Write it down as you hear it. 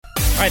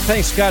All right,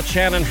 thanks, Scott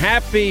Shannon.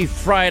 Happy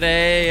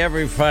Friday.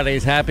 Every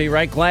Friday's happy,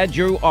 right? Glad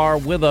you are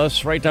with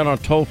us. Write down our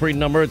toll-free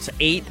number. It's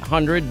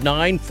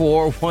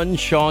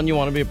 800-941-SEAN. You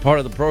want to be a part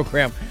of the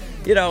program.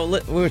 You know,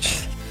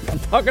 I'm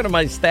talking to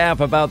my staff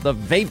about the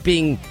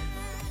vaping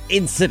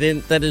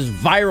incident that is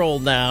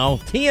viral now.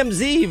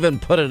 TMZ even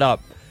put it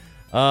up,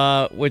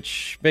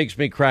 which makes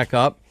me crack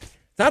up.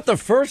 It's not the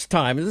first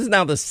time. This is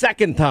now the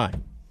second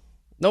time.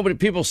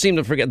 People seem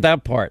to forget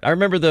that part. I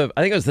remember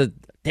I think it was the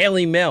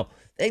Daily Mail.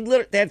 They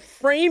had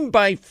frame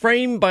by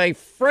frame by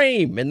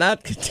frame in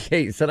that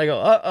case. And I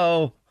go,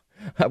 uh-oh.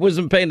 I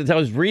wasn't paying attention. I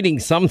was reading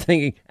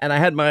something, and I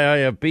had my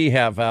IFB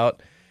half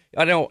out.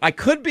 I know I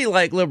could be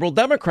like liberal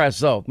Democrats,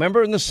 though.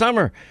 Remember in the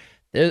summer,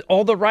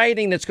 all the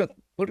rioting that's going.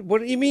 What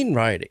do you mean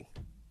rioting?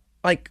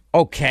 Like,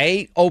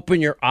 okay,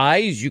 open your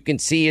eyes. You can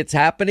see it's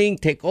happening.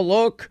 Take a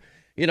look.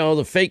 You know,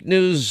 the fake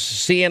news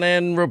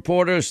CNN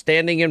reporter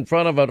standing in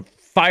front of a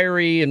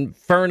fiery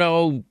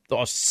inferno,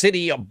 a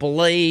city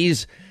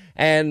ablaze.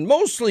 And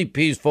mostly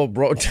peaceful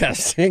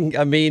protesting.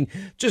 I mean,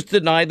 just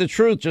deny the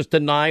truth, just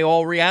deny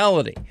all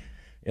reality.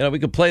 You know, we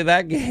could play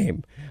that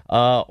game.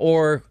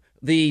 Or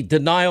the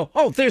denial,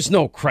 there's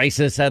no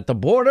crisis at the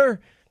border.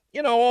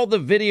 You know, all the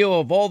video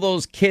of all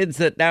those kids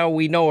that now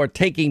we know are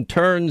taking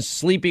turns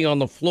sleeping on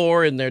the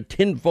floor in their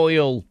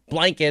tinfoil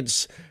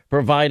blankets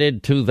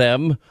provided to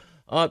them.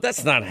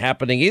 That's not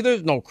happening either.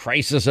 There's no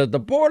crisis at the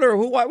border.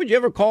 Why would you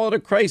ever call it a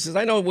crisis?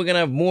 I know we're going to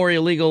have more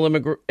illegal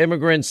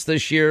immigrants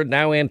this year,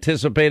 now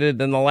anticipated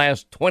than the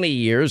last 20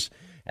 years.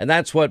 And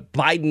that's what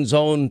Biden's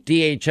own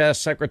DHS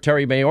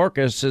Secretary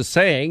Mayorkas is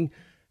saying.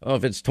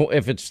 If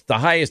it's the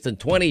highest in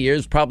 20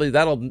 years, probably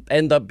that'll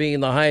end up being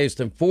the highest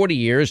in 40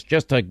 years.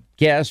 Just a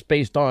guess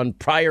based on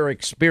prior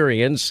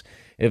experience.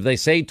 If they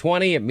say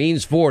 20, it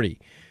means 40.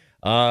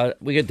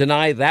 We could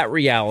deny that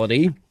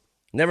reality.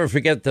 Never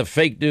forget the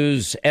fake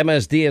news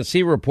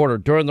MSDNC reporter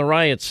during the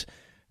riots.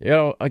 You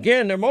know,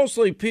 again, they're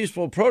mostly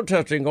peaceful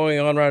protesting going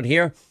on around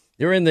here.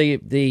 They're in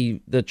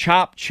the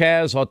Chop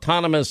Chaz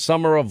Autonomous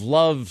Summer of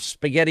Love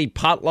Spaghetti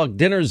Potluck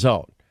Dinner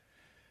Zone.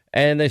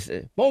 And they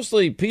say,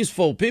 mostly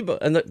peaceful people.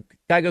 And the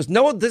guy goes,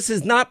 no, this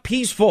is not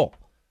peaceful.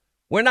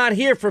 We're not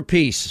here for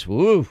peace.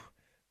 Woo.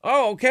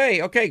 Oh,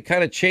 okay.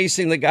 Kind of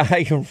chasing the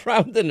guy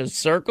around in a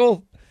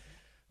circle.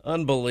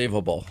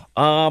 Unbelievable.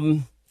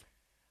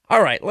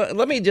 All right,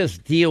 let me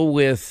just deal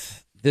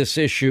with this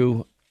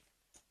issue.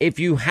 If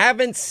you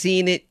haven't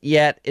seen it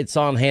yet, it's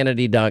on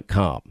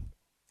Hannity.com.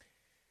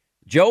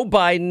 Joe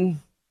Biden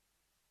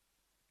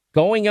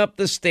going up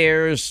the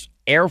stairs,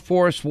 Air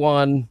Force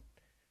One.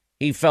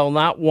 He fell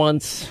not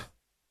once,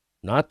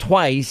 not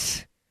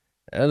twice,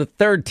 and the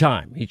third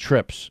time he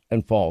trips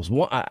and falls.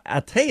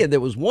 I tell you, there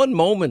was one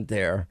moment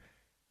there.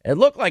 It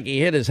looked like he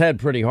hit his head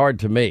pretty hard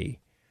to me.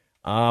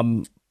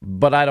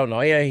 But I don't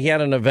know. Yeah, he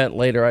had an event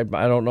later. I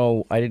don't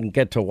know. I didn't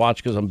get to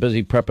watch because I'm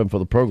busy prepping for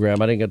the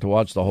program. I didn't get to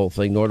watch the whole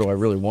thing, nor do I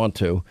really want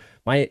to.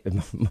 My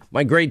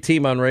great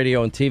team on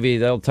radio and TV,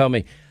 they'll tell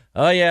me,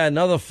 oh, yeah,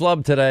 another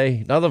flub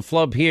today, another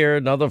flub here,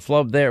 another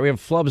flub there. We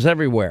have flubs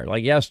everywhere.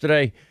 Like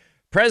yesterday,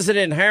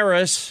 President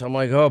Harris. I'm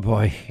like, oh,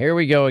 boy, here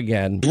we go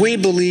again. We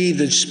believe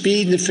that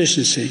speed and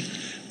efficiency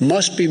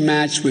must be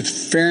matched with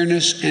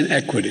fairness and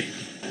equity.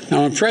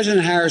 Now, when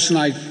President Harris and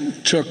I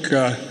took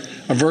a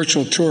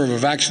virtual tour of a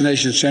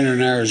vaccination center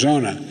in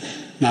Arizona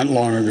not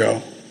long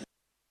ago.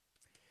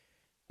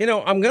 You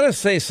know, I'm going to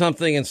say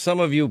something, and some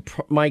of you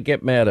might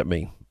get mad at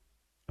me,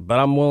 but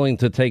I'm willing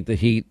to take the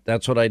heat.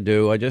 That's what I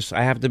do. I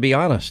have to be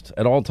honest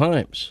at all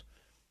times.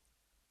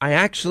 I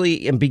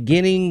actually am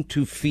beginning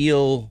to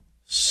feel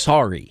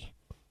sorry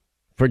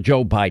for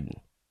Joe Biden.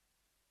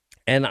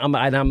 And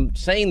I'm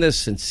saying this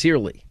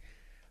sincerely,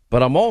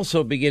 but I'm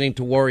also beginning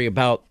to worry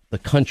about the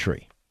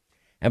country.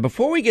 And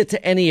before we get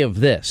to any of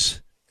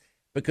this,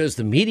 because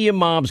the media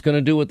mob's going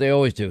to do what they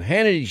always do.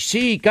 Hannity,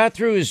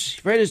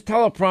 read his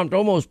teleprompter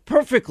almost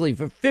perfectly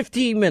for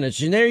 15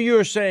 minutes. And there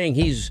you're saying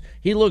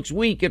he looks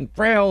weak and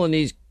frail and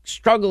he's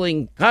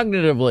struggling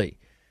cognitively.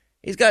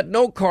 He's got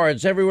note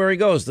cards everywhere he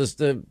goes.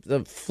 The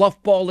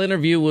fluffball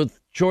interview with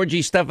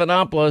Georgie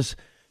Stephanopoulos,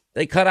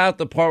 they cut out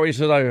the part where he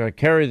said, I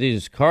carry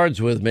these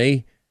cards with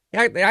me.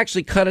 They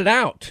actually cut it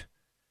out.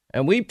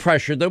 And we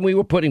pressured them. We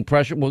were putting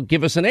pressure. Well,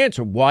 give us an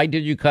answer. Why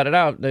did you cut it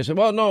out? And they said,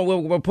 well, no,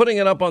 we're putting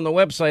it up on the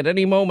website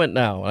any moment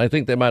now. I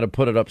think they might have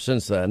put it up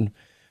since then.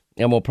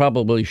 And we'll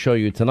probably show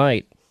you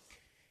tonight.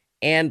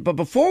 But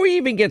before we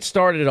even get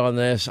started on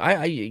this,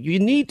 you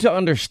need to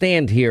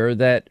understand here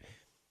that,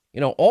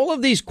 you know, all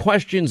of these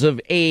questions of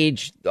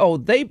age,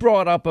 they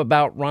brought up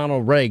about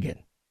Ronald Reagan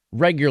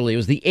regularly. It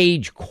was the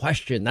age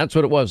question. That's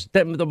what it was.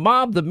 The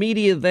mob, the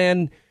media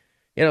then,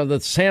 you know,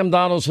 the Sam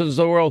Donaldsons of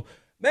the world,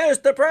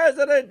 Mr.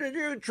 President, did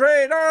you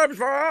trade arms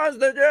for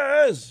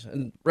hostages?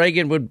 And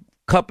Reagan would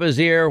cup his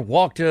ear,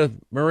 walk to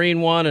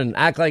Marine One, and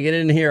act like he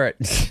didn't hear it.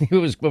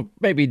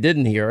 Maybe he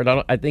didn't hear it.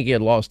 I think he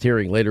had lost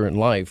hearing later in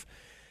life.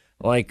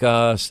 Like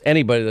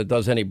anybody that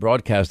does any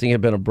broadcasting had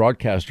been a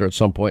broadcaster at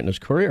some point in his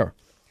career.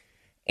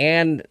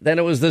 And then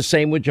it was the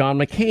same with John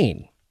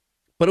McCain.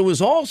 But it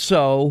was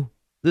also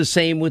the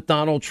same with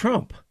Donald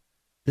Trump.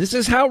 This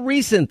is how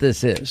recent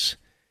this is.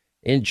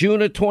 In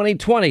June of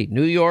 2020,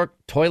 New York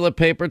Toilet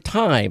Paper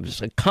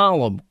Times, a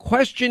column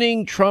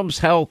questioning Trump's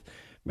health.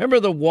 Remember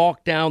the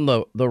walk down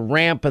the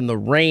ramp in the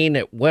rain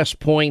at West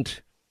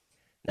Point?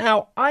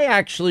 Now, I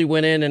actually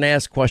went in and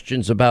asked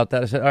questions about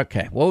that. I said,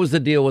 okay, what was the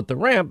deal with the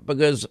ramp?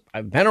 Because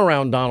I've been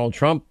around Donald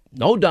Trump.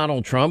 No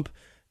Donald Trump.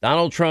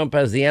 Donald Trump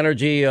has the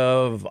energy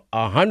of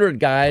 100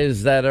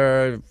 guys that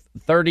are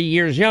 30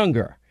 years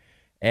younger.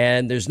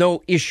 And there's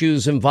no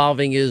issues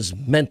involving his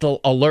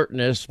mental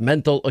alertness,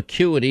 mental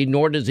acuity,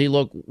 nor does he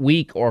look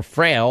weak or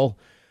frail.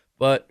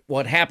 But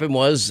what happened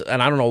was,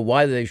 and I don't know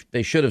why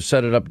they should have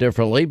set it up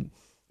differently,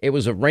 it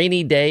was a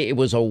rainy day, it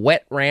was a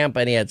wet ramp,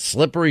 and he had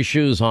slippery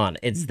shoes on.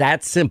 It's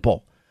that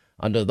simple.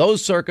 Under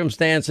those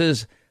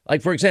circumstances,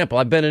 like, for example,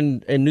 I've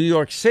been in New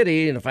York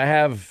City, and if I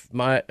have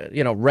my,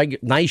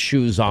 nice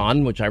shoes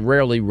on, which I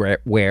rarely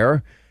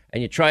wear,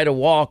 and you try to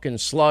walk in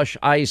slush,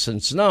 ice,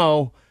 and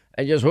snow,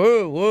 and just,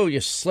 whoa,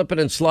 you're slipping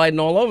and sliding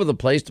all over the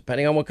place,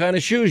 depending on what kind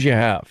of shoes you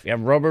have. You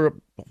have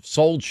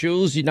rubber-soled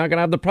shoes, you're not going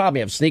to have the problem.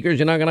 You have sneakers,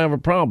 you're not going to have a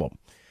problem.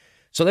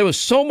 So there was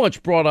so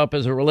much brought up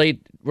as it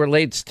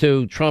relates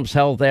to Trump's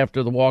health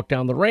after the walk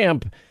down the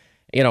ramp.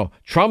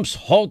 Trump's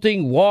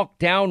halting walk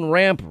down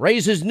ramp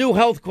raises new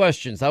health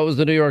questions. That was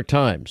the New York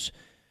Times.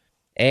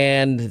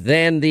 And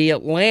then the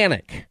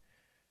Atlantic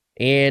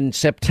in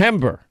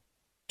September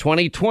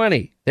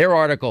 2020, their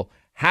article,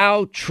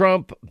 How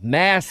Trump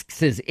Masks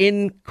His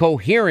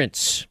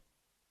Incoherence.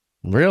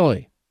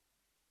 Really?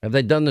 Have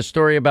they done the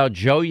story about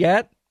Joe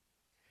yet?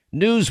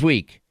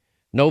 Newsweek,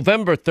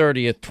 November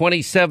 30th,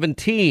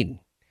 2017.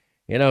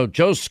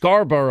 Joe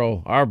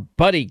Scarborough, our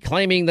buddy,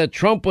 claiming that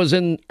Trump was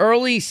in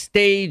early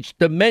stage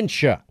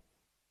dementia.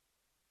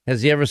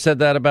 Has he ever said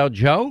that about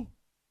Joe?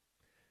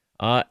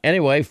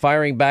 Anyway,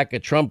 firing back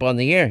at Trump on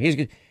the air.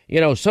 He's,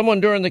 someone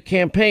during the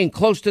campaign,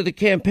 close to the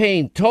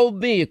campaign, told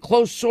me, a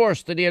close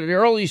source, that he had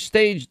early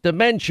stage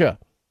dementia.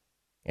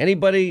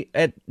 Anybody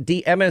at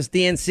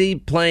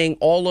MSDNC playing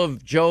all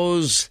of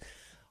Joe's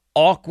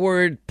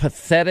awkward,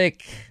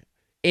 pathetic,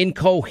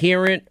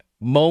 incoherent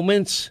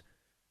moments?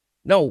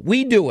 No,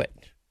 we do it.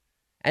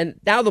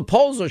 And now the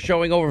polls are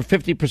showing over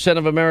 50%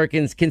 of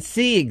Americans can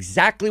see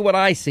exactly what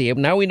I see.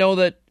 And now we know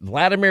that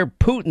Vladimir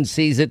Putin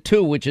sees it,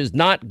 too, which is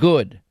not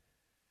good.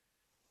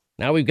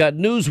 Now we've got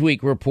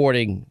Newsweek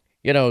reporting,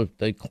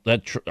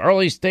 the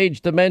early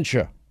stage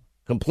dementia,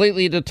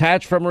 completely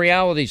detached from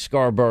reality,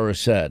 Scarborough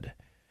said.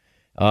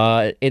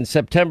 In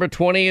September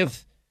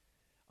 20th,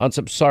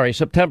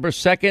 September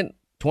 2nd,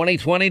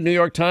 2020, New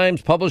York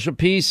Times published a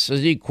piece as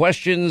he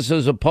questions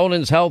his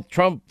opponent's health.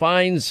 Trump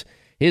finds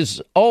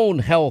his own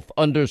health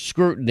under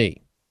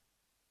scrutiny.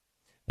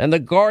 And The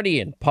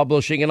Guardian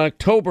publishing in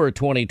October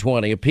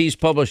 2020, a piece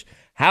published,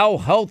 How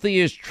Healthy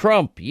is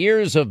Trump?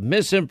 Years of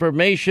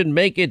misinformation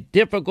make it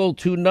difficult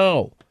to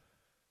know.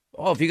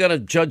 Well, if you're going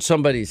to judge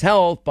somebody's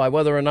health by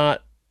whether or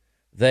not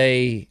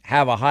they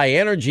have a high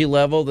energy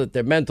level, that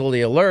they're mentally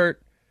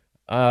alert,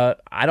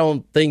 I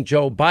don't think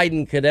Joe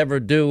Biden could ever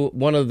do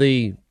one of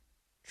the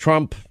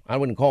Trump, I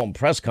wouldn't call them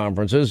press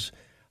conferences.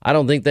 I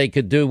don't think they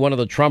could do one of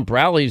the Trump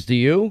rallies, do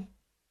you?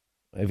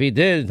 If he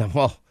did,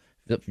 well,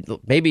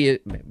 maybe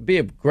it'd be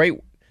a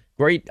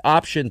great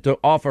option to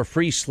offer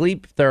free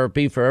sleep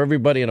therapy for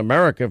everybody in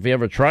America if he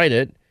ever tried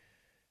it.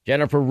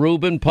 Jennifer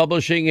Rubin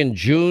publishing in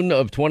June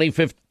of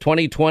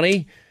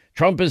 2020,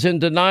 Trump is in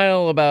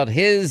denial about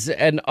his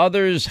and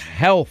others'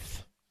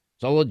 health.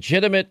 It's a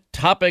legitimate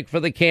topic for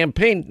the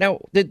campaign. Now,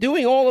 they're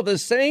doing all of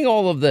this, saying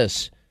all of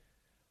this,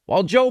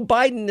 while Joe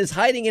Biden is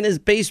hiding in his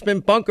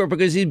basement bunker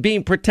because he's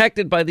being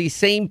protected by these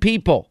same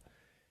people.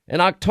 In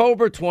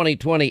October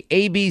 2020,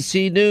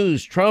 ABC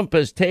News, Trump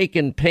has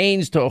taken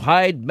pains to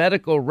hide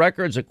medical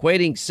records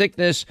equating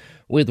sickness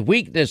with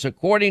weakness,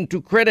 according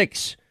to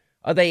critics.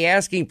 Are they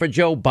asking for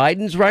Joe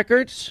Biden's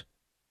records?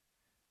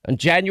 On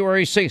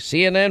January 6th,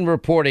 CNN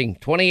reporting,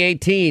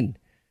 2018,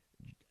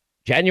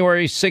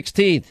 January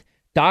 16th,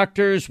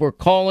 doctors were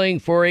calling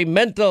for a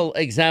mental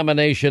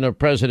examination of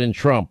President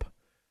Trump.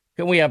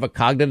 Can we have a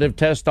cognitive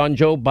test on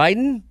Joe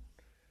Biden?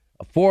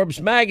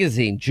 Forbes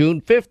magazine, June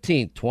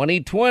 15th,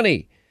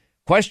 2020.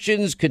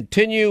 Questions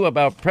continue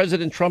about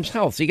President Trump's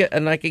health.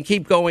 And I can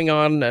keep going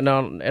on and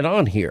on and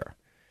on here.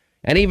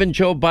 And even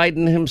Joe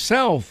Biden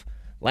himself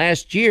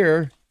last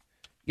year,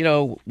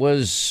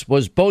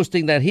 was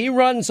boasting that he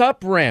runs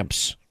up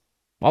ramps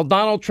while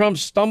Donald Trump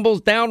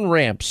stumbles down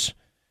ramps.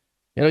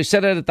 He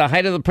said it at the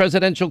height of the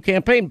presidential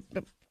campaign.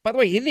 By the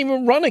way, he didn't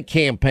even run a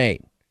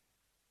campaign.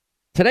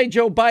 Today,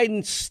 Joe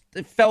Biden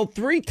fell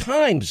 3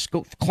 times,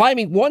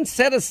 climbing one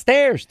set of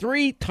stairs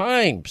 3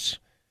 times.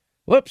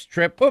 Whoops,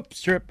 trip,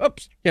 oops.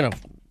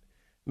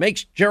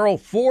 Makes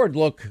Gerald Ford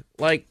look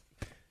like,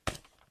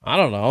 I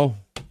don't know,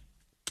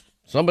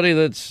 somebody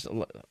that's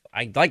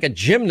like a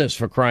gymnast,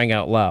 for crying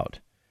out loud.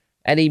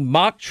 And he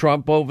mocked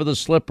Trump over the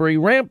slippery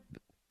ramp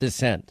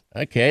descent.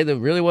 Okay, there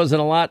really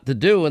wasn't a lot to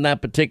do in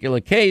that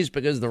particular case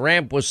because the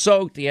ramp was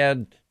soaked. He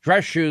had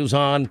dress shoes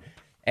on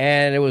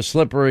and it was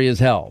slippery as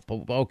hell.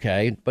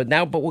 Okay, but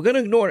we're going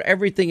to ignore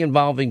everything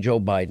involving Joe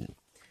Biden.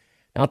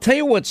 I'll tell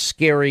you what's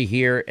scary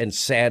here and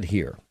sad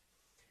here,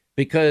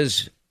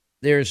 because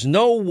there's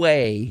no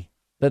way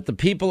that the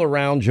people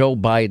around Joe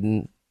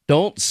Biden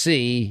don't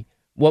see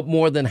what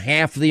more than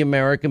half of the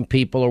American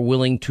people are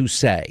willing to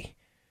say.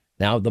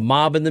 Now, the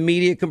mob and the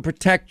media can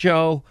protect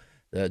Joe.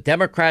 The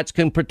Democrats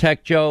can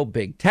protect Joe.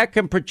 Big tech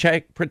can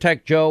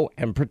protect Joe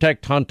and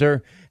protect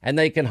Hunter, and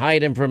they can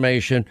hide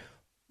information.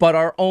 But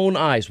our own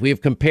eyes, we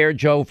have compared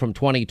Joe from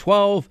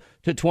 2012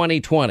 to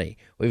 2020.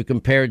 We've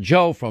compared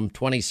Joe from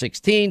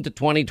 2016 to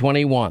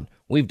 2021.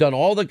 We've done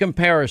all the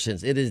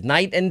comparisons. It is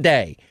night and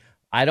day.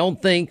 I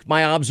don't think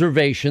my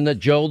observation that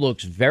Joe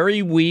looks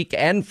very weak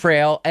and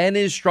frail and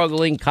is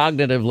struggling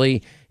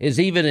cognitively is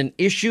even an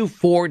issue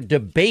for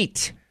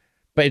debate.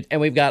 And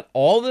we've got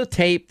all the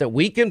tape that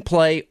we can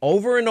play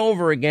over and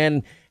over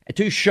again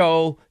to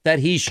show that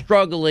he's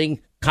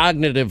struggling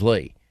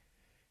cognitively.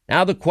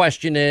 Now, the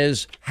question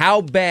is,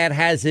 how bad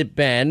has it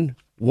been?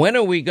 When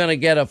are we going to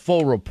get a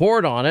full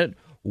report on it?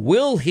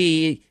 Will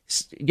he,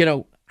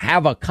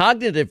 have a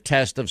cognitive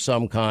test of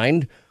some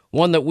kind,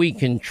 one that we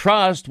can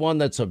trust, one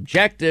that's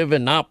objective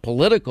and not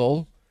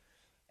political?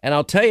 And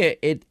I'll tell you,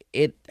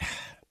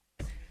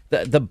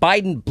 the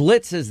Biden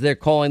blitz, as they're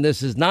calling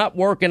this, is not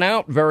working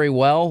out very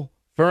well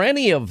for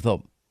any of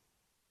them.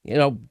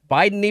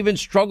 Biden even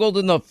struggled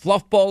in the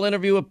fluffball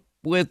interview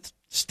with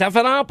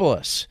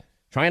Stephanopoulos,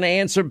 trying to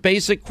answer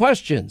basic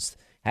questions,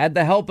 had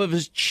the help of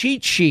his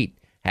cheat sheet,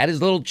 had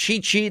his little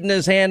cheat sheet in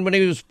his hand when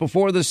he was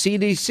before the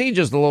CDC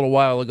just a little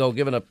while ago,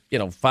 giving a,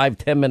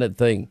 5-10 minute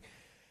thing.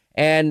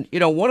 And,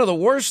 one of the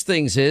worst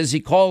things is he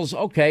calls,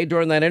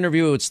 during that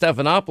interview with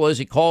Stephanopoulos,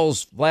 he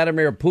calls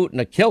Vladimir Putin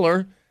a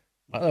killer.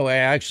 By the way,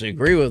 I actually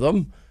agree with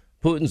him.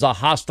 Putin's a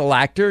hostile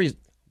actor.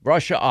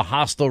 Russia, a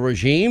hostile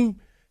regime.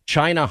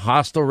 China,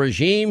 hostile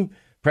regime.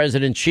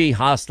 President Xi,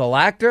 hostile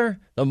actor.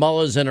 The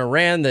mullahs in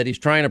Iran that he's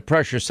trying to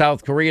pressure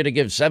South Korea to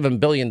give $7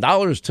 billion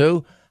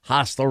to.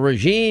 Hostile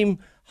regime.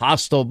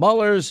 Hostile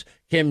mullahs.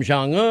 Kim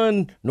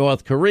Jong-un,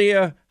 North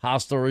Korea,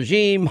 hostile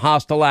regime,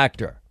 hostile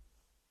actor.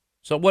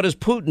 So what does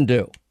Putin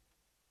do?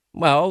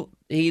 Well,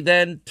 he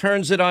then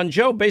turns it on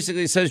Joe,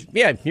 basically says,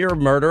 yeah, you're a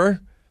murderer.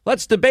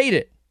 Let's debate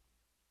it.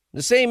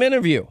 The same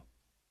interview.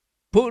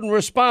 Putin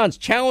responds,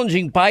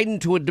 challenging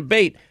Biden to a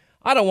debate.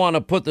 I don't want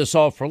to put this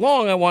off for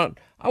long. I want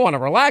to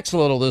relax a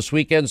little this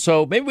weekend,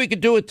 so maybe we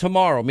could do it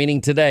tomorrow,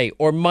 meaning today,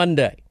 or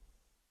Monday.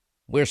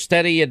 We're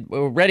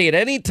ready at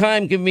any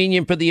time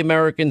convenient for the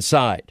American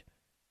side.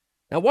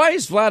 Now, why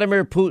is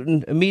Vladimir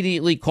Putin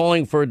immediately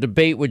calling for a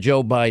debate with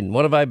Joe Biden?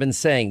 What have I been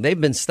saying? They've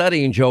been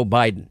studying Joe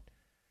Biden.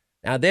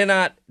 Now, they're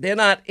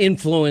not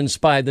influenced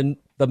by the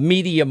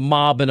media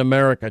mob in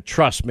America.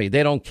 Trust me,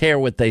 they don't care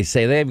what they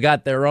say. They've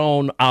got their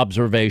own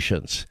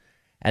observations.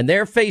 And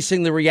they're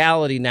facing the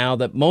reality now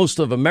that most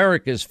of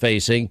America is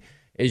facing,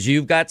 is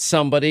you've got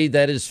somebody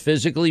that is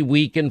physically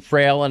weak and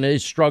frail and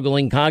is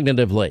struggling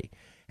cognitively.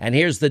 And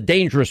here's the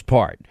dangerous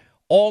part.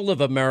 All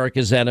of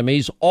America's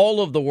enemies,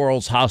 all of the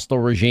world's hostile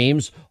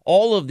regimes,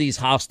 all of these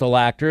hostile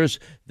actors,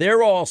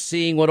 they're all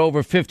seeing what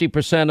over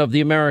 50% of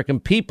the American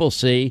people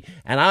see.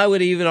 And I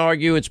would even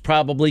argue it's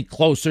probably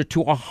closer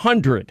to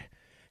 100.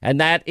 And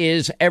that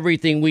is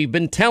everything we've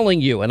been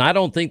telling you. And I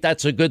don't think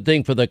that's a good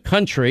thing for the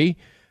country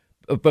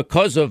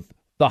because of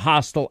the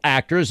hostile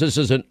actors. This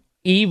is an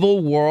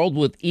evil world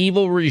with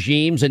evil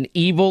regimes and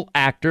evil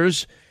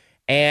actors.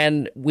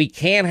 And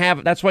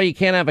that's why you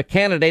can't have a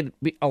candidate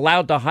be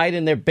allowed to hide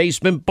in their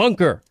basement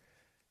bunker.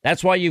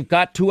 That's why you've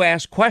got to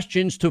ask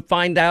questions to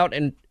find out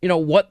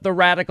what the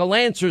radical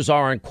answers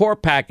are and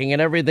court packing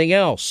and everything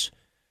else.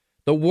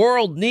 The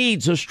world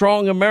needs a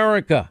strong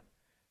America.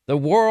 The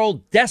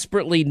world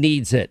desperately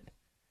needs it.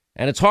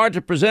 And it's hard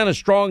to present a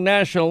strong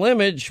national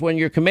image when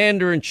your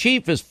commander in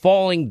chief is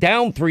falling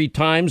down 3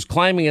 times,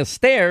 climbing a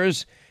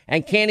stairs,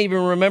 and can't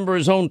even remember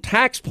his own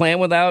tax plan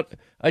without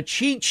a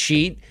cheat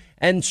sheet,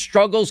 and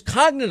struggles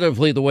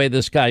cognitively the way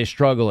this guy is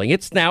struggling.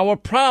 It's now a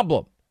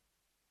problem.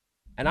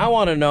 And I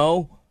want to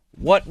know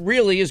what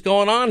really is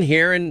going on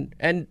here.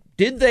 And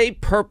did they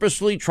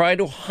purposely try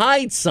to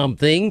hide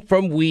something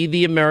from we,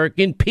 the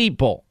American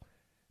people?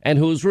 And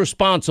who's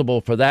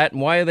responsible for that?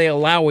 And why are they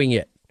allowing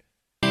it?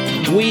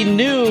 We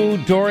knew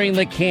during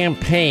the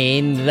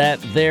campaign that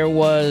there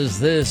was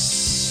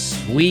this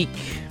weak,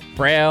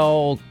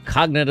 frail,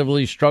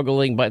 cognitively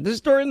struggling, but this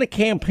is during the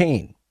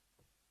campaign.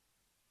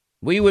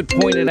 We would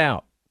point it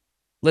out.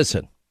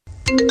 Listen.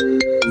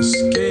 The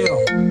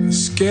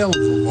scale of the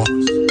loss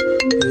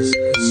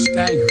is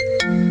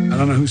staggering. I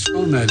don't know whose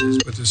phone that is,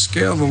 but the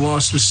scale of the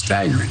loss is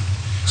staggering.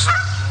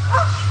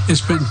 It's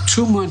been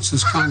 2 months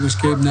since Congress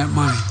gave him that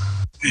money.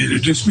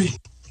 Introduce me.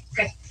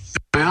 Okay.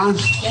 Am I on?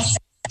 Yes.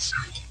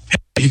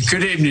 Hey,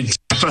 good evening,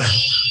 Tampa.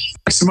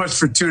 Thanks so much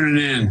for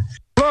tuning in.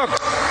 Look,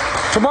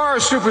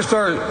 tomorrow's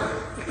Superstar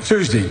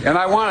Tuesday, and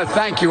I want to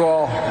thank you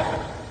all.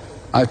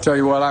 I tell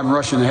you what, I'm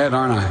rushing ahead,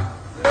 aren't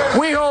I?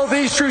 We hold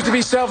these truths to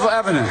be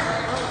self-evident.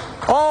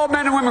 All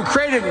men and women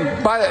created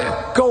by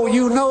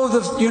you know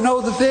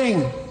the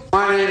thing.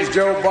 My name is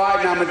Joe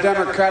Biden. I'm a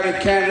Democratic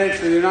candidate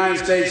for the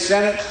United States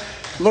Senate.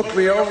 Look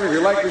me over if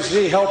you'd like to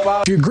see help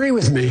out. If you agree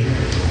with me,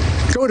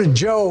 Go to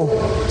Joe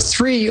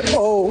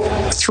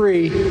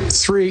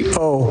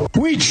 30330.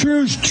 We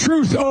choose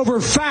truth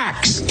over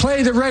facts.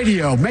 Play the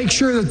radio. Make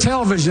sure the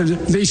television,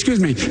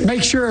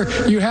 make sure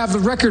you have the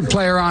record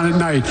player on at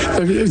night.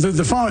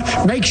 The phone.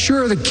 Make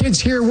sure the kids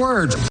hear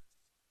words.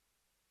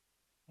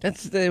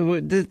 That's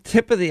the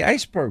tip of the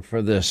iceberg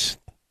for this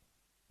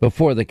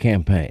before the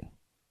campaign.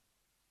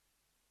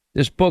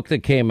 This book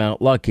that came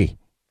out, Lucky.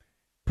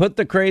 Put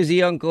the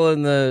crazy uncle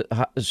in the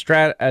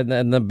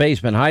in the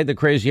basement. Hide the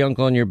crazy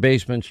uncle in your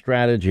basement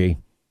strategy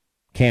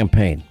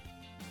campaign.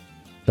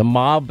 The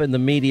mob and the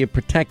media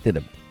protected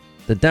him.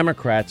 The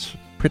Democrats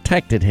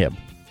protected him.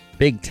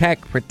 Big tech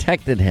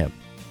protected him.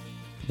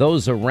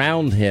 Those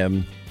around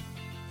him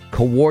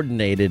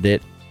coordinated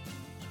it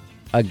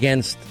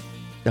against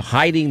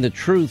hiding the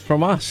truth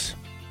from us.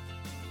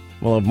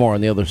 We'll have more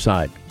on the other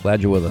side.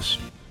 Glad you're with us.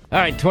 All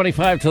right,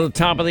 25 to the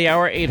top of the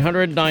hour,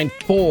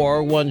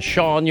 800-941.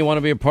 Sean, you want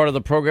to be a part of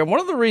the program?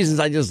 One of the reasons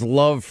I just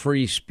love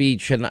free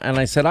speech, and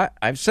I said,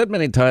 I've said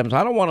many times,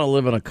 I don't want to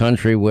live in a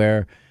country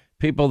where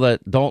people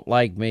that don't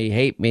like me,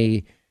 hate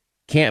me,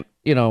 can't,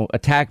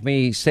 attack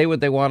me, say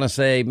what they want to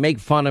say, make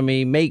fun of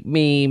me, make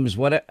memes,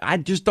 whatever. I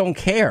just don't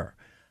care.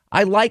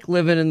 I like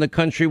living in the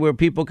country where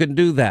people can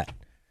do that.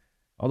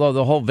 Although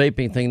the whole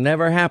vaping thing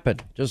never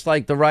happened. Just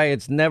like the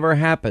riots never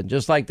happened.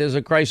 Just like there's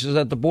a crisis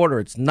at the border.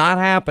 It's not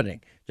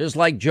happening. Just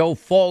like Joe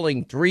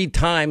falling 3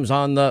 times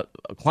on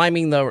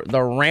climbing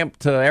the ramp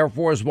to Air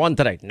Force One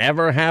today.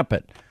 Never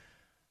happened.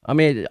 I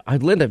mean,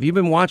 Linda, have you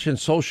been watching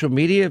social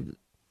media?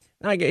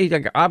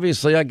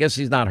 Obviously, I guess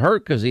he's not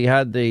hurt because he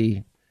had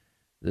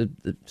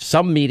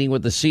some meeting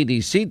with the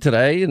CDC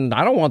today. And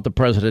I don't want the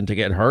president to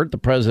get hurt, the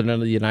president of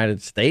the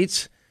United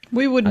States.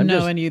 We wouldn't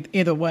know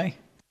either way.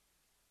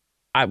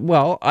 We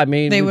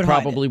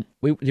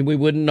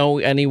wouldn't know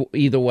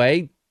either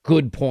way.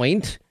 Good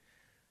point.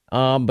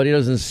 But he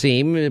doesn't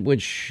seem,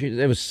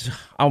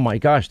 oh my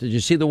gosh, did you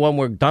see the one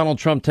where Donald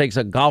Trump takes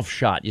a golf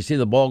shot? You see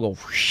the ball go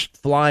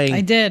flying.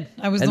 I did.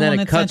 I was the one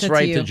that sent it to you. And then it cuts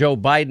right to Joe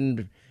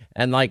Biden,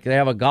 and they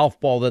have a golf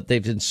ball that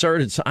they've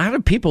inserted. So how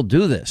do people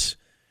do this?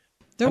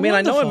 They're wonderful.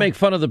 I know I make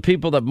fun of the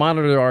people that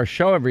monitor our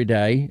show every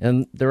day,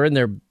 and they're in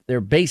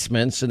their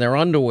basements in their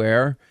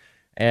underwear,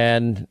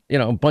 and,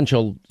 a bunch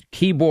of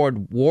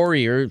keyboard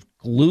warrior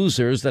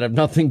losers that have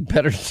nothing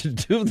better to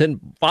do than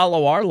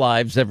follow our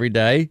lives every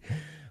day,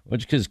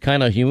 which is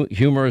kind of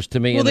humorous to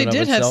me. Well, they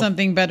did have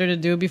something better to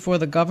do before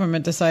the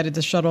government decided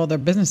to shut all their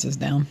businesses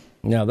down.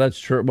 Yeah, that's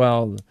true.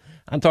 Well,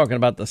 I'm talking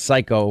about the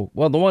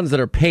the ones that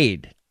are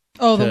paid.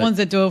 Oh, the ones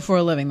that do it for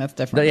a living. That's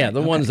different. Yeah,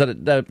 the ones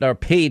that are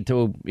paid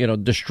to,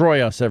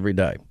 destroy us every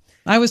day.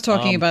 I was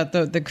talking about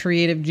the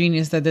creative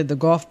genius that did the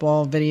golf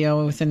ball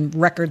video within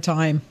record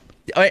time.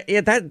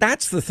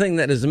 That's the thing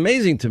that is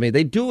amazing to me.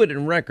 They do it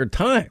in record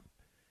time.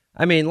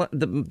 I mean,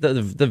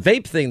 the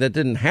vape thing that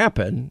didn't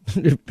happen.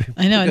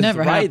 I know, it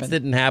never the riots happened.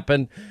 Didn't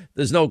happen.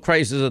 There's no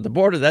crisis at the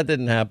border. That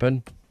didn't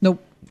happen.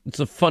 Nope. It's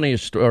the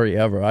funniest story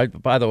ever.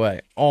 By the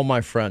way, all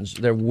my friends,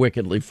 they're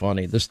wickedly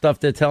funny. The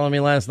stuff they're telling me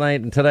last night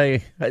and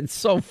today, it's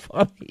so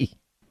funny.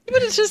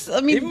 But it's just,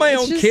 even my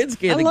own kids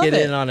get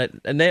in on it.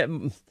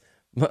 And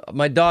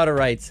my daughter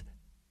writes,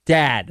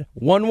 "Dad,"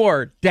 one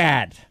word,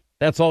 "Dad."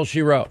 That's all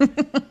she wrote.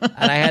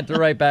 And I had to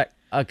write back,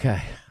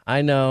 "Okay,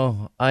 I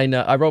know.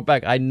 I wrote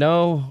back, I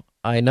know.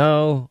 I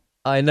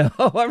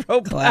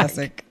wrote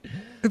classic. Back.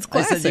 It's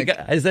classic.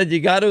 I said, you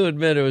got to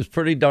admit it was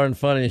pretty darn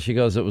funny. And she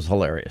goes, it was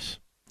hilarious.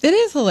 It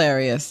is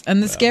hilarious.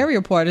 And the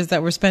scarier part is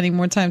that we're spending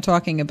more time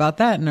talking about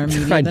that in our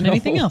media than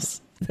anything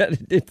else.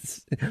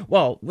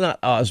 Not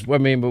us. I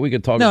mean, but we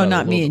could talk about it. No,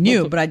 not me and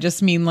you, but I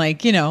just mean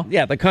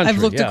Yeah, the country.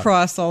 I've looked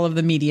across all of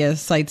the media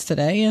sites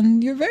today,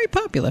 and you're very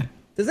popular.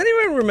 Does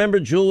anyone remember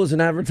Jewel as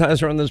an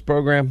advertiser on this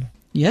program?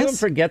 Yes. Don't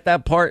forget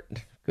that part.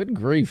 Good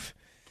grief.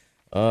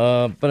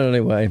 But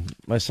anyway,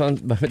 my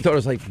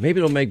daughter's like, maybe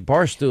they'll make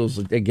bar stools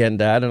again,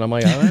 Dad. And I'm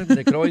like,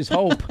 they could always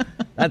hope.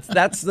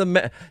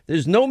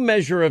 There's no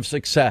measure of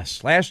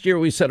success. Last year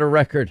we set a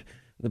record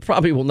that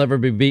probably will never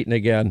be beaten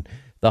again.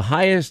 The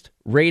highest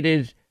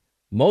rated,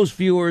 most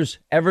viewers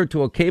ever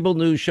to a cable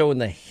news show in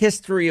the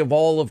history of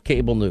all of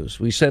cable news.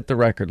 We set the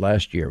record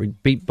last year. We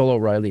beat Bill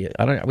O'Reilly.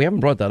 We haven't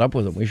brought that up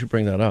with him. We should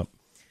bring that up.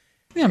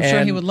 Yeah, I'm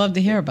sure he would love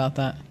to hear about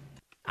that.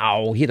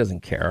 Oh, he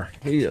doesn't care.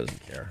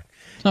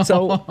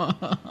 So,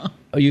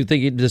 you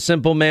think the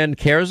simple man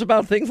cares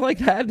about things like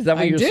that? Is that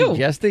what you're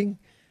suggesting?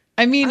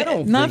 I mean,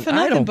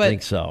 I don't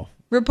think so.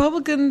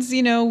 Republicans,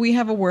 we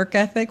have a work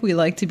ethic. We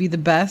like to be the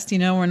best.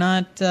 We're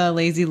not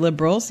lazy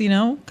liberals,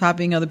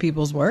 copying other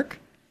people's work.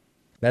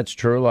 That's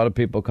true. A lot of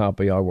people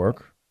copy our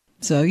work.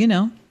 So,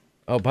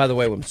 Oh, by the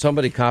way, when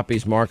somebody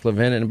copies Mark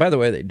Levin, and by the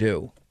way, they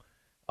do.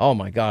 Oh,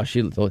 my gosh.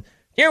 You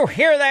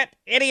hear that,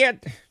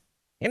 idiot?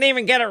 He didn't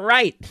even get it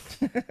right.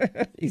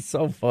 He's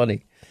so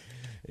funny.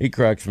 He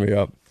cracks me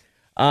up.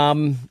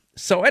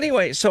 So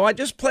anyway, I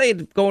just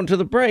played, going to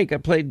the break, I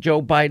played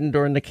Joe Biden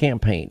during the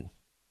campaign.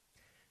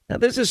 Now,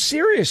 there's a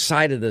serious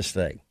side of this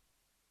thing.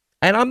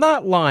 And I'm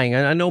not lying.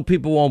 I know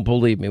people won't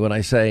believe me when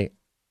I say,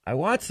 I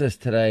watched this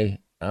today.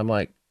 I'm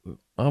like,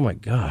 oh, my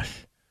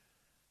gosh.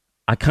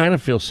 I kind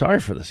of feel sorry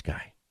for this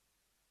guy.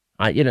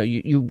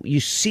 You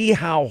see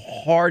how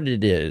hard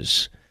it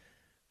is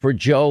for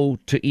Joe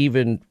to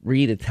even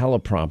read a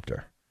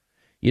teleprompter.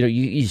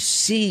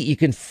 You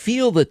can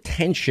feel the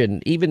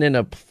tension even in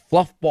a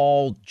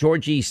fluffball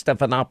Georgie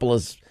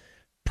Stephanopoulos,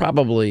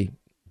 probably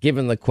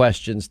given the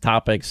questions,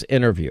 topics,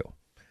 interview.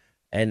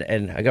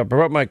 And I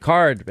brought my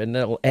card and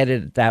they'll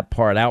edit that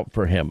part out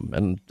for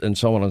him and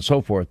so on and so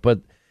forth.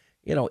 But,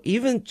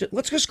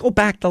 let's just go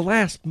back to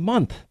last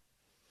month.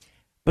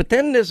 But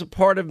then there's a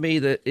part of me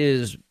that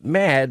is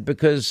mad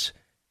because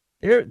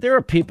there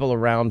are people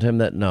around him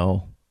that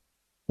know.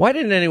 Why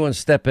didn't anyone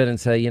step in and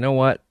say, you know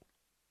what?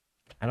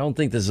 I don't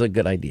think this is a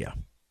good idea.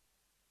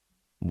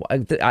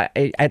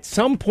 At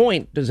some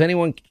point, does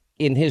anyone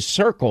in his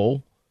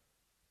circle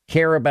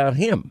care about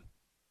him?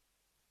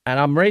 And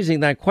I'm raising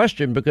that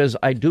question because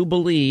I do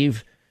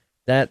believe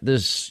that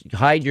this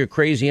hide your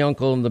crazy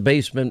uncle in the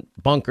basement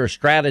bunker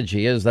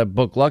strategy, as that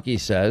book Lucky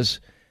says,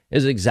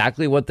 is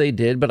exactly what they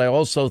did. But I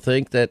also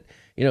think that,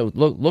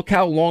 look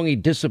how long he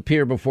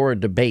disappeared before a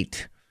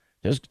debate.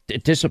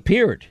 It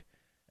disappeared.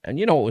 And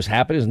what was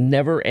happening is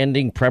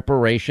never-ending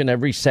preparation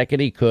every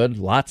second he could.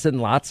 Lots and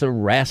lots of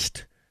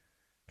rest.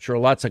 I'm sure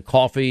lots of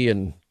coffee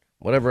and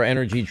whatever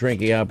energy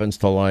drink he happens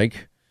to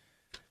like.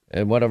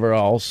 And whatever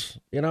else.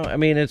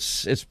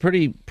 It's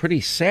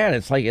pretty sad.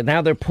 It's like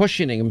now they're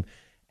pushing him.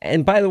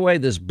 And by the way,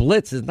 this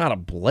blitz is not a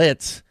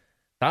blitz.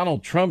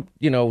 Donald Trump,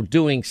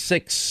 doing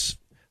 6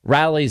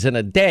 rallies in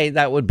a day,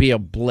 that would be a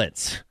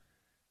blitz.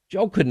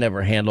 Joe could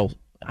never handle.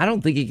 I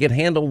don't think he could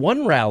handle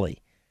 1 rally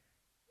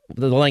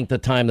the length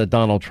of time that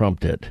Donald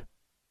Trump did.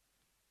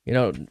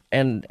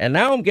 And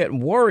now I'm getting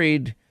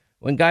worried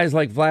when guys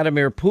like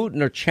Vladimir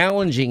Putin are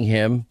challenging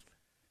him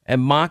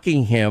and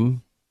mocking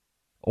him.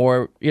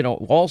 Or,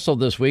 also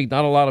this week,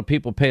 not a lot of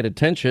people paid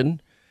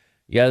attention.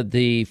 You had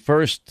the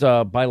first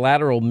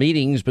bilateral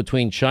meetings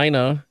between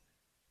China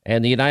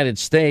and the United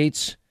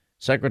States.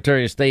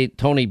 Secretary of State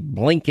Tony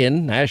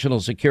Blinken, National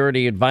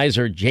Security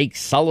Advisor Jake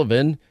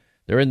Sullivan.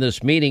 They're in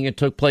this meeting. It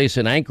took place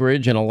in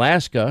Anchorage in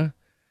Alaska.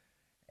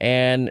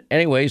 And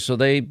anyway, so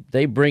they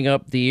bring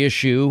up the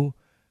issue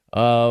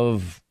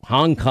of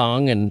Hong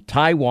Kong and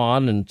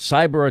Taiwan and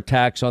cyber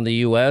attacks on the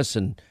U.S.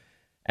 and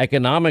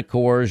economic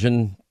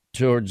coercion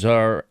towards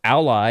our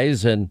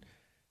allies. And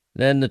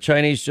then the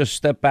Chinese just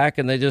step back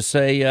and they just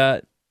say,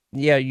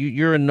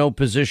 you're in no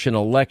position to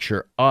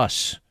lecture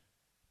us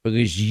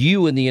because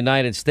you in the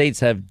United States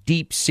have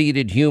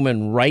deep-seated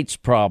human rights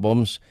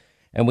problems,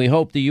 and we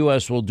hope the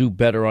U.S. will do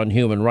better on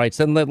human rights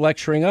than they're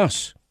lecturing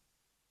us.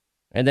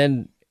 And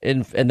then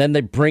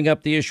they bring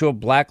up the issue of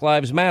Black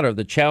Lives Matter.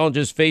 The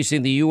challenges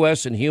facing the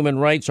U.S. and human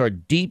rights are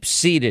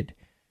deep-seated.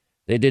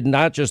 They did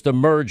not just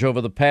emerge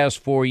over the past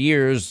 4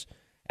 years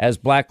as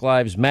Black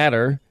Lives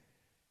Matter.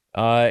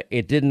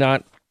 It did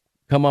not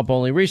come up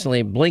only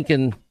recently.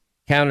 Blinken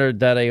countered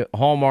that a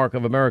hallmark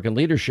of American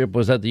leadership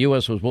was that the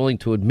U.S. was willing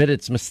to admit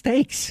its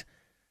mistakes.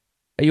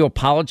 Are you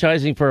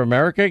apologizing for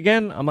America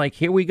again? I'm like,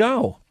 here we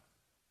go.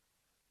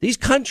 These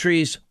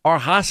countries are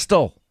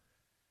hostile.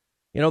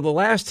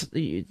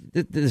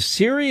 The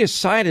serious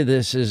side of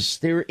this is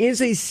there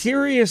is a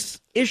serious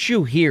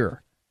issue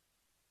here.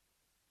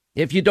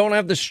 If you don't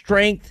have the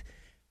strength,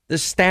 the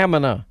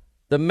stamina,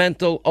 the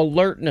mental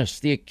alertness,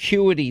 the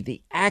acuity,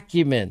 the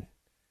acumen,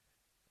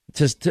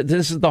 this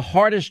is the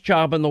hardest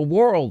job in the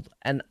world.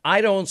 And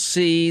I don't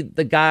see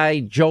the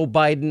guy Joe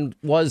Biden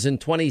was in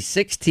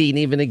 2016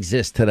 even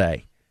exist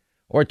today,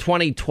 or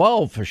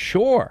 2012 for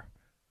sure,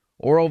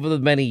 or over the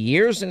many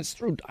years. And it's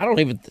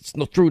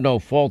through no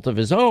fault of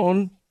his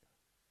own.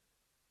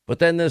 But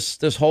then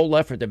this whole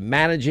effort of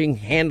managing,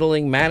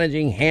 handling,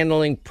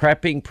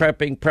 prepping,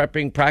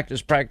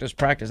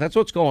 practice. That's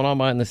what's going on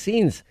behind the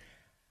scenes.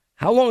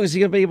 How long is he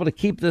going to be able to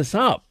keep this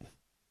up?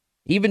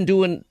 Even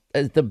doing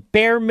the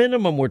bare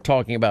minimum we're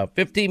talking about,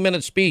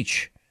 15-minute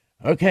speech.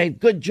 Okay,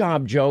 good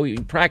job, Joe.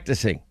 You're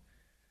practicing.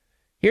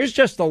 Here's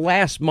just the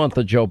last month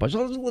of Joe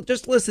Biden.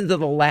 Just listen to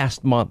the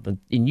last month, and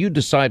you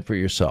decide for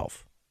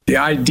yourself. The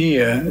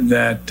idea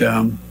that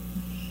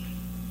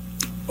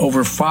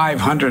over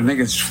 500,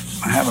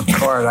 I have a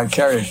card. I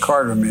carry a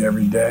card with me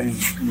every day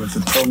with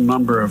the total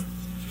number of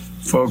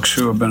folks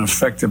who have been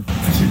affected.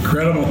 It's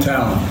incredible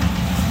talent.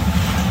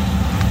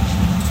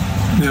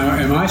 Now,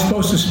 am I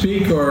supposed to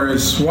speak, or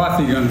is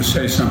Swati going to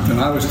say something?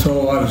 I was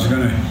told I was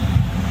going to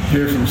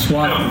hear from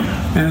Swati.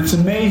 And it's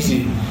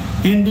amazing.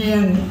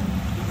 Indian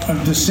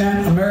of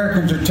descent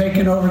Americans are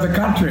taking over the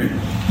country.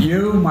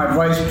 You, my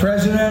vice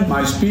president,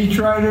 my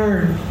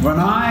speechwriter,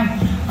 Vinay,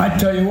 I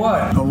tell you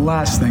what. The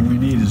last thing we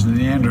need is the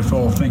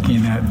Neanderthal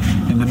thinking that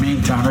in the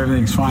meantime,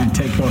 everything's fine,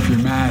 take off your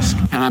mask.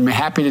 And I'm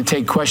happy to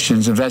take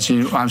questions if that's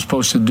what I'm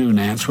supposed to do,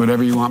 Nance,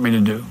 whatever you want me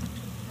to do.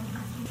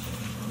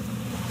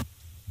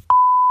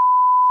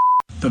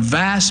 The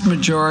vast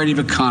majority of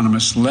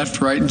economists,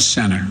 left, right, and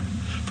center,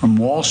 from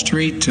Wall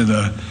Street to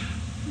the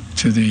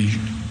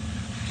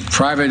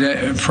private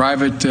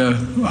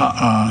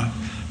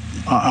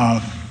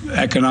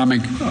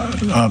economic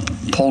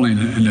polling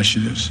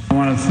initiatives. I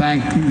want to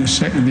thank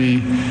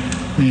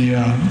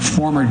the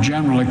former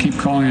general. I keep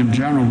calling him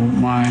general,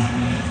 but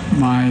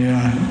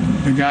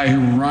the guy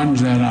who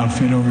runs that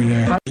outfit over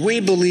there. We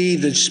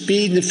believe that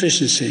speed and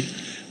efficiency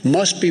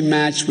must be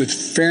matched with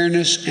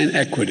fairness and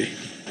equity.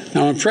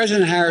 Now, when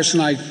President Harris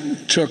and I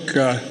took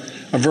a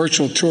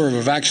virtual tour of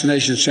a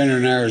vaccination center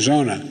in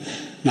Arizona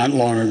not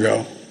long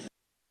ago.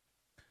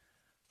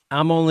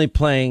 I'm only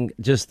playing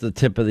just the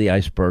tip of the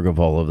iceberg of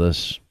all of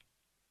this.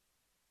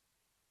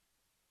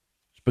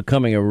 It's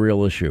becoming a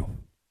real issue.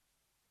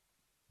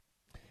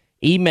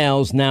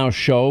 Emails now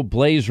show,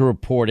 Blaze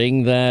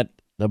reporting, that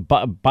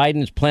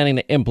Biden's planning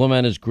to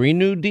implement his Green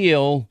New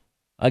Deal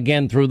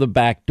again through the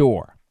back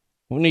door.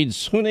 Who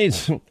needs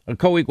a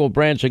co-equal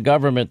branch of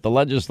government, the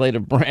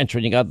legislative branch,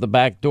 when you got the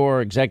back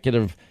door,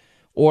 executive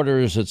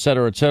orders, et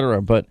cetera, et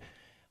cetera. But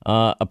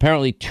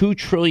apparently $2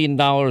 trillion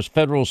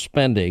federal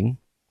spending.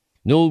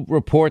 New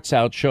reports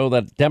out show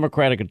that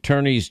Democratic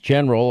attorneys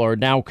general are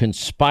now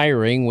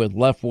conspiring with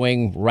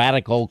left-wing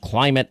radical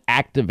climate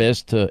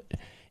activists to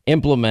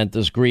implement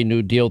this Green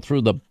New Deal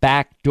through the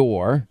back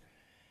door.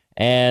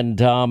 And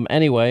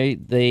anyway,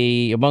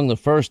 among the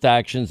first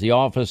actions, the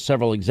office,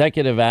 several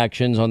executive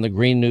actions on the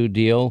Green New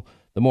Deal,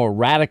 the more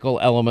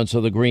radical elements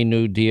of the Green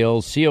New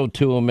Deal,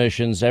 CO2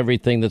 emissions,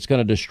 everything that's going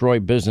to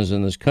destroy business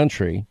in this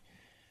country.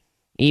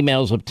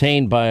 Emails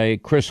obtained by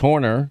Chris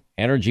Horner,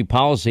 energy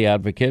policy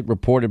advocate,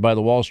 reported by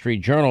the Wall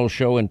Street Journal,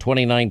 show in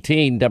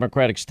 2019,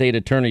 Democratic state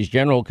attorneys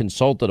general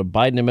consulted a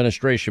Biden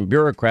administration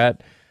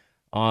bureaucrat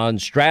on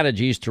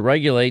strategies to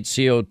regulate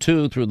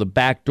CO2 through the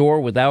back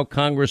door without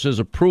Congress's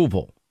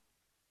approval.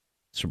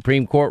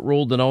 Supreme Court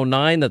ruled in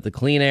 2009 that the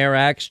Clean Air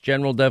Act's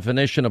general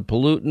definition of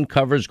pollutant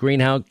covers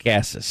greenhouse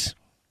gases.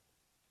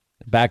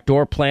 The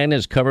backdoor plan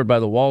is covered by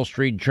the Wall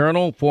Street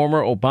Journal.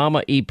 Former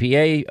Obama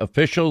EPA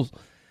official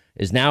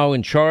is now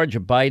in charge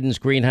of Biden's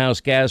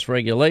greenhouse gas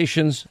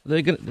regulations.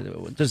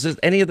 Does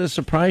any of this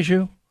surprise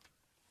you?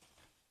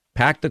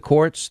 Pack the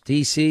courts,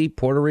 D.C.,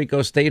 Puerto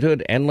Rico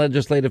statehood, and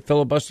legislative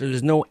filibuster.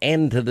 There's no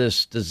end to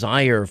this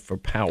desire for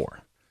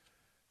power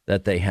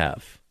that they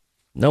have.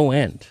 No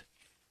end.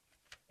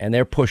 And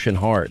they're pushing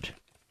hard.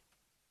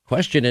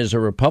 Question is,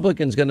 are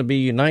Republicans going to be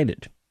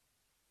united?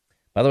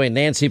 By the way,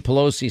 Nancy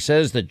Pelosi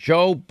says that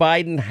Joe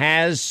Biden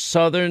has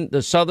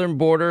the southern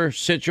border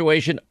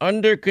situation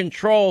under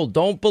control.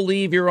 Don't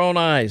believe your own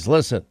eyes.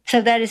 Listen.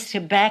 So that is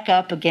to back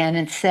up again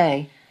and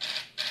say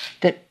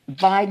that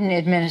Biden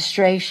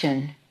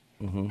administration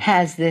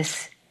has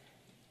this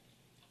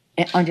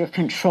under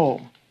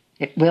control.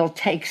 It will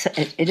take,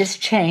 it is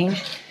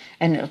change,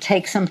 and it'll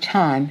take some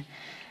time,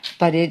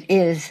 but it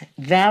is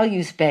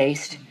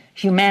values-based,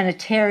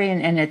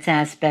 humanitarian in its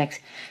aspects,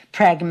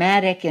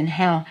 pragmatic in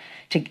how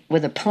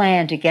with a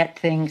plan to get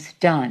things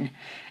done,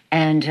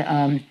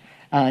 and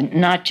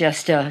not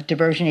just a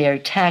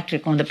diversionary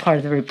tactic on the part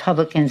of the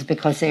Republicans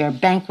because they are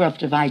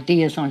bankrupt of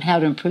ideas on how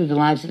to improve the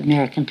lives of the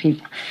American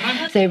people.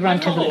 They run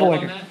to the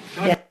border.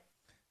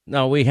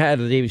 No, we had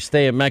the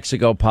stay in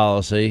Mexico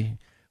policy.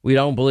 We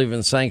don't believe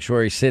in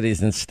sanctuary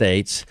cities and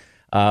states.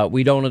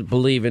 We don't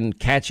believe in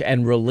catch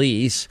and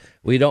release.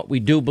 We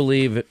do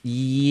believe,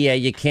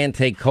 you can't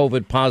take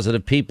COVID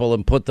positive people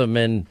and put them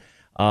in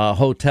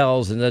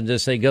hotels and then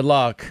just say good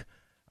luck.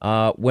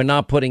 We're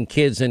not putting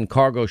kids in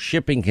cargo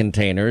shipping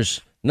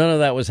containers. None of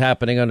that was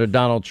happening under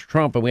Donald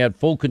Trump, and we had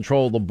full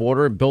control of the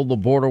border and build the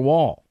border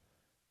wall.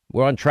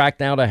 We're on track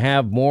now to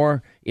have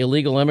more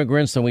illegal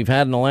immigrants than we've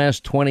had in the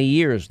last 20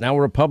 years. Now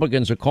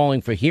Republicans are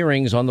calling for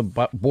hearings on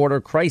the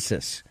border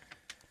crisis.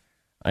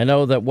 I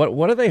know that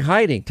what are they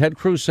hiding? Ted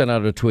Cruz sent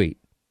out a tweet.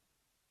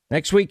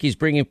 Next week, he's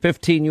bringing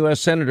 15 U.S.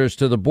 senators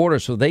to the border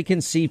so they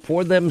can see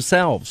for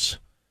themselves.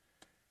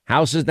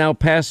 House is now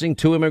passing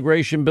 2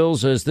 immigration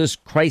bills as this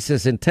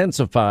crisis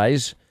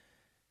intensifies.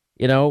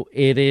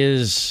 It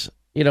is,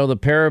 the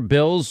pair of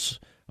bills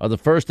are the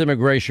first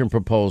immigration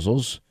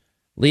proposals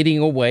leading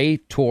away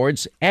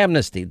towards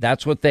amnesty.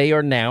 That's what they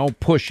are now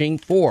pushing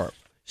for.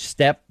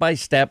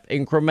 Step-by-step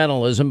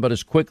incrementalism, but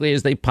as quickly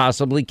as they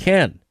possibly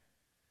can.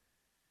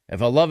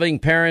 If a loving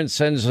parent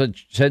sends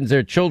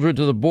their children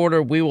to the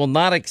border, we will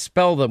not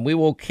expel them. We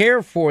will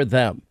care for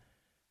them.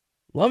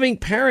 Loving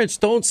parents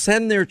don't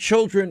send their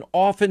children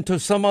off into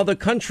some other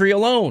country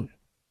alone.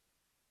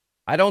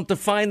 I don't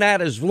define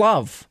that as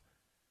love.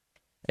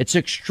 It's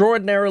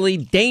extraordinarily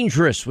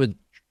dangerous with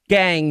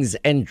gangs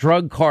and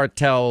drug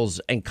cartels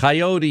and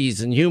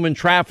coyotes and human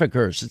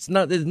traffickers.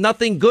 There's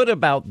nothing good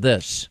about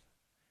this.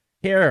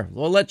 Here,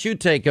 we'll let you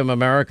take him,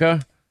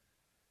 America.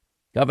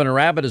 Governor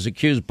Abbott has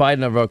accused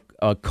Biden of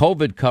a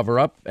COVID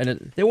cover-up,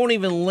 and they won't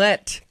even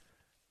let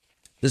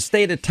the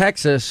state of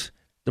Texas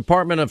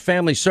Department of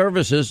Family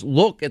Services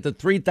look at the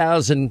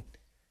 3,000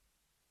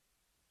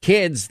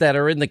 kids that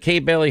are in the Kay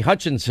Bailey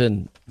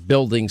Hutchinson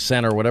Building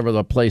Center, whatever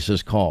the place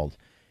is called.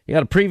 You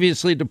got a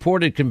previously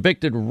deported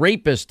convicted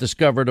rapist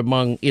discovered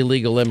among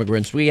illegal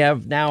immigrants. We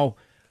have now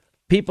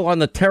people on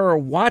the terror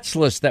watch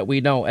list that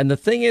we know. And the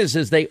thing is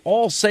they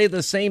all say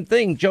the same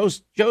thing. Joe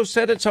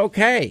said it's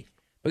okay.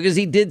 because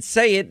he did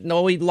say it.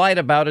 No, he lied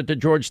about it to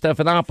George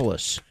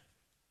Stephanopoulos.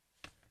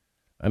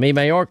 I mean,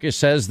 Mayorkas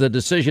says the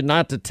decision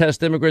not to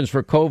test immigrants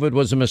for COVID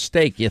was a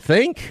mistake. You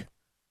think?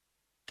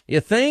 You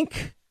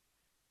think?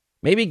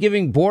 Maybe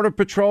giving Border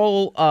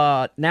Patrol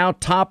now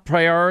top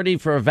priority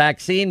for a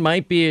vaccine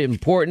might be an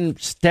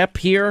important step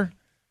here.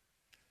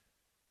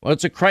 Well,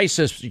 it's a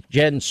crisis,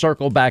 Jen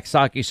Circleback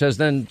Psaki says.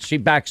 Then she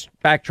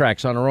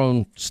backtracks on her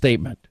own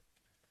statement.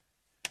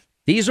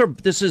 This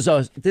is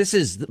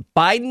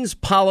Biden's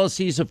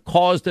policies have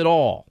caused it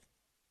all.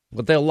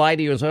 But they'll lie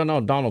to you and say, oh,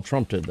 no, Donald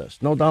Trump did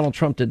this. No, Donald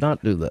Trump did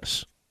not do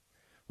this.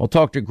 We'll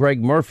talk to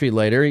Greg Murphy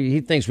later. He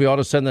thinks we ought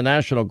to send the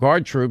National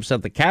Guard troops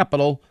at the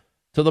Capitol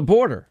to the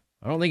border.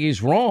 I don't think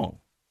he's wrong.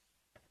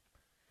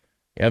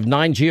 You have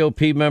 9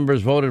 GOP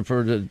members voted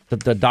for the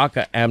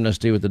DACA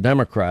amnesty with the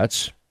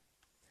Democrats.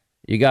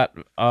 You got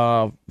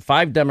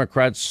 5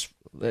 Democrats.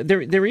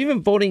 They're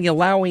even voting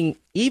allowing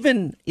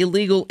even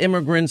illegal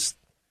immigrants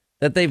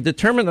that they've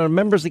determined are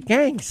members of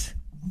gangs.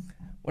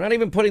 We're not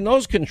even putting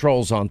those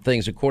controls on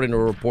things, according to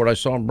a report I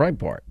saw in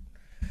Breitbart.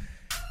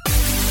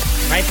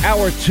 Right,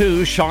 hour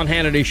 2, Sean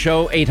Hannity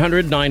Show,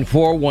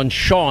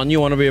 800-941-SEAN. You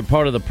want to be a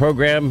part of the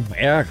program?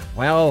 Yeah,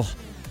 well,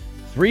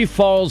 3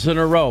 falls in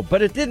a row,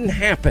 but it didn't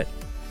happen.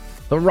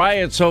 The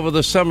riots over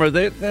the summer,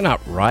 they're not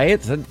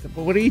riots.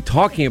 What are you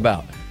talking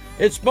about?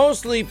 It's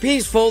mostly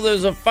peaceful.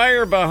 There's a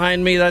fire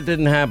behind me. That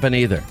didn't happen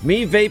either.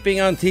 Me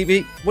vaping on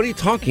TV? What are you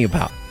talking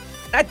about?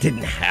 That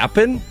didn't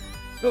happen.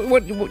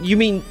 What you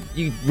mean?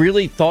 You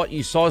really thought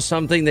you saw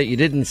something that you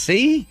didn't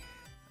see?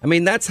 I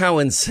mean, that's how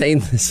insane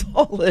this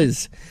all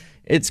is.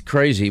 It's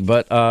crazy.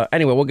 But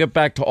anyway, we'll get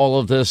back to all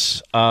of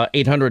this.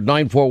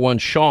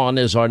 800-941-SEAN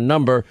is our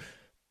number.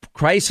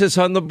 Crisis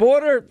on the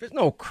border? There's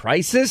no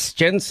crisis.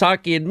 Jen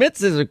Psaki admits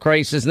there's a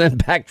crisis and then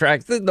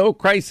backtracks. There's no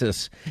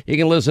crisis. You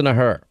can listen to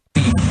her.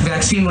 The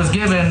vaccine was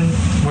given.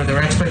 Were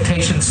there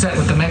expectations set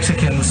with the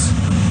Mexicans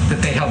that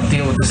they helped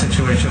deal with the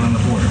situation on the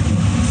border?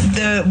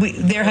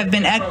 There have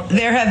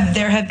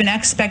been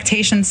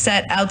expectations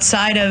set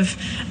outside of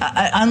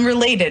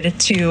unrelated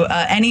to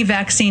any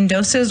vaccine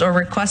doses or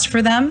requests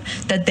for them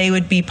that they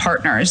would be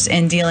partners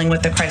in dealing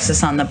with the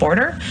crisis on the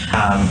border.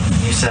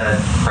 You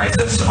said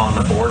crisis on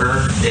the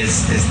border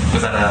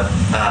was that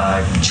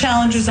a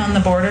challenges on the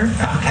border?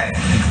 Okay,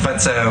 but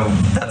so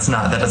that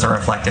doesn't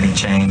reflect any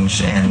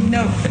change in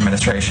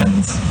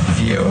administration's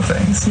view of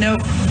things.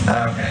 Nope.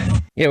 Okay.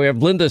 Yeah, we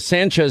have Linda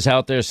Sanchez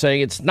out there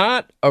saying it's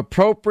not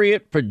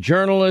appropriate for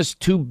journalists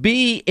to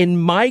be in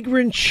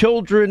migrant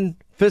children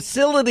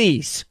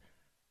facilities.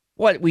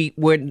 What,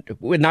 we're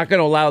not going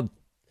to allow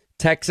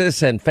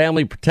Texas and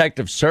Family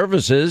Protective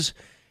Services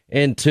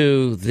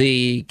into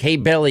the Kay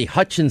Bailey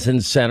Hutchinson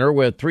Center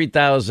where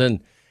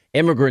 3,000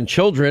 immigrant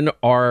children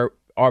are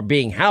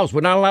being housed.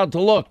 We're not allowed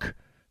to look.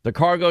 The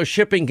cargo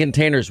shipping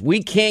containers,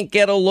 we can't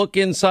get a look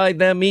inside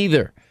them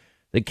either.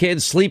 The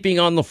kids sleeping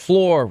on the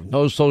floor,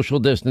 no social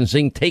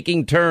distancing,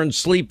 taking turns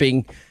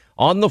sleeping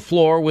on the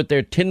floor with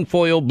their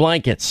tinfoil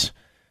blankets.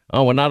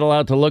 Oh, we're not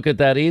allowed to look at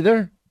that either?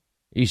 Are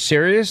you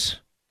serious?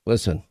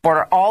 Listen.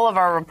 All of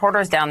our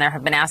reporters down there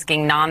have been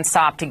asking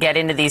nonstop to get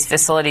into these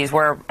facilities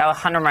where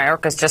Alejandro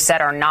Mayorkas just said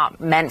are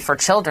not meant for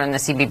children, the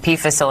CBP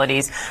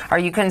facilities. Are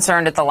you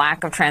concerned at the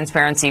lack of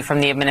transparency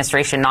from the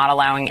administration not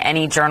allowing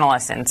any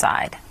journalists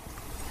inside?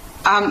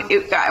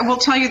 I will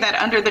tell you that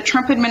under the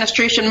Trump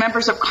administration,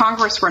 members of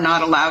Congress were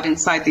not allowed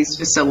inside these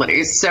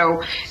facilities.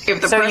 So if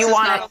the press is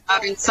not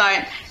allowed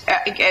inside,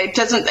 it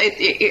doesn't,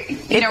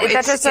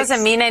 that just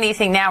doesn't mean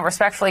anything now.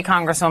 Respectfully,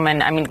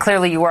 Congresswoman, I mean,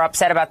 clearly you were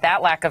upset about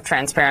that lack of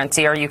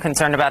transparency. Are you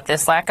concerned about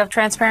this lack of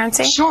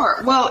transparency?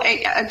 Sure. Well,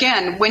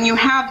 again, when you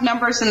have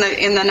numbers in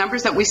the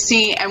numbers that we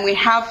see, and we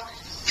have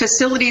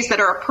facilities that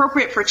are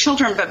appropriate for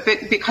children, but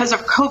because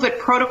of COVID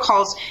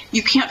protocols,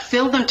 you can't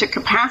fill them to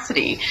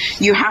capacity.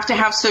 You have to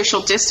have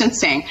social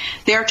distancing.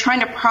 They're trying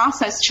to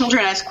process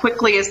children as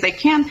quickly as they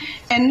can.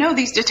 And no,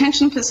 these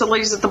detention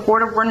facilities at the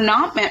border were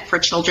not meant for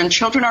children.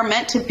 Children are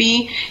meant to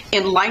be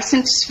in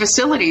licensed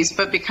facilities,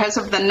 but because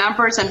of the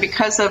numbers and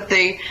because of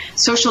the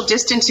social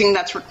distancing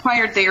that's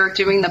required, they are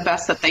doing the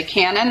best that they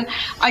can. And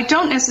I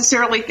don't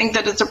necessarily think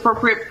that it's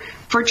appropriate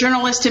for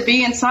journalists to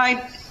be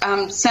inside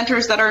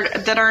centers that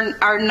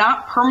are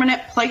not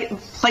permanent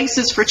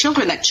places for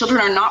children, that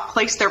children are not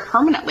placed there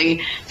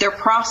permanently. They're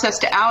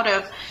processed out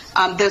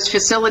of those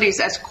facilities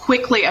as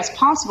quickly as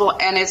possible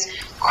and as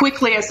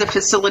quickly as the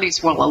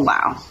facilities will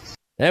allow.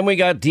 Then we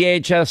got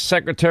DHS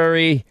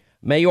Secretary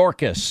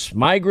Mayorkas.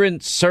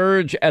 Migrant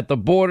surge at the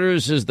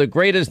borders is the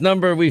greatest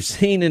number we've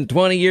seen in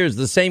 20 years.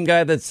 The same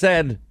guy that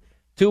said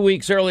 2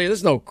 weeks earlier,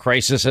 there's no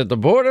crisis at the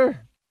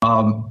border.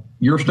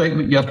 Your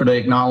statement yesterday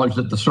acknowledged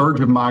that the surge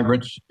of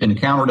migrants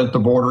encountered at the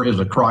border is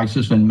a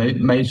crisis and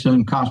may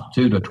soon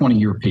constitute a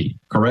 20-year peak,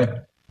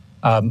 correct?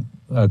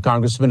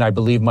 Congressman, I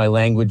believe my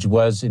language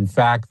was, in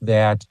fact,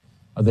 that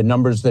the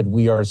numbers that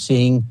we are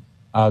seeing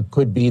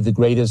could be the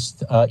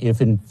greatest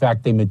if, in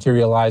fact, they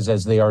materialize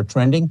as they are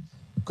trending.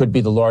 It could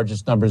be the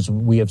largest numbers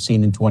we have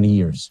seen in 20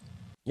 years.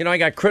 You know, I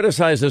got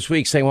criticized this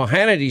week saying, well,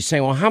 Hannity's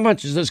saying, well, how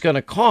much is this going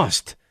to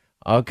cost?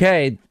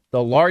 Okay,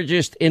 the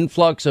largest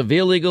influx of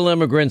illegal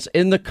immigrants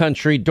in the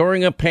country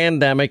during a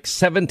pandemic,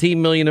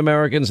 17 million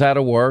Americans out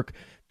of work,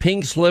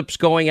 pink slips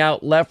going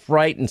out left,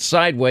 right, and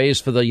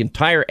sideways for the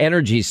entire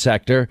energy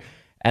sector,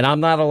 and I'm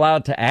not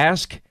allowed to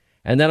ask.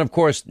 And then, of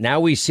course, now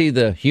we see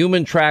the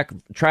human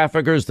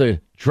traffickers,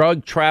 the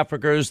drug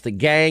traffickers, the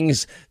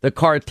gangs, the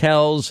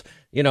cartels.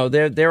 You know,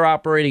 they're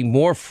operating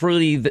more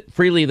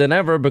freely than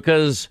ever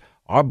because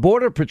our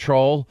Border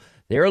Patrol,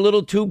 they're a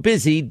little too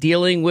busy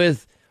dealing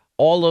with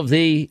all of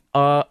the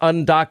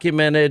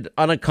undocumented,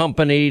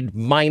 unaccompanied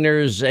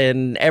minors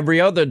and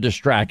every other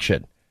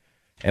distraction.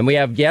 And we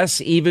have, yes,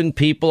 even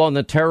people on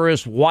the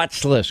terrorist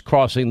watch list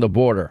crossing the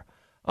border.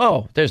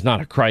 Oh, there's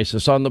not a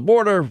crisis on the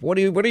border. What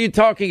are you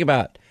talking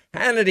about?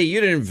 Hannity,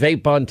 you didn't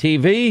vape on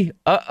TV.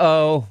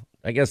 Uh-oh.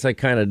 I guess I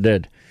kind of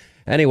did.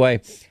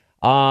 Anyway,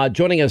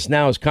 joining us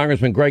now is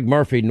Congressman Greg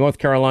Murphy, North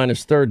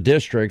Carolina's 3rd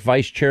District,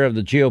 Vice Chair of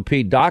the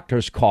GOP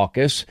Doctors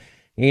Caucus.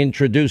 He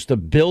introduced a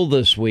bill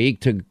this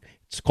week.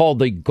 It's called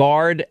the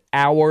Guard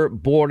Our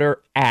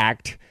Border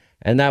Act,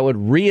 and that would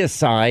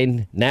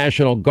reassign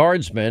National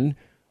Guardsmen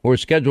who are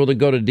scheduled to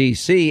go to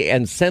D.C.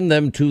 and send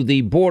them to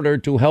the border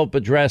to help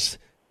address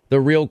the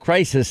real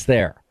crisis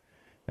there.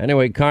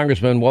 Anyway,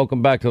 Congressman,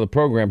 welcome back to the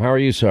program. How are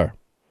you, sir?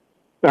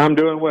 I'm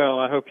doing well.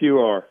 I hope you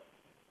are.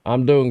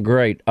 I'm doing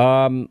great.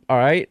 All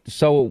right.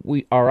 So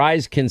our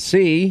eyes can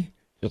see,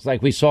 just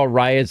like we saw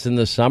riots in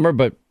the summer,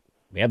 but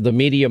we have the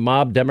media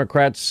mob,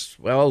 Democrats,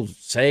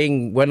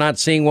 saying we're not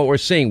seeing what we're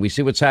seeing. We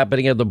see what's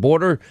happening at the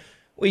border.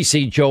 We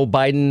see Joe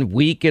Biden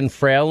weak and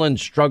frail and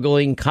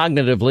struggling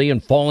cognitively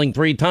and falling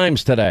 3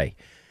 times today.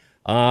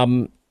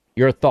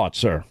 Your thoughts,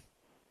 sir?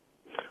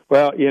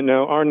 Well,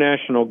 our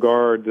National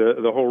Guard,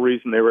 the whole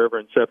reason they were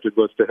ever incepted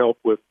was to help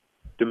with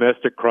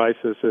domestic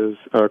crises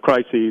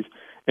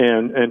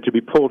and to be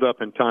pulled up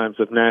in times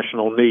of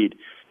national need.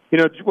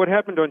 What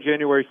happened on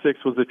January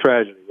 6th was a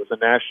tragedy. It was a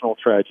national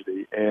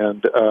tragedy.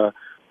 And,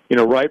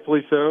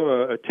 rightfully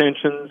so,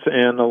 tensions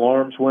and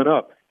alarms went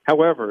up.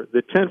 However,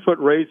 the 10-foot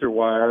razor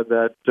wire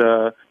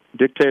that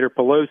Dictator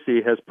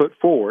Pelosi has put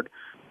forward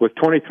with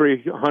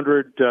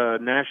 2,300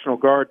 National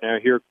Guard now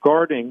here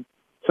guarding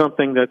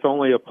something that's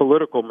only a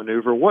political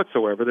maneuver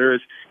whatsoever. There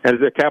is, as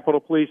the Capitol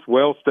Police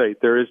well state,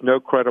 there is no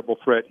credible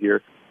threat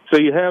here. So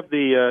you have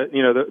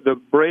the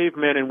brave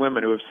men and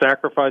women who have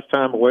sacrificed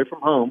time away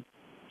from home,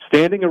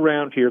 standing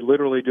around here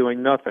literally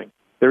doing nothing.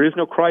 There is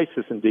no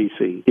crisis in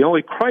D.C. The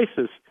only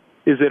crisis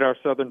is at our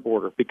southern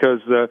border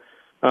because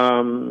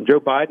Joe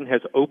Biden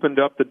has opened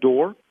up the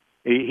door.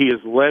 He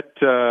has let,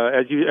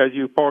 as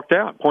you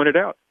pointed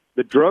out,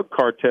 the drug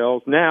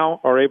cartels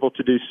now are able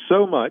to do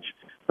so much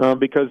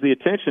because the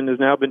attention has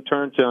now been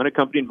turned to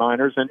unaccompanied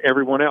minors and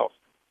everyone else.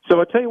 So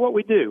I'll tell you what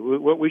we do,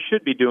 what we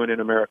should be doing in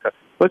America.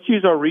 Let's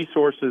use our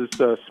resources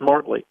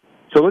smartly.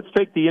 So let's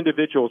take the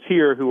individuals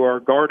here who are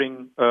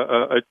guarding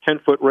a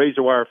 10-foot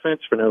razor wire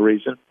fence for no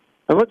reason,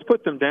 and let's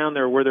put them down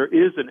there where there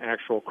is an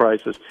actual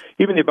crisis.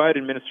 Even the Biden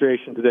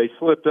administration today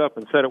slipped up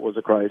and said it was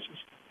a crisis.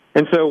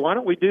 And so why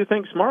don't we do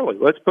things smartly?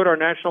 Let's put our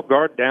National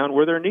Guard down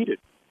where they're needed.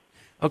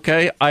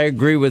 Okay, I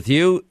agree with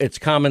you. It's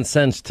common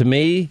sense to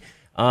me.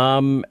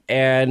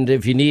 And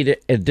if you need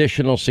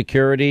additional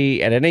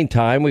security at any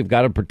time, we've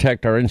got to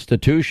protect our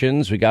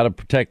institutions. We got to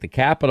protect the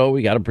Capitol.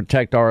 We got to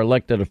protect our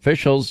elected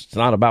officials. It's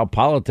not about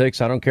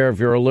politics. I don't care if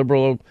you're a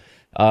liberal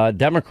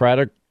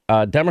Democrat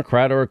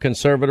or a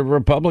conservative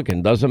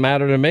Republican. Doesn't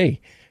matter to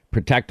me.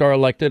 Protect our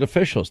elected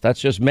officials.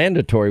 That's just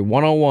mandatory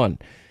 101.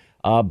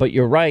 But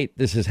you're right.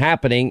 This is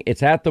happening.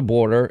 It's at the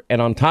border.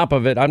 And on top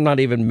of it, I'm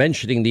not even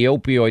mentioning the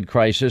opioid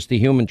crisis, the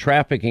human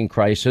trafficking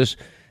crisis,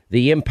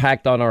 the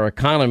impact on our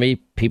economy.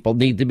 People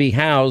need to be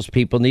housed.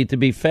 People need to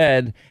be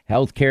fed.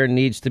 Healthcare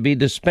needs to be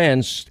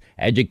dispensed.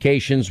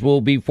 Educations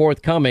will be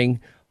forthcoming,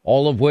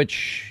 all of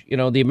which,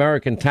 the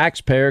American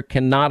taxpayer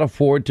cannot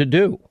afford to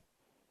do.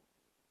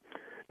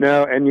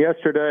 No, and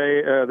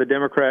yesterday the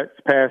Democrats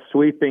passed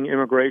sweeping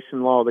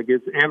immigration law that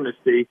gives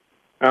amnesty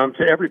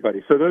to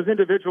everybody. So those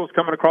individuals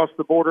coming across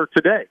the border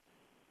today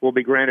will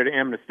be granted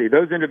amnesty.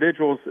 Those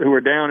individuals who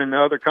are down in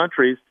the other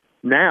countries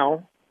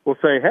now will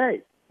say,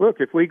 hey, look,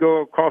 if we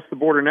go across the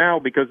border now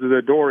because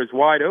the door is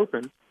wide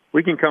open,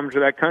 we can come to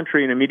that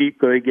country and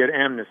immediately get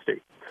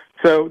amnesty.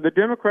 So the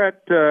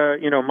Democrat,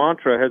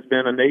 mantra has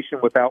been a nation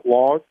without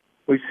laws.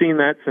 We've seen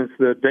that since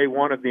the day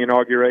one of the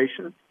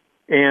inauguration.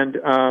 And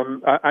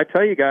I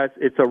tell you guys,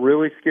 it's a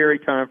really scary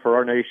time for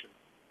our nation.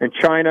 And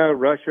China,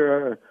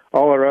 Russia,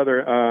 all our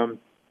other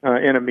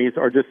enemies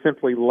are just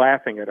simply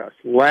laughing at us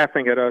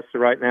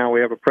right now.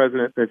 We have a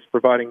president that's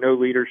providing no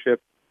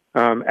leadership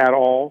at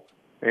all.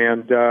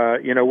 And,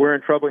 we're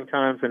in troubling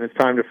times, and it's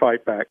time to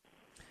fight back.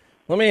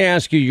 Let me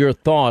ask you your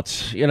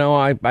thoughts.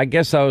 I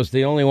guess I was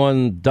the only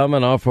one dumb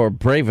enough or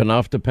brave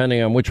enough,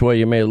 depending on which way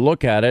you may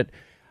look at it.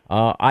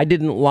 I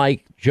didn't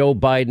like Joe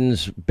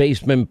Biden's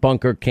basement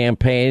bunker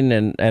campaign,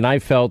 and I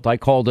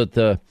called it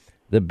the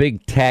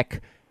big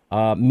tech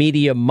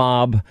media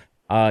mob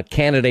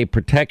candidate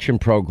protection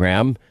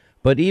program.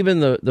 But even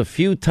the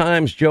few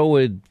times Joe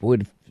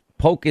would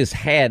poke his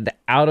head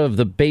out of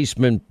the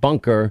basement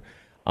bunker,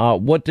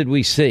 What did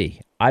we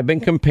see? I've been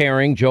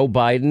comparing Joe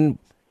Biden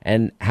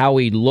and how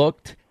he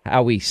looked,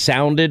 how he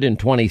sounded in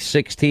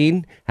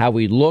 2016, how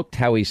he looked,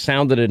 how he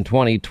sounded in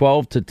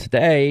 2012 to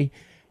today.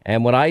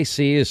 And what I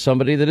see is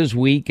somebody that is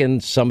weak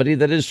and somebody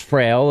that is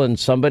frail and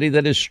somebody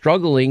that is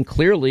struggling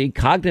clearly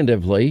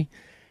cognitively.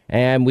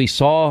 And we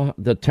saw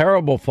the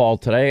terrible fall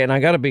today. And I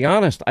got to be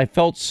honest, I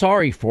felt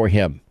sorry for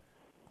him.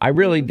 I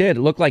really did.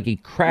 It looked like he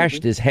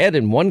crashed his head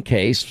in one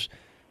case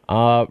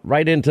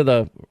right into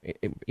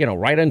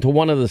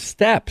one of the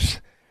steps.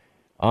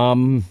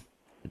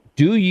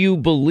 Do you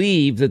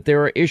believe that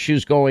there are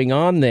issues going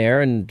on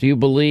there? And do you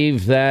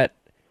believe that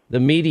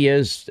the media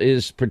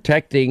is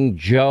protecting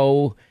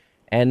Joe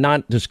and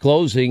not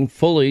disclosing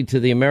fully to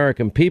the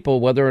American people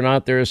whether or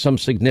not there are some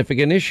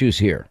significant issues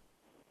here?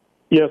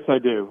 Yes, I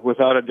do,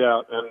 without a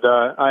doubt. And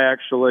I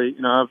actually,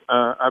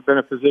 I've been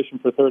a physician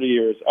for 30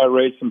 years. I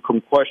raised some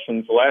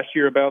questions last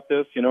year about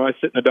this. I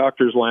sit in a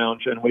doctor's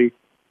lounge and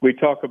we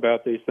talk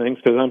about these things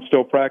because I'm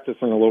still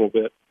practicing a little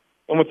bit.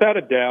 And without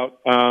a doubt,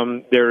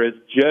 there is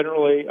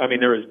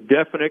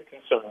definite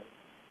concern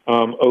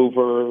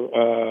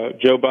over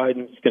Joe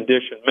Biden's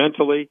condition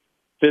mentally,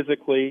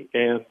 physically,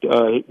 and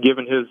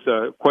given his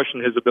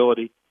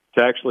ability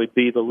to actually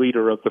be the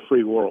leader of the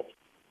free world.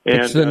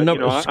 And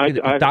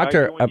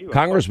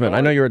Congressman,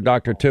 I know you're a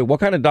doctor too. What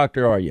kind of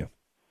doctor are you?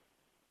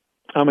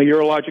 I'm a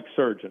urologic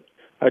surgeon.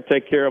 I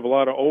take care of a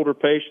lot of older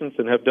patients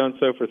and have done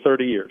so for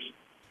 30 years.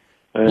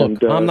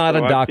 And, look, I'm not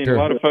a doctor. I've seen a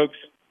lot of folks.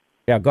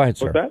 Yeah, go ahead,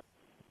 sir. What's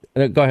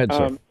that? Go ahead,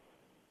 sir.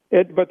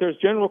 But there's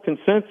general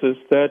consensus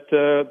that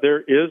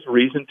there is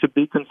reason to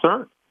be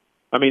concerned.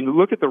 I mean,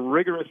 look at the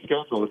rigorous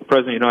schedule that the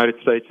President of the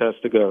United States has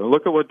to go.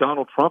 Look at what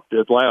Donald Trump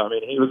did. I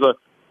mean,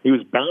 he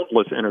was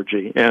boundless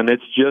energy, and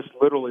it's just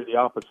literally the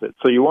opposite.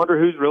 So you wonder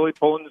who's really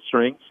pulling the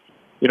strings.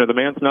 The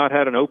man's not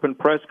had an open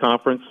press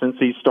conference since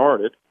he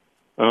started.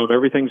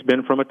 Everything's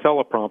been from a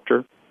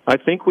teleprompter. I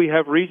think we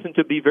have reason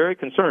to be very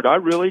concerned. I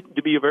really,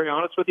 to be very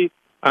honest with you,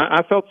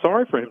 I felt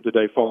sorry for him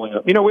today falling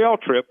up. We all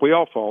trip, we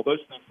all fall. Those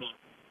things happen.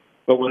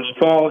 But when you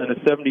fall in a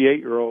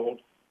 78-year-old,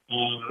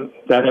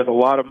 that has a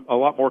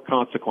lot more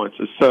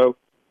consequences. So,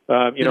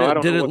 I don't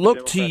know. Did it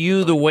look to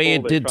you the way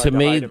it did to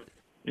me? As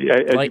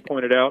you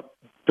pointed out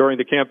during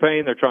the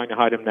campaign, they're trying to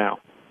hide him now.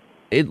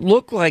 It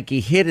looked like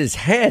he hit his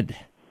head.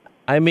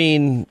 I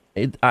mean,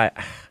 it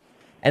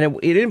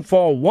didn't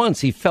fall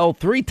once; he fell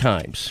 3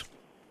 times.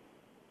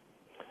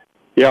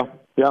 Yeah.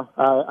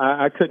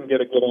 I couldn't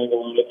get a good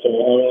angle on it, so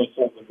I only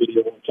saw the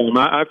video one time.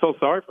 I felt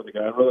sorry for the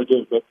guy, I really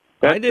did. But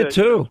I did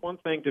too. One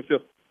thing to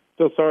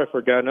feel sorry for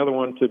a guy, another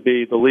one to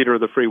be the leader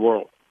of the free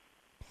world.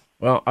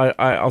 Well,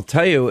 I'll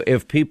tell you,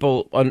 if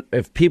people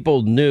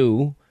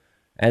knew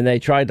and they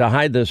tried to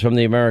hide this from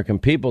the American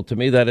people, to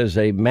me that is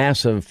a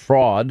massive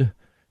fraud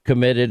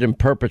committed and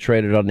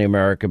perpetrated on the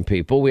American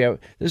people.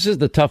 This is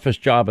the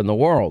toughest job in the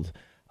world.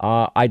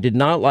 I did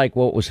not like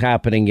what was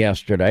happening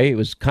yesterday. It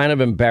was kind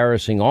of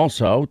embarrassing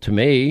also to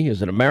me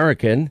as an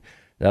American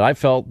that I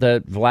felt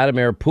that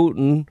Vladimir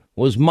Putin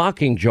was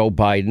mocking Joe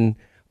Biden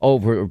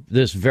over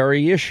this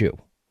very issue.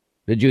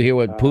 Did you hear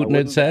what Putin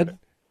had said?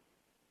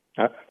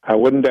 I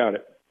wouldn't doubt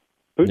it.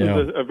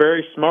 Putin's a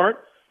very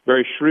smart,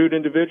 very shrewd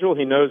individual.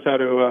 He knows how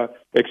to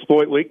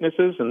exploit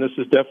weaknesses, and this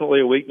is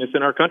definitely a weakness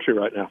in our country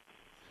right now.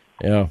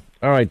 Yeah.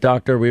 All right,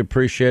 Doctor, we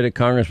appreciate it.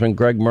 Congressman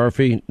Greg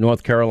Murphy,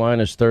 North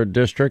Carolina's 3rd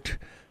District.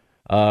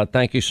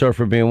 Thank you, sir,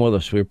 for being with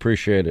us. We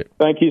appreciate it.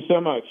 Thank you so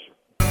much.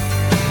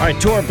 All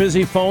right, to our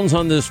busy phones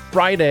on this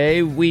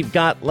Friday, we've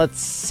got, let's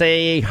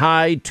say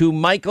hi to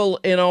Michael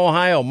in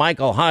Ohio.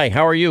 Michael, hi.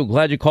 How are you?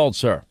 Glad you called,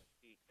 sir.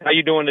 How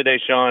you doing today,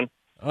 Sean?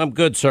 I'm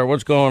good, sir.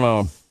 What's going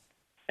on?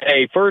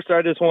 Hey, first,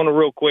 I just want to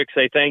real quick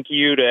say thank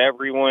you to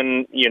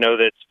everyone,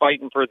 that's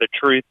fighting for the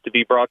truth to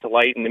be brought to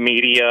light in the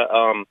media.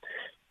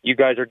 You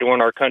guys are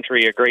doing our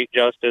country a great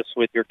justice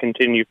with your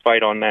continued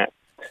fight on that.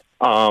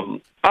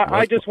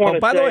 I just want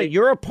to by the way,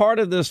 you're a part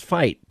of this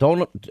fight.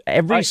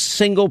 Every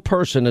single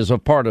person is a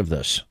part of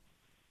this.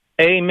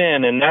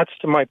 Amen. And that's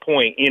to my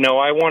point.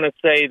 I want to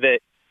say that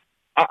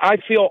I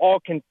feel all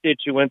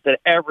constituents at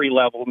every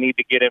level need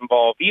to get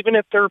involved, even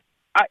if they're,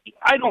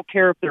 I don't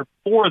care if they're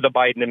for the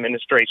Biden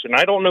administration.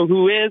 I don't know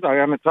who is. I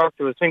haven't talked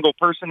to a single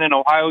person in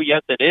Ohio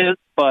yet that is,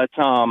 but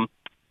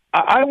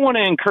I want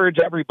to encourage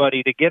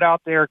everybody to get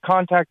out there,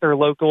 contact their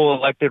local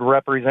elected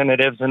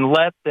representatives, and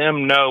let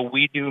them know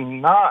we do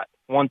not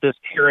want this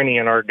tyranny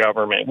in our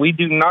government. We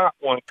do not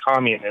want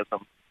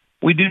communism.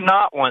 We do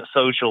not want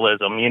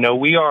socialism.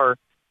 We are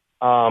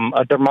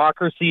a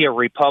democracy, a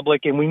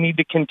republic, and we need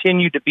to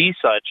continue to be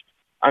such.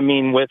 I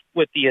mean, with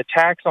the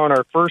attacks on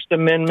our First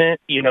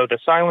Amendment, the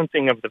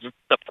silencing of the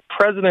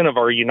president of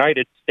our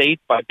United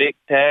States by big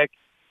tech,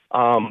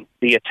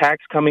 the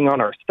attacks coming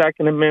on our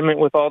Second Amendment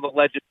with all the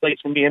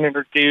legislation being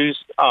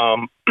introduced.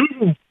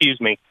 Excuse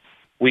me.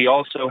 We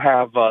also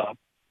have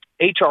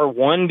H.R.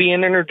 1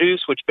 being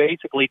introduced, which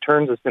basically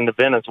turns us into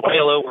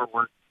Venezuela,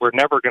 where we're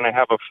never going to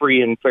have a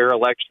free and fair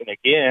election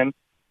again.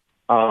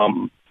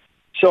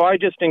 So I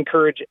just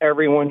encourage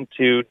everyone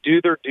to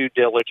do their due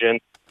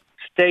diligence,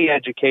 stay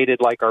educated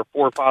like our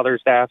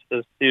forefathers asked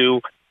us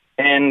to,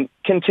 and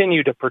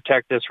continue to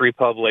protect this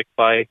republic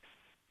by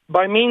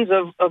means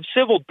of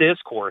civil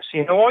discourse.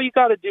 All you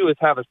got to do is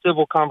have a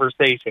civil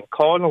conversation.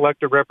 Call an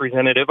elected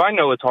representative. I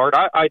know it's hard.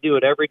 I do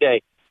it every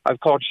day. I've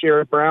called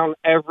Sherrod Brown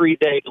every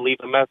day to leave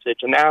a message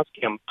and ask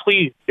him,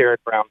 please, Sherrod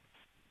Brown,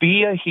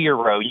 be a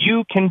hero.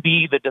 You can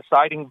be the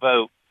deciding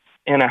vote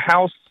in a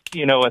House,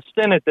 a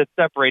Senate that's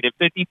separated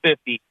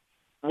 50-50.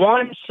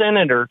 One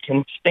senator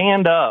can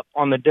stand up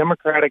on the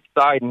Democratic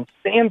side and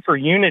stand for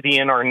unity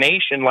in our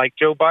nation like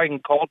Joe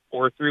Biden called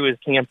for through his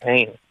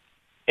campaign.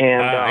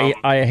 And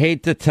I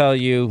hate to tell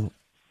you,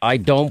 I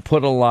don't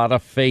put a lot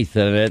of faith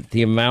in it.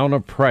 The amount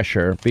of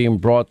pressure being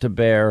brought to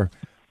bear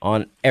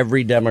on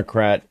every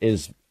Democrat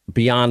is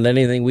beyond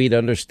anything we'd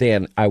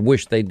understand. I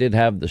wish they did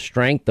have the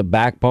strength, the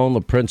backbone,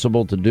 the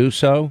principle to do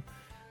so.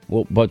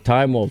 Well, but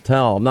time will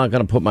tell. I'm not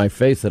going to put my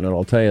faith in it,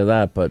 I'll tell you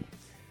that. But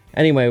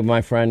anyway,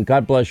 my friend,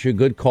 God bless you.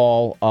 Good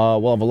call.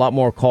 We'll have a lot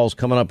more calls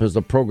coming up as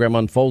the program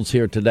unfolds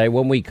here today.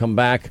 When we come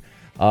back,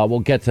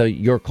 we'll get to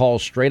your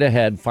calls straight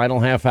ahead.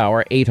 Final half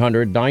hour,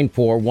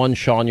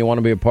 800-941-SEAN. You want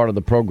to be a part of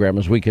the program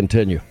as we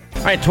continue.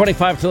 All right,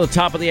 25 to the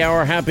top of the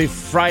hour. Happy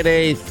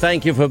Friday.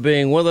 Thank you for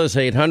being with us.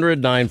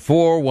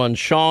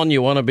 800-941-SEAN.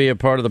 You want to be a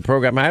part of the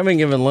program. I haven't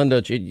given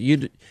Linda,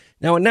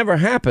 now it never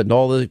happened.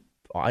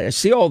 I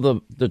see all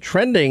the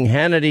trending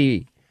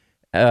Hannity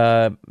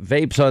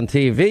vapes on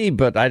TV,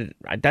 but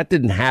that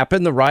didn't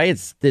happen. The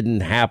riots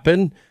didn't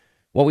happen.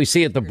 What we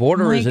see at the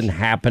border isn't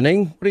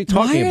happening. What are you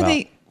talking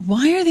about?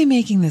 Why are they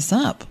making this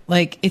up?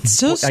 It's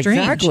so strange.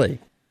 Exactly.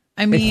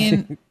 I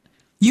mean,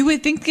 you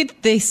would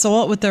think they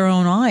saw it with their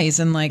own eyes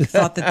and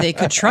thought that they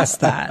could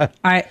trust that.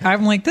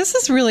 I'm like, this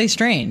is really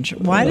strange.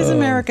 Why does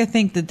America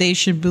think that they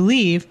should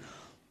believe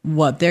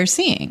what they're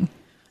seeing?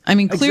 I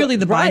mean, clearly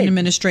the Biden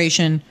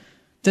administration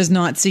does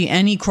not see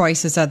any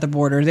crisis at the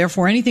border.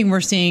 Therefore, anything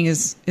we're seeing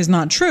is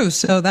not true.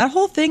 So that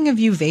whole thing of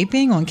you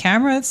vaping on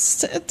camera,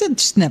 it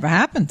just never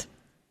happened.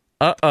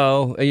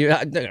 Uh-oh.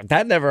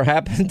 That never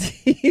happened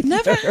either.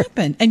 Never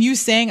happened. And you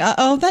saying,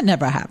 uh-oh, that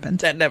never happened.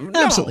 That never.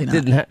 Absolutely not.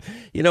 Didn't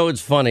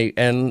it's funny.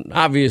 And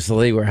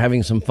obviously, we're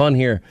having some fun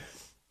here.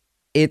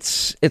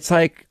 It's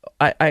like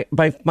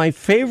my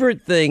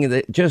favorite thing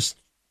that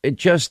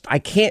I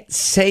can't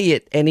say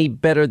it any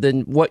better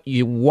than what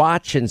you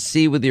watch and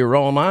see with your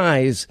own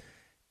eyes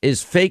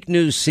is fake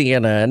news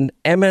CNN,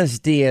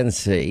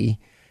 MSDNC.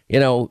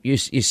 You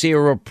see a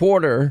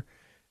reporter,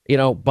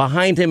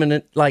 behind him, and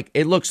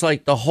it looks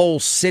like the whole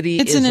city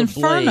is an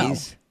inferno.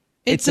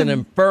 It's an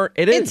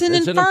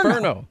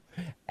inferno.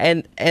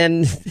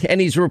 And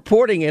he's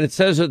reporting, and it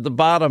says at the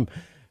bottom,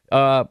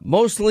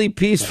 mostly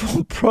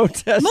peaceful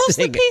protesting.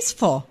 Mostly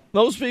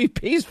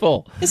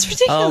peaceful. It's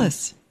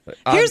ridiculous.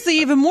 Here's the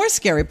even more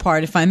scary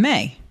part, if I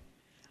may.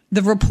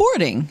 The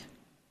reporting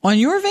on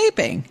your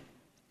vaping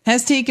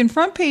has taken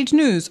front page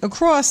news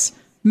across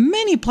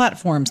many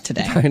platforms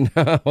today. I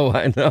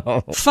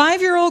know.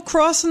 5-year-old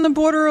crossing the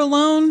border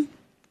alone,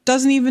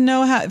 doesn't even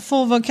know how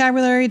full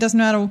vocabulary, doesn't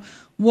know how to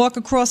walk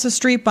across the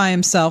street by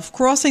himself,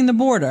 crossing the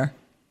border.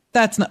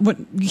 That's not what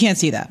you can't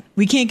see that.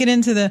 We can't get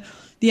into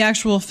the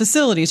actual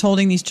facilities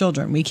holding these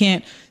children. We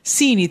can't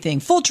see anything.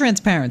 Full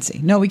transparency.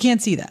 No, we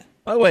can't see that.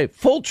 By the way,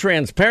 full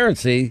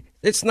transparency,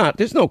 it's not.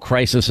 There's no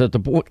crisis at the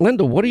border.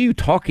 Linda, what are you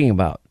talking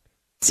about?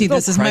 See,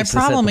 this is my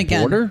problem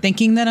again,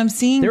 thinking that I'm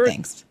seeing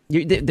things.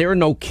 There are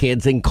no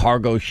kids in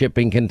cargo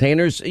shipping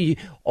containers.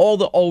 All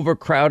the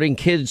overcrowding,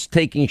 kids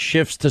taking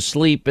shifts to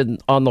sleep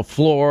on the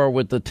floor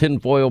with the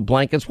tinfoil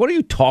blankets. What are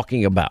you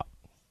talking about?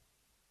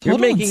 You're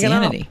making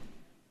insanity. It up.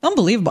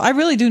 Unbelievable. I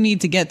really do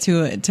need to get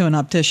to an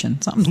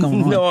optician. Something's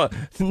going on. No,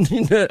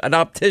 an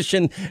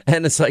optician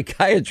and a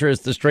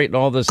psychiatrist to straighten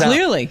all this out.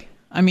 Clearly.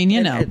 I mean,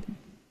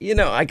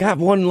 I got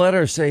one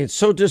letter saying, it's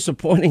so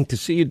disappointing to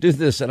see you do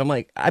this. And I'm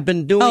like, I've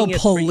been doing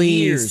it for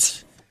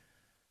years.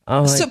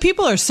 So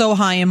people are so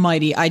high and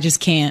mighty. I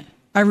just can't.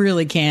 I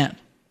really can't.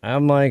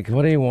 I'm like,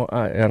 what do you want?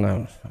 I don't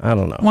know.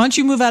 Why don't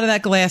you move out of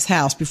that glass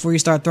house before you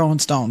start throwing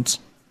stones?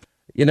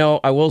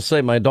 I will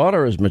say my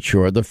daughter is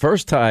mature. The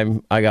first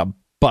time I got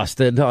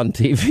busted on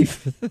TV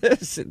for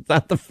this.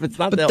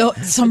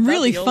 Some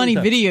really funny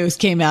videos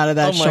came out of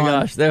that. Oh my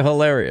gosh, they're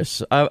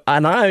hilarious.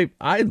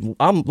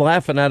 I'm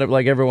laughing at it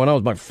like everyone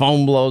else. My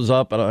phone blows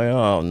up, and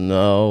oh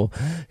no,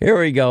 here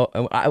we go.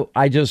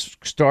 I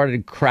just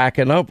started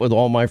cracking up with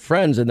all my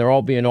friends, and they're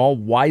all being all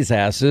wise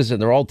asses,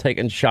 and they're all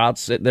taking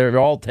shots. They're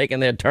all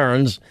taking their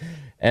turns,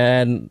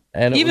 and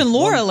even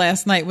Laura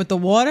last night with the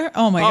water.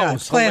 Oh my gosh,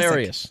 it's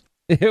hilarious!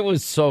 It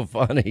was so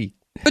funny.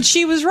 But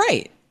she was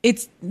right.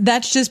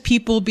 That's just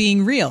people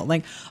being real.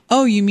 Like,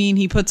 oh, you mean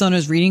he puts on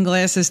his reading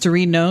glasses to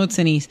read notes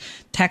and he's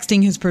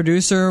texting his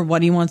producer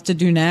what he wants to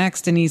do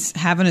next and he's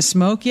having a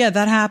smoke? Yeah,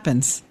 that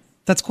happens.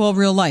 That's called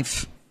real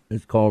life.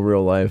 It's called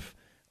real life.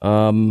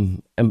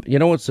 And you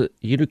know what's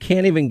you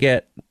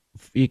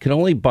can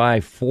only buy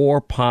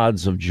 4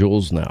 pods of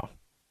Juuls now.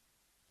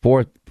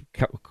 4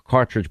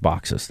 cartridge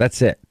boxes.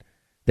 That's it.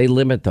 They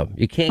limit them.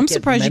 You can't. I'm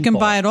surprised you can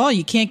buy it all.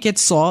 You can't get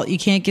salt. You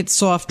can't get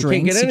soft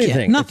drinks. You can't get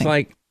anything. Nothing. It's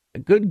like,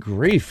 good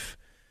grief.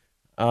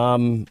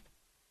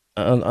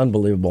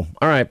 Unbelievable.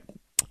 All right.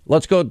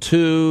 Let's go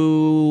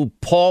to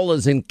Paul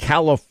is in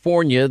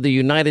California, the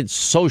United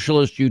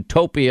Socialist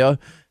Utopia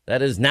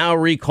that is now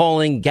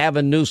recalling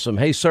Gavin Newsom.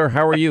 Hey, sir,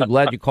 how are you?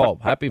 Glad you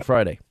called. Happy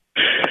Friday.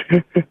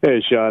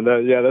 Hey, Sean.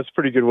 That's a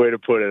pretty good way to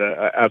put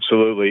it.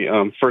 Absolutely.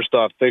 First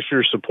off, thanks for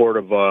your support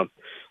of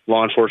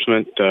law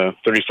enforcement,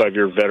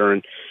 35-year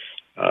veteran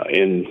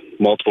in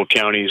multiple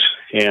counties.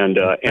 And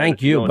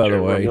thank you, by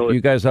the way.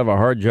 You guys have a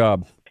hard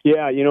job.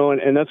 Yeah,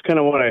 and that's kind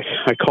of what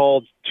I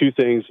called two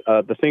things.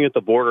 The thing at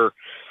the border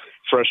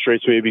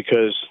frustrates me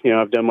because,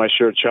 I've done my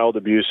share of child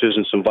abuses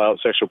and some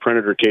violent sexual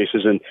predator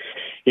cases, and,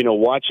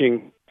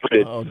 watching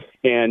it,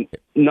 and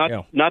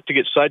not to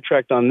get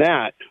sidetracked on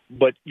that,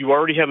 but you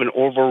already have an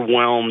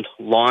overwhelmed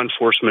law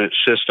enforcement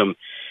system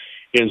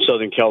in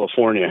Southern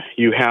California.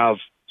 You have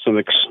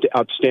some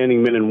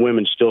outstanding men and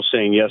women still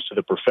saying yes to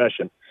the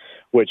profession,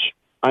 which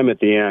I'm at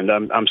the end.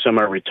 I'm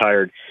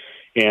semi-retired,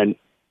 and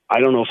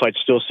I don't know if I'd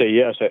still say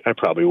yes. I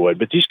probably would,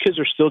 but these kids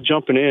are still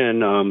jumping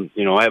in.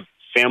 I have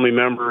family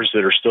members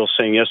that are still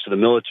saying yes to the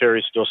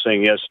military, still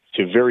saying yes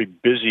to very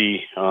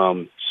busy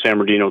San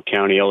Bernardino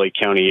County, LA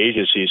County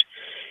agencies,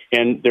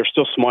 and they're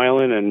still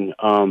smiling. And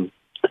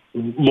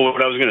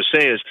what I was going to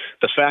say is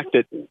the fact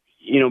that,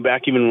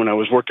 back even when I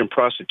was working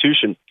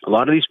prostitution, a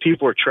lot of these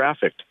people are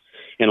trafficked,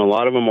 and a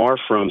lot of them are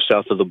from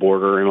south of the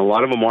border, and a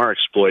lot of them are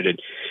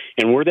exploited.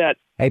 And we're that.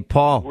 Hey,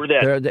 Paul,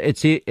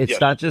 it's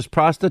not just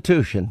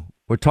prostitution.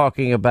 We're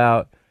talking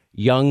about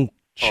young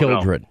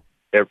children.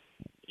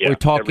 We're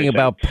talking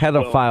about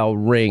pedophile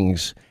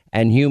rings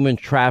and human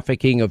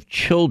trafficking of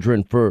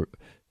children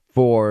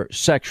for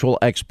sexual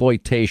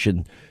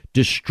exploitation,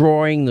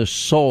 destroying the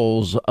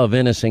souls of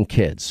innocent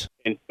kids.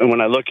 And when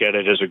I look at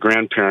it as a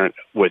grandparent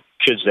with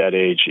kids that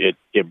age,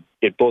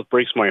 it both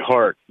breaks my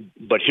heart.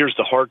 But here's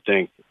the hard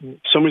thing.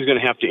 Somebody's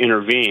going to have to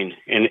intervene,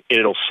 and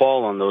it'll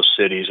fall on those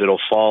cities. It'll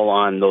fall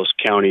on those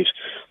counties,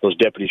 those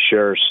deputy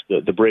sheriffs,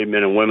 the brave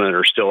men and women that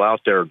are still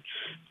out there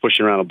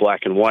pushing around a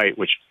black and white,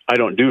 which I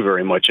don't do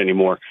very much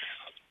anymore.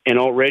 And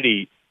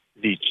already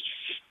the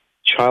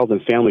child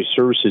and family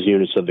services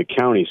units of the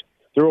counties,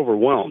 they're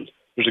overwhelmed.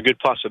 There's a good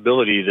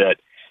possibility that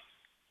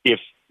if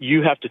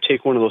you have to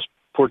take one of those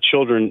poor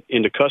children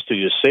into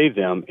custody to save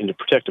them, into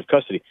protective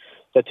custody,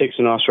 that takes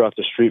an officer off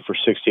the street for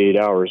 6 to 8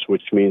 hours,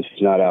 which means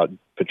he's not out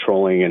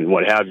patrolling and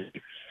what have you.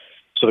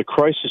 So the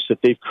crisis that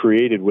they've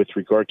created with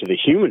regard to the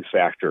human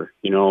factor,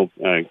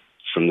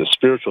 from the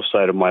spiritual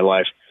side of my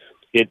life,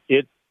 it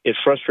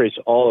frustrates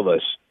all of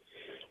us.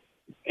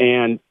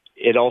 And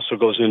it also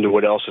goes into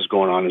what else is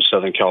going on in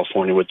Southern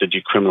California with the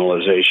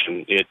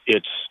decriminalization.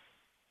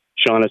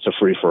 Sean, it's a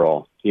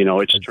free-for-all.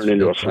 It's turned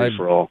into a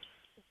free-for-all.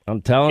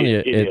 I'm telling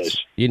you,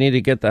 you need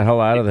to get the hell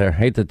out of there.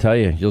 Hate to tell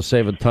you, you'll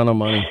save a ton of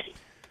money.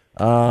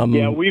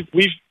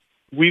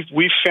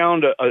 We've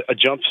found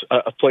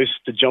a place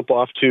to jump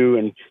off to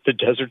in the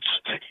deserts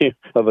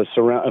of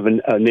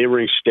a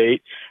neighboring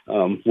state,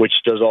 which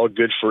does all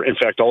good for, in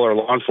fact, all our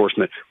law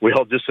enforcement. We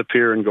all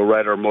disappear and go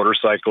ride our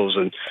motorcycles,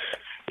 and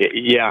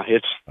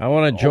I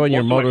want to join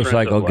your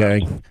motorcycle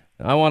gang.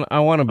 I want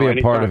to be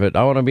a part of it.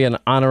 I want to be an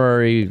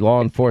honorary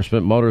law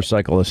enforcement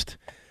motorcyclist.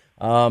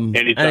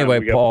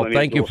 Anyway, Paul,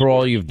 thank you for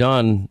all you've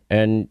done.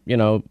 And,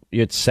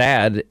 it's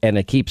sad and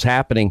it keeps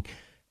happening.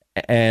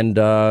 And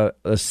the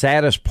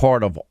saddest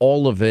part of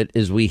all of it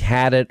is we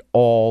had it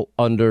all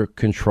under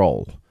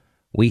control.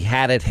 We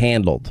had it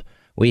handled.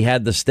 We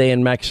had the stay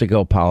in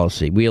Mexico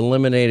policy. We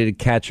eliminated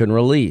catch and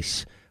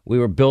release. We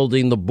were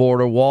building the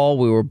border wall.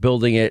 We were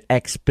building it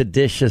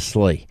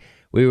expeditiously.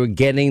 We were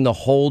getting the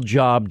whole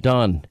job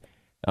done.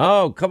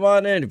 Oh, come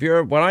on in.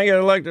 When I get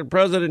elected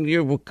president,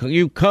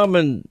 you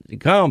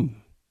come.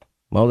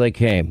 Well, they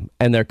came,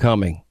 and they're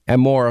coming,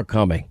 and more are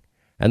coming.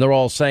 And they're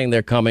all saying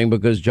they're coming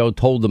because Joe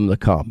told them to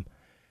come.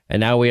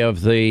 And now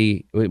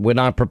we're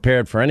not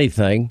prepared for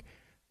anything,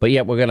 but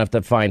yet we're going to have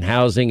to find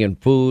housing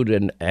and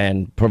food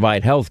and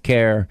provide health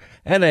care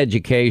and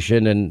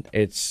education. And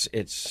it's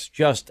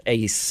just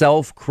a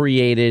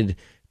self-created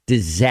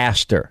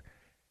disaster.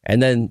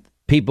 And then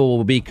people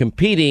will be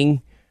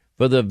competing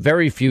for the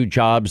very few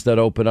jobs that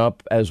open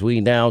up as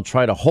we now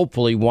try to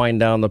hopefully wind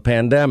down the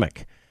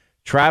pandemic.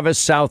 Travis,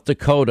 South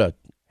Dakota.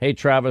 Hey,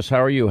 Travis,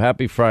 how are you?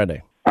 Happy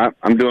Friday.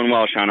 I'm doing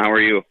well, Sean. How are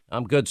you?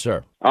 I'm good,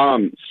 sir.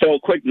 So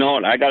quick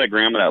note, I got a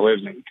grandma that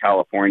lives in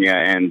California,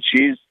 and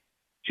she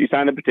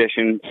signed the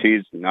petition.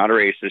 She's not a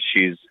racist.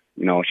 She's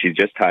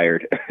just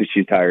tired.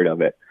 She's tired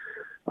of it.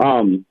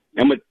 And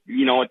with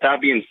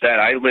that being said,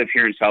 I live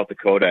here in South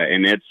Dakota,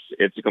 and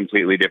it's a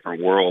completely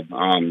different world.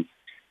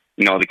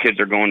 The kids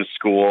are going to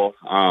school.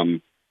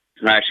 And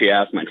I actually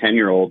asked my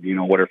 10-year-old,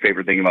 what her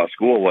favorite thing about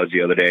school was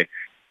the other day.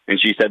 And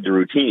she said the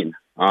routine.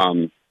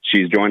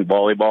 She's joined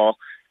volleyball.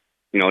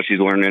 She's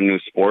learning a new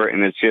sport.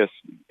 And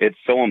it's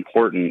so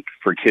important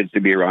for kids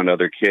to be around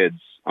other kids,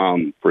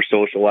 for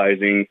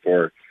socializing,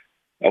 for,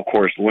 of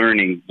course,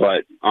 learning.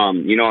 But,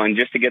 and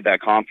just to get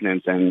that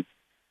confidence and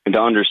to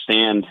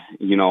understand,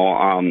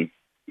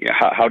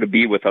 how to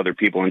be with other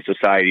people in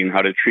society and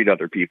how to treat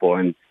other people.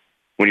 And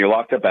when you're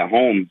locked up at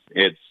home,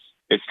 it's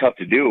it's tough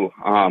to do.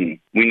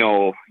 We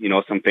know,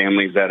 some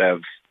families that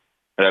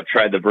have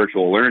tried the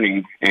virtual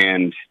learning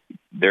and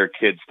their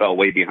kids fell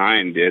way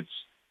behind.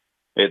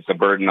 It's a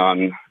burden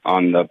on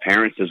the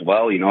parents as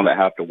well, that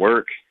have to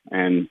work.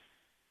 And,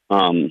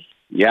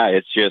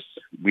 it's just,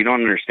 we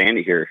don't understand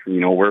it here.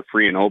 We're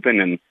free and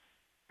open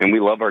and we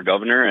love our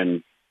governor,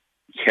 and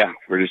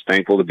we're just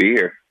thankful to be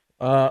here.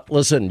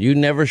 Listen, you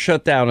never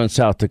shut down in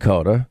South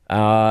Dakota.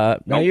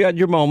 Now you had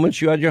your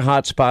moments, you had your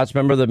hot spots.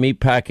 Remember the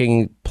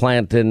meatpacking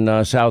plant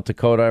in South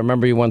Dakota? I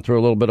remember you went through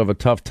a little bit of a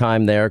tough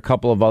time there, a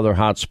couple of other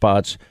hot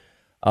spots.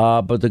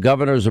 But the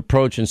governor's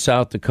approach in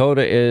South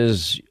Dakota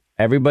is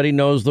everybody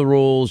knows the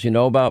rules. You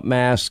know about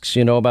masks,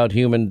 you know about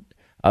human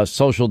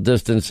social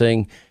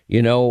distancing,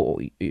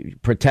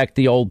 protect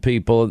the old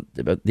people,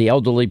 the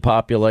elderly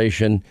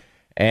population.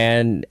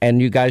 And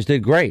you guys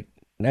did great.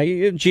 Now,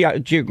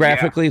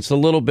 geographically, it's a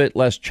little bit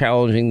less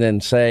challenging than,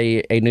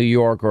 say, a New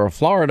York or a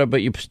Florida,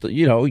 but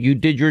you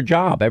did your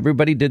job.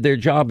 Everybody did their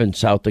job in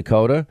South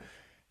Dakota,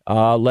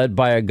 led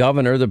by a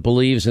governor that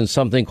believes in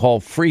something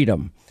called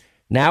freedom.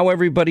 Now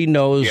everybody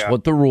knows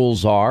what the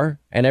rules are,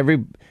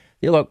 and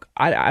look,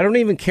 I don't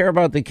even care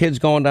about the kids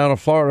going down to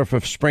Florida for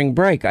spring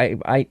break.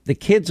 The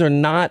kids are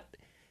not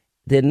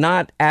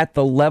at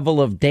the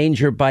level of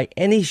danger by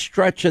any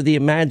stretch of the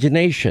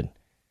imagination.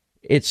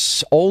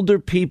 It's older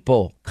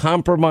people,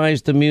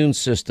 compromised immune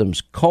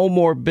systems,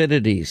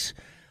 comorbidities,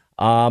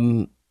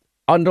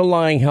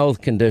 underlying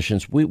health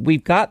conditions.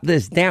 We've got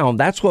this down.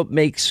 That's what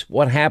makes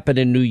what happened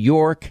in New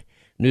York,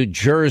 New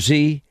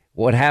Jersey,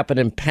 what happened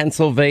in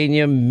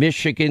Pennsylvania,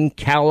 Michigan,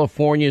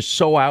 California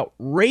so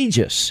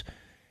outrageous.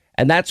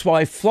 And that's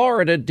why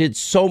Florida did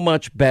so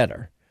much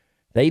better.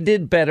 They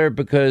did better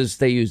because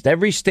they used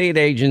every state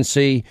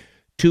agency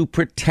to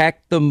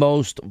protect the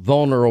most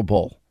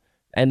vulnerable.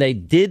 And they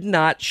did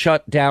not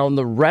shut down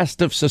the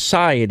rest of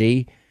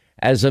society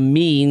as a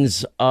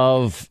means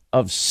of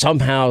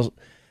somehow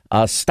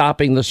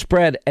stopping the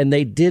spread. And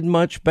they did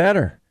much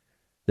better.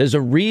 There's a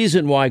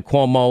reason why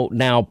Cuomo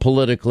now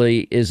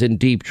politically is in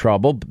deep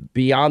trouble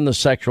beyond the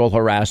sexual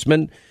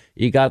harassment.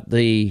 You got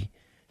the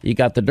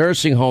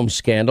nursing home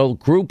scandal,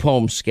 group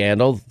home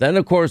scandal. Then,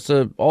 of course,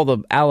 all the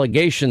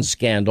allegation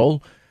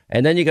scandal.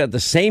 And then you got the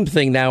same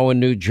thing now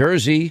in New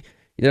Jersey.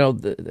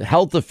 The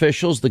health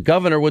officials, the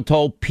governor were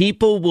told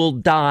people will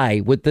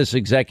die with this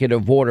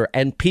executive order,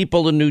 and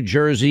people in New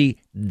Jersey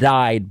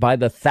died by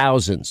the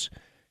thousands.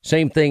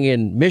 Same thing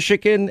in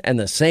Michigan and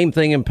the same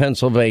thing in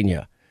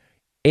Pennsylvania.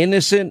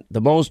 Innocent,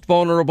 the most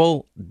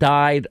vulnerable,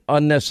 died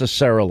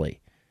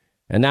unnecessarily.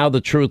 And now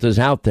the truth is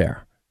out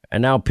there.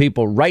 And now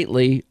people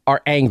rightly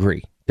are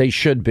angry. They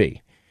should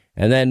be.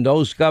 And then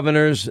those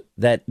governors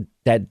that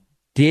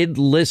did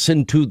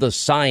listen to the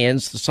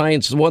science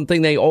is one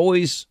thing they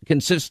always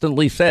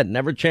consistently said,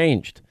 never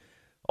changed.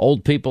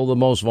 Old people, the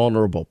most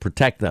vulnerable,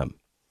 protect them.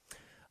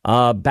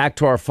 Back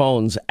to our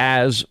phones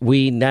as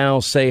we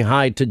now say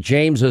hi to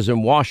James is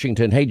in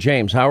Washington. Hey,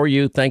 James, how are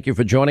you? Thank you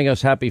for joining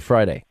us. Happy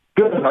Friday.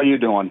 Good. How you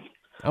doing?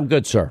 I'm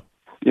good, sir.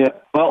 Yeah.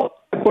 Well,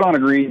 I put on a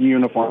green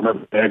uniform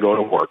every day I go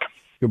to work.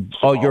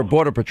 You're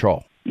Border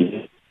Patrol.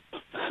 Yeah.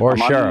 Or I'm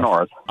sheriff. on the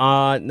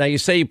north. Now, you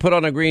say you put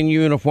on a green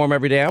uniform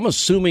every day. I'm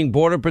assuming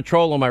Border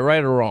Patrol. Am I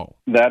right or wrong?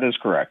 That is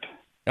correct.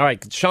 All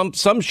right.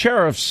 Some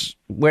sheriffs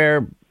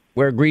wear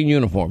green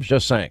uniforms.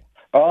 Just saying.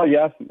 Oh,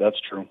 yeah, that's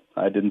true.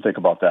 I didn't think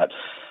about that.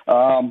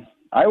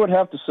 I would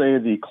have to say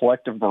the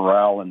collective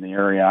morale in the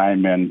area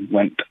I'm in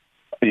went,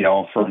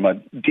 from a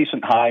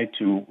decent high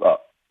to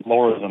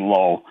lower than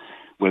low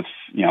with,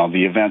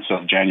 the events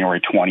of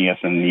January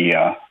 20th and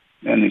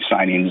the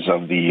signings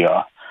of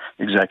the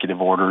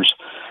executive orders.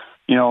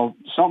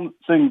 Some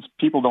things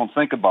people don't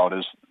think about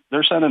is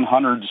they're sending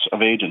hundreds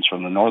of agents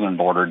from the northern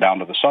border down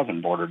to the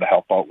southern border to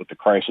help out with the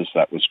crisis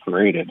that was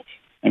created.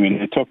 I mean,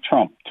 it took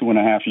Trump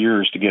 2.5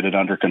 years to get it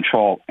under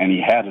control, and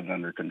he had it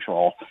under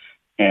control.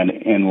 And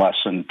in less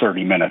than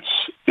 30 minutes,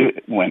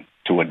 it went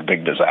to a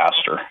big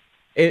disaster.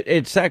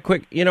 It's that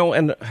quick,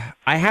 and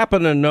I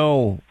happen to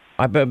know,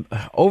 I've been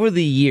over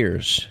the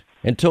years,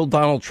 until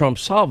Donald Trump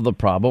solved the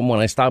problem, when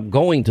I stopped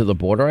going to the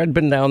border, I'd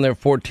been down there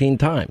 14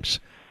 times.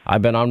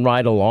 I've been on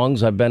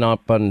ride-alongs. I've been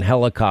up on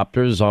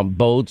helicopters, on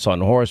boats, on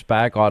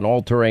horseback, on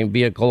all-terrain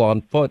vehicle,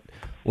 on foot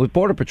with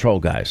Border Patrol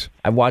guys.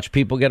 I've watched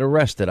people get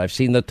arrested. I've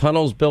seen the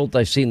tunnels built.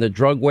 I've seen the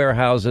drug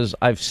warehouses.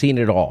 I've seen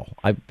it all.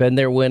 I've been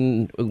there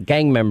when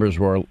gang members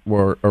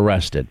were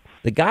arrested.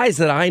 The guys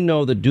that I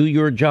know that do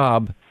your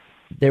job,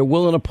 they're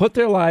willing to put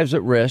their lives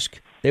at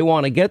risk. They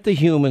want to get the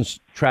human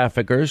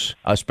traffickers,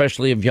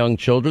 especially of young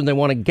children. They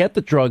want to get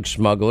the drug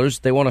smugglers.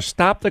 They want to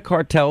stop the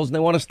cartels, and they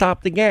want to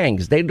stop the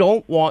gangs. They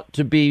don't want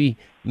to be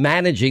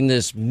managing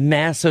this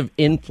massive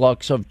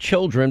influx of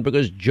children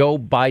because Joe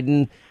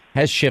Biden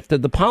has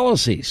shifted the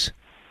policies.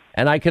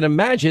 And I can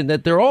imagine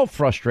that they're all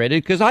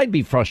frustrated because I'd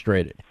be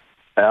frustrated.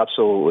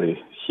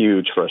 Absolutely.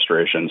 Huge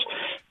frustrations.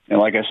 And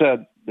like I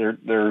said,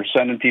 they're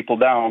sending people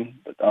down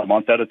a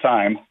month at a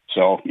time.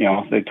 So,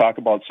 they talk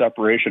about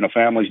separation of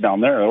families down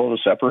there. Oh,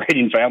 they're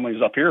separating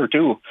families up here,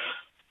 too.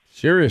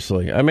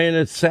 Seriously. I mean,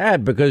 it's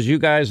sad because you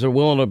guys are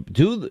willing to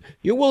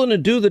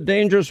do the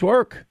dangerous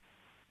work,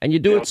 and you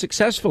do it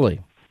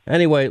successfully.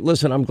 Anyway,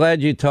 listen, I'm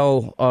glad you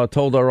told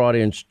our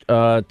audience.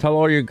 Tell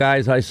all your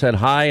guys I said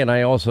hi, and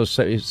I also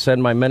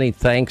send my many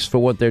thanks for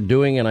what they're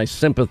doing, and I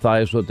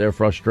sympathize with their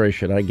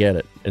frustration. I get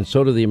it. And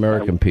so do the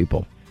American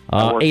people.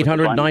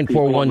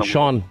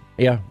 800-941-SEAN.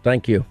 Yeah,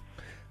 thank you.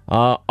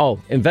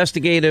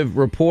 Investigative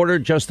reporter,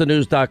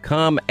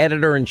 justthenews.com,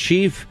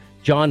 editor-in-chief,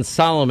 John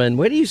Solomon.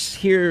 Where do you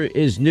hear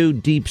his new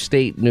deep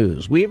state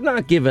news? We have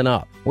not given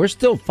up. We're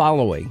still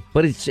following,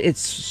 but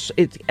it's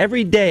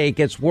every day it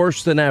gets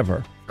worse than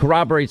ever.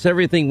 Corroborates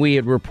everything we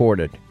had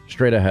reported.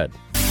 Straight ahead.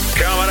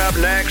 Coming up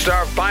next,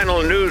 our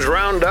final news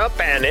roundup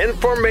and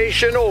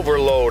information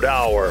overload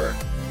hour.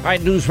 All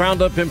right, news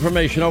roundup,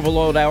 information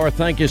overload hour.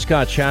 Thank you,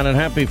 Scott Shannon.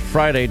 Happy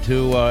Friday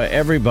to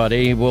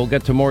everybody. We'll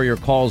get to more of your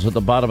calls at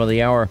the bottom of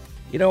the hour.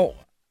 You know,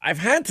 I've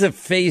had to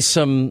face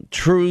some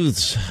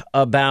truths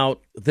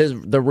about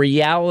the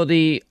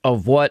reality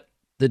of what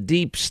the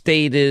deep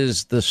state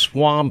is, the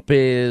swamp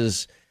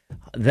is,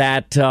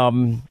 that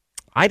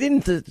I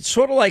didn't,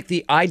 sort of like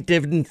the I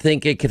didn't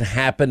think it could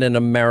happen in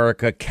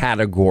America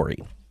category.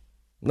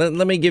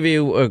 Let me give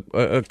you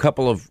a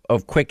couple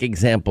of quick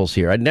examples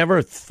here. I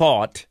never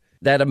thought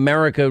that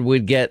America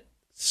would get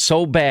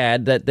so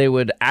bad that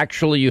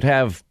you'd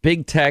have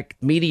big tech,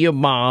 media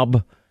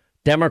mob,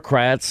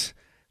 Democrats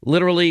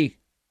literally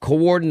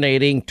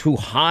coordinating to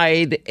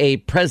hide a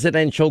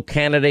presidential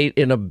candidate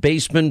in a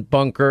basement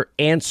bunker,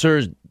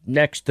 answers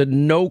next to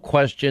no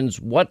questions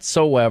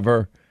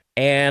whatsoever,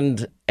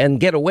 and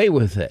get away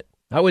with it.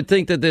 I would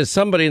think that there's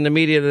somebody in the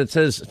media that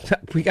says,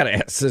 we got to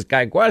ask this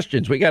guy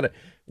questions.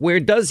 Where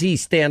does he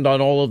stand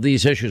on all of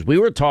these issues? We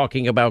were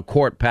talking about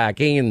court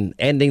packing and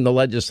ending the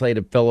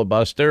legislative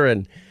filibuster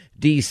and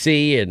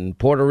D.C. and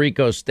Puerto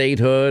Rico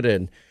statehood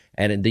and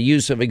in the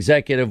use of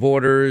executive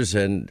orders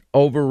and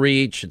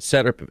overreach, et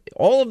cetera.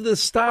 All of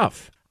this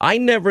stuff. I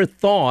never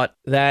thought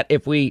that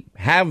if we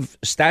have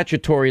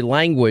statutory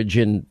language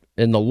in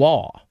the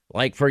law,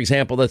 like, for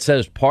example, that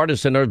says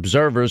partisan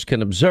observers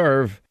can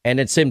observe, and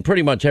it's in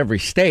pretty much every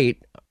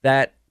state,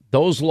 that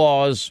those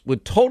laws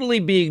would totally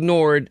be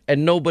ignored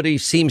and nobody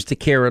seems to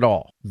care at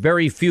all.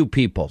 Very few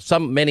people.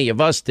 Many of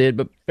us did,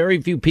 but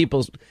very few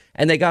people,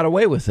 and they got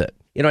away with it.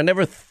 You know, I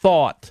never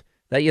thought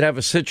that you'd have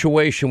a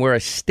situation where a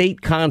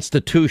state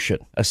constitution,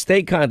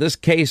 this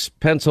case,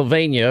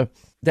 Pennsylvania,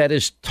 that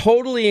is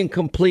totally and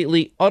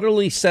completely,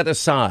 utterly set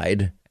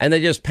aside, and they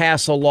just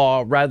pass a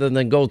law rather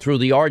than go through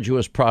the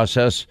arduous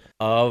process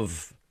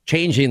of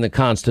changing the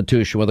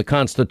Constitution with a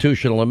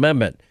constitutional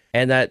amendment,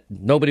 and that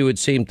nobody would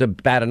seem to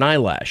bat an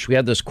eyelash. We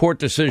had this court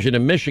decision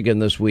in Michigan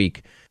this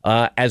week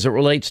as it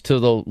relates to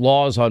the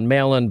laws on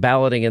mail-in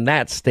balloting in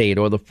that state,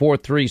 or the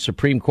 4-3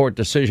 Supreme Court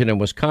decision in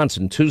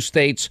Wisconsin, two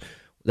states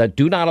that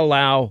do not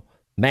allow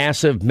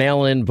massive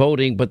mail-in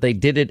voting, but they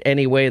did it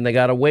anyway and they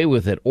got away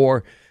with it.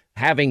 Or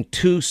having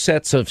two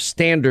sets of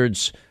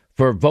standards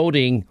for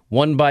voting,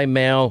 one by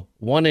mail,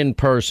 one in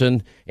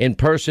person. In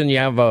person, you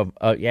have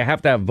you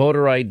have to have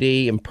voter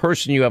ID. In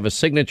person, you have a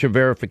signature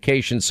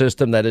verification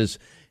system that is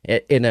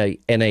in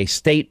a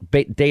state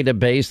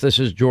database. This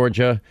is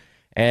Georgia,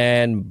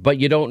 but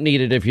you don't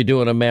need it if you're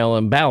doing a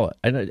mail-in ballot.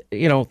 And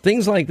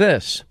things like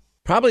this.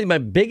 Probably my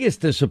biggest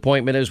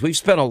disappointment is we've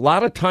spent a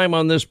lot of time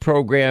on this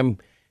program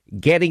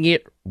getting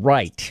it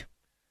right.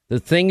 The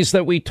things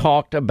that we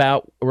talked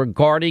about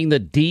regarding the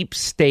deep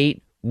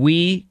state,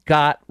 we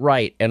got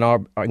right. And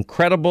our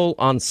incredible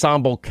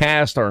ensemble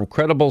cast, our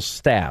incredible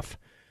staff.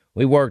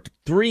 We worked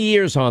 3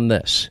 years on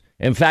this.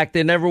 In fact,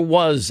 there never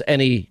was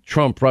any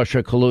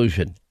Trump-Russia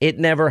collusion. It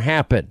never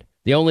happened.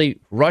 The only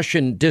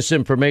Russian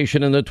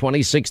disinformation in the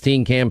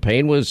 2016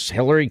 campaign was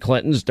Hillary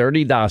Clinton's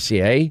dirty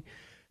dossier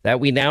that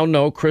we now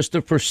know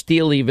Christopher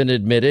Steele even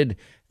admitted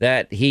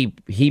that he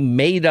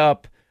made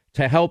up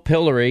to help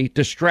Hillary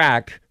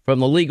distract from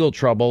the legal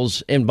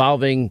troubles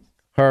involving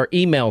her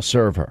email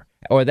server,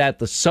 or that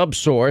the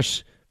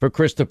subsource for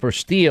Christopher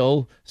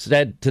Steele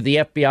said to the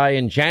FBI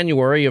in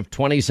January of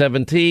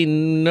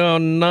 2017, no,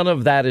 none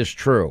of that is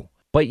true.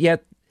 But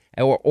yet,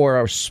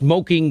 or a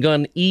smoking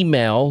gun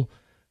email,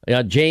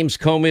 James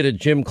Comey to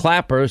Jim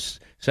Clapper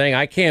saying,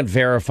 I can't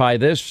verify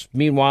this.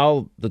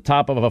 Meanwhile, the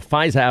top of a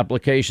FISA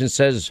application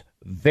says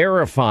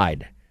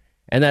verified,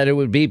 and that it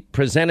would be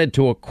presented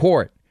to a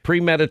court.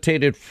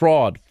 Premeditated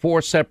fraud,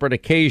 4 separate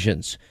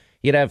occasions.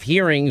 You'd have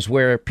hearings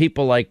where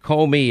people like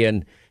Comey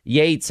and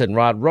Yates and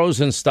Rod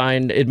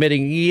Rosenstein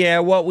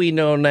admitting, what we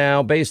know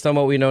now, based on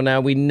what we know now,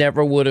 we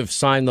never would have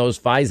signed those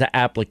FISA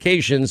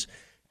applications,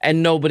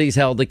 and nobody's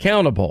held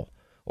accountable.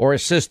 Or a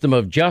system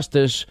of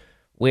justice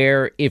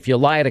where if you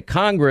lie to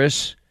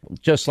Congress,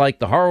 just like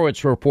the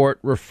Horowitz report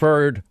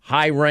referred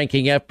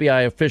high-ranking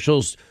FBI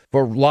officials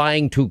for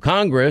lying to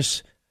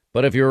Congress,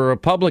 but if you're a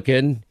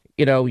Republican,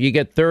 you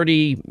get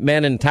 30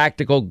 men in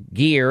tactical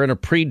gear in a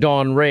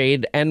pre-dawn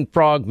raid and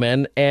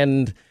frogmen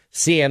and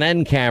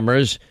CNN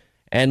cameras.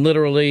 And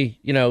literally,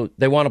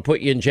 they want to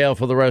put you in jail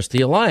for the rest of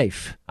your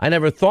life. I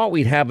never thought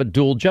we'd have a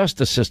dual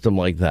justice system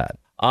like that.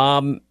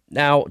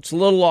 Now, it's a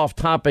little off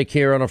topic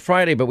here on a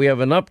Friday, but we have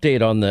an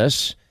update on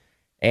this.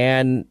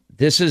 And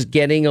this is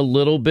getting a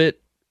little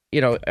bit,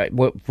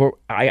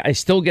 I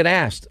still get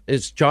asked,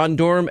 is John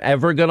Durham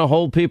ever going to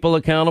hold people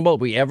accountable? Are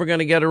we ever going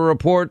to get a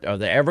report? Are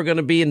there ever going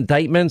to be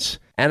indictments?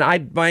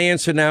 And my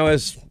answer now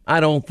is I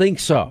don't think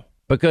so,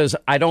 because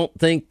I don't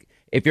think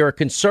if you're a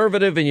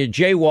conservative and you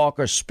jaywalk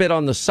or spit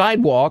on the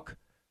sidewalk,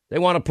 they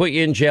want to put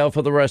you in jail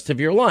for the rest of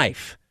your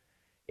life.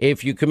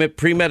 If you commit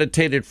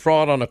premeditated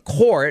fraud on a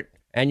court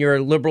and you're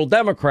a liberal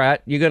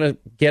Democrat, you're going to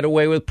get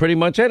away with pretty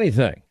much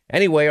anything.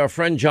 Anyway, our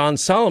friend John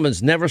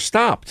Solomon's never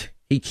stopped.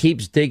 He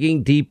keeps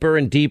digging deeper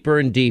and deeper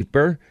and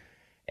deeper,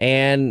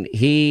 and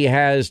he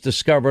has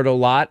discovered a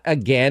lot,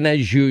 again,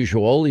 as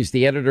usual. He's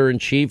the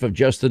editor-in-chief of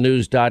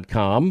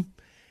justthenews.com.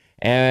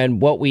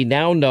 And what we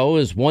now know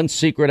is one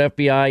secret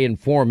FBI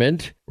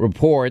informant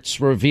reports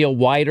reveal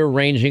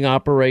wider-ranging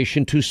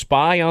operation to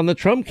spy on the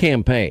Trump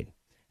campaign.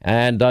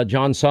 And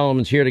John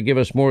Solomon's here to give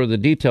us more of the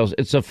details.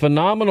 It's a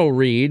phenomenal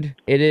read.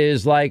 It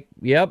is like,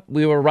 yep,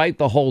 we were right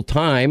the whole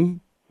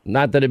time.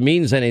 Not that it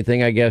means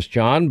anything, I guess,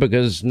 John,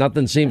 because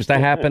nothing seems to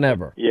happen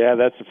ever. Yeah,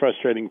 that's the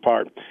frustrating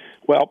part.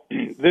 Well,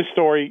 this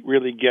story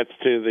really gets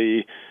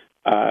to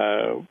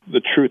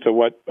the truth of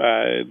what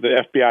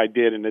the FBI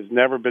did and has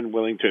never been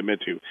willing to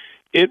admit to.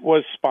 It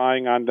was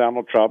spying on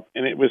Donald Trump,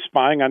 and it was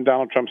spying on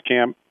Donald Trump's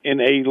camp in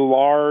a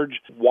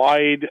large,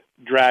 wide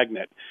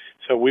dragnet.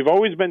 So we've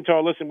always been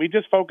told, listen, we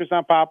just focused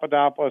on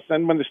Papadopoulos.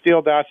 Then when the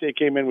Steele dossier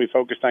came in, we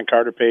focused on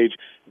Carter Page.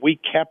 We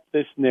kept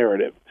this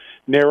narrative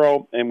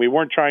narrow, and we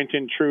weren't trying to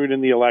intrude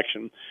in the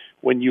election.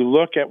 When you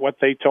look at what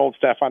they told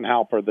Stefan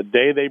Halper the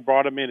day they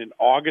brought him in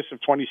August of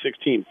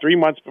 2016, 3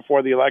 months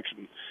before the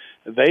election,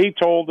 they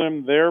told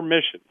him their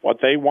mission, what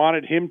they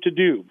wanted him to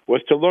do,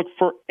 was to look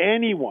for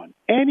anyone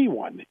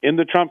in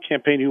the Trump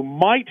campaign who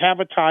might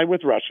have a tie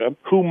with Russia,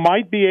 who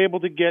might be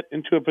able to get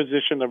into a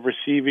position of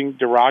receiving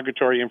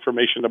derogatory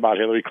information about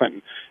Hillary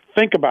Clinton.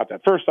 Think about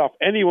that. First off,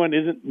 anyone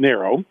isn't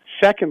narrow.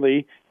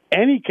 Secondly,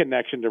 any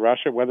connection to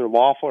Russia, whether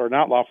lawful or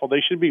not lawful,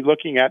 they should be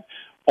looking at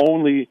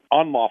only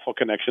unlawful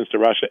connections to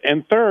Russia.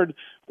 And third,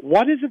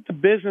 what is it the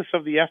business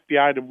of the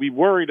FBI to be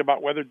worried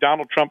about whether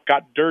Donald Trump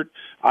got dirt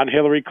on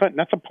Hillary Clinton?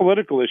 That's a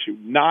political issue,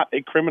 not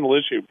a criminal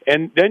issue.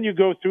 And then you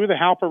go through the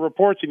Halper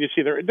reports and you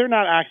see they're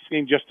not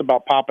asking just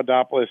about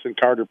Papadopoulos and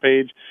Carter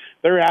Page.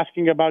 They're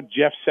asking about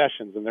Jeff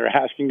Sessions, and they're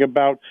asking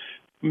about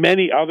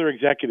many other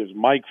executives,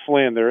 Mike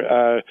Flynn,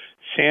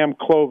 Sam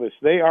Clovis.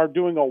 They are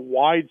doing a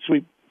wide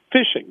sweep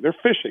fishing. They're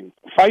fishing.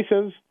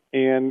 FISA's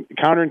and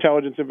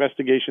counterintelligence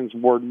investigations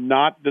were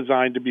not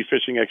designed to be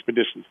fishing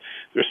expeditions.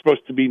 They're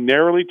supposed to be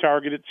narrowly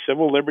targeted,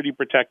 civil liberty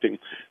protecting.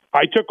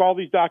 I took all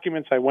these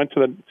documents. I went to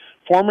the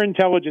former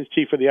intelligence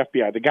chief of the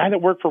FBI, the guy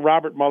that worked for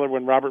Robert Mueller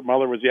when Robert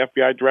Mueller was the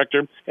FBI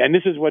director, and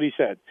this is what he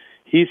said.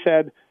 He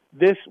said,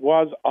 this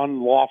was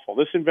unlawful.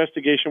 This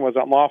investigation was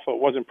unlawful.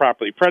 It wasn't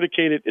properly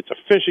predicated. It's a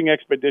fishing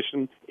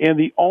expedition. And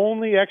the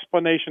only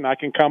explanation I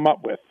can come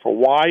up with for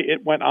why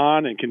it went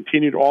on and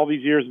continued all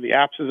these years in the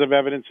absence of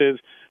evidence is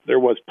there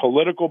was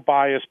political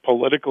bias,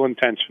 political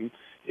intention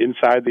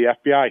inside the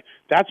FBI.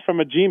 That's from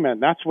a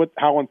G-man. That's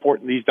how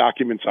important these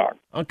documents are.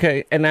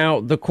 Okay, and now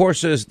the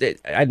course is,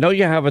 I know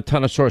you have a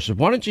ton of sources.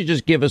 Why don't you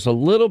just give us a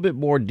little bit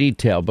more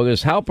detail?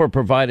 Because Halper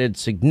provided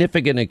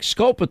significant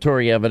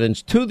exculpatory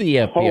evidence to the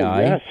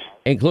FBI,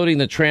 including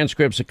the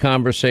transcripts of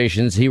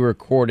conversations he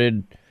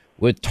recorded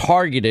with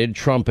targeted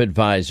Trump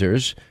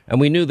advisors. And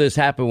we knew this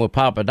happened with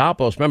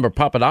Papadopoulos. Remember,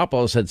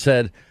 Papadopoulos had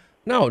said,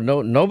 no,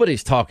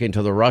 nobody's talking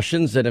to the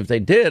Russians. And if they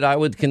did, I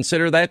would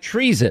consider that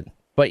treason.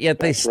 But yet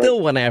they still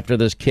went after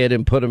this kid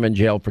and put him in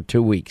jail for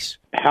 2 weeks.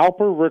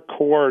 Halper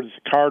records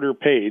Carter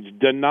Page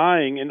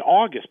denying in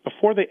August,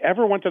 before they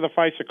ever went to the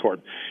FISA court.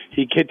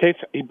 He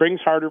brings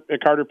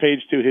Carter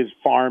Page to his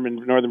farm in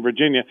Northern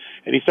Virginia,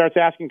 and he starts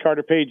asking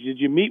Carter Page, did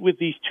you meet with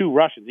these two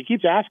Russians? He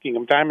keeps asking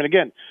him time and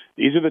again.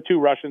 These are the two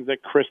Russians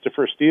that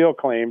Christopher Steele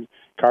claimed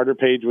Carter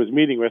Page was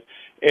meeting with.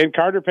 And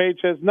Carter Page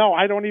says, no,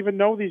 I don't even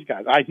know these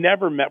guys. I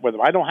never met with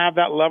them. I don't have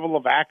that level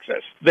of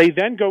access. They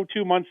then go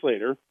 2 months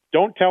later,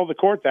 don't tell the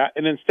court that,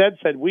 and instead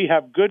said, we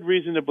have good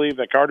reason to believe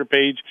that Carter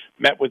Page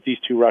met with these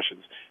two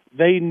Russians.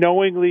 They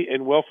knowingly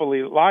and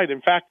willfully lied.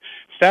 In fact,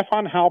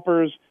 Stefan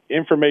Halper's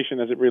information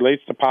as it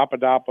relates to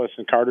Papadopoulos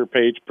and Carter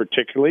Page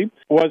particularly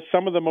was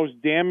some of the most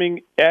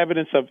damning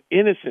evidence of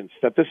innocence,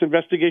 that this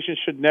investigation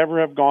should never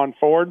have gone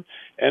forward,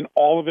 and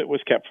all of it was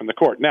kept from the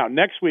court. Now,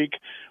 next week,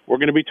 we're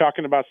going to be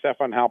talking about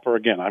Stefan Halper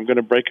again. I'm going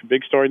to break a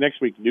big story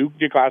next week, new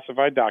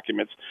declassified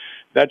documents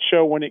that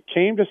show when it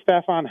came to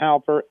Stefan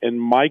Halper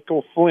and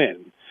Michael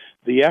Flynn,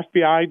 the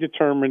FBI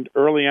determined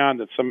early on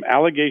that some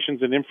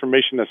allegations and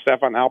information that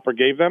Stefan Halper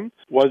gave them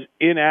was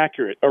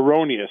inaccurate,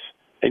 erroneous,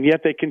 and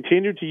yet they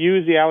continued to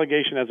use the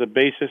allegation as a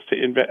basis to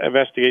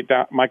investigate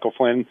Michael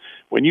Flynn.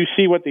 When you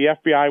see what the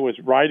FBI was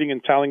writing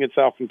and telling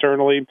itself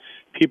internally,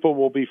 people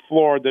will be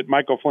floored that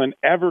Michael Flynn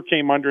ever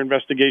came under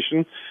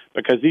investigation,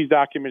 because these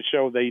documents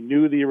show they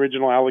knew the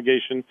original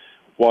allegation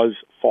was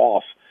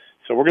false.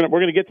 So we're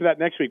gonna get to that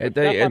next week. What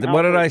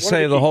did I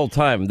say the whole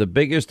time? The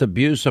biggest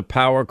abuse of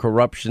power,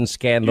 corruption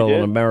scandal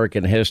in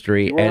American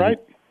history. You were right.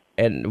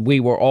 And we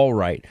were all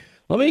right.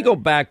 Let me go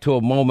back to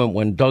a moment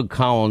when Doug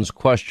Collins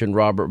questioned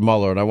Robert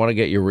Mueller, and I want to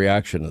get your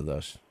reaction to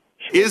this.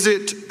 Is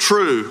it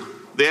true,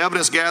 the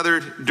evidence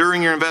gathered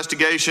during your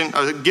investigation,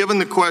 given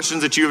the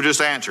questions that you have just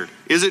answered,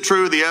 is it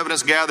true the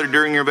evidence gathered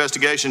during your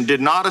investigation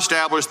did not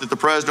establish that the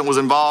president was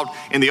involved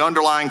in the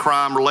underlying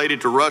crime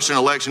related to Russian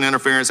election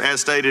interference as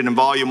stated in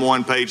Volume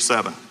 1, page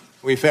 7?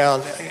 We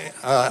found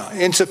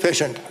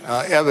insufficient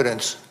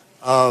evidence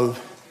of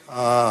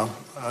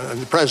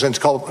the president's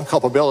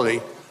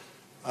culpability.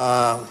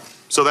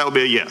 So that would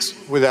be a yes.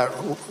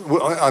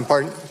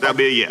 Pardon? That would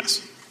be a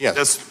yes.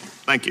 Yes.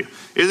 Thank you.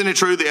 Isn't it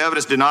true the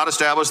evidence did not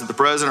establish that the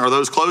president or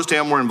those close to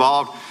him were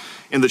involved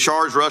in the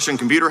charged Russian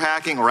computer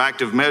hacking or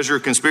active measure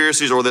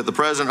conspiracies, or that the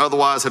president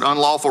otherwise had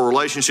unlawful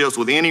relationships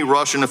with any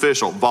Russian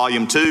official?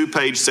 Volume 2,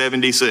 page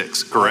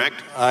 76, correct?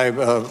 I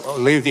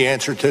leave the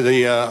answer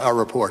to our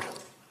report.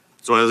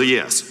 So as a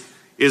yes.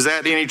 Is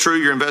that any true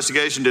your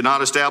investigation did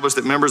not establish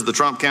that members of the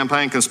Trump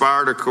campaign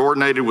conspired or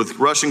coordinated with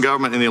Russian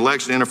government in the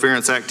election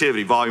interference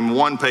activity? Volume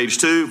 1, page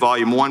 2,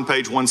 Volume 1,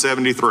 page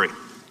 173.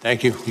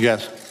 Thank you.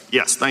 Yes.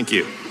 Yes, thank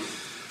you.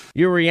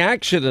 Your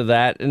reaction to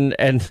that, and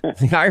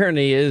the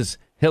irony is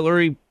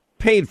Hillary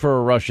paid for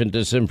a Russian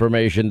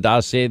disinformation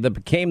dossier that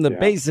became the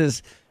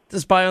basis to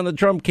spy on the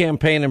Trump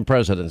campaign and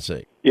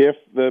presidency. If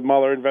the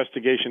Mueller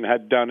investigation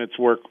had done its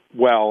work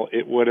well,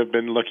 it would have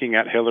been looking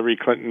at Hillary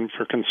Clinton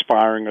for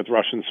conspiring with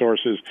Russian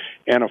sources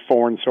and a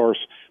foreign source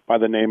by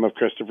the name of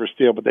Christopher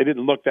Steele. But they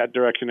didn't look that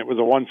direction. It was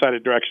a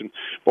one-sided direction.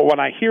 But when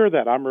I hear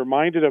that, I'm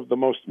reminded of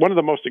one of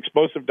the most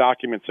explosive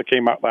documents that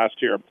came out last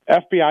year.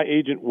 FBI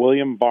agent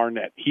William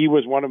Barnett. He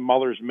was one of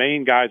Mueller's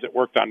main guys that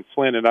worked on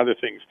Flynn and other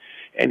things.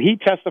 And he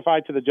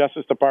testified to the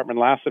Justice Department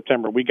last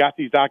September. We got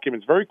these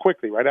documents very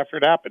quickly, right after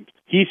it happened.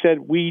 He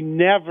said, we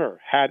never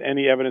had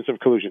any evidence of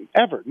collusion,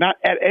 ever. Not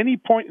at any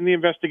point in the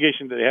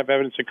investigation did they have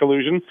evidence of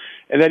collusion.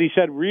 And then he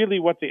said, really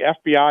what the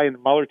FBI and the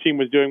Mueller team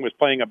was doing was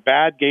playing a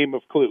bad game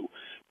of Clue.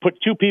 Put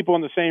two people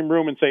in the same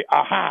room and say,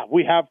 aha,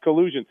 we have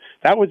collusion.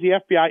 That was the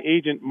FBI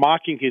agent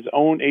mocking his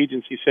own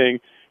agency, saying,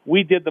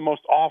 we did the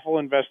most awful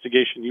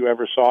investigation you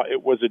ever saw.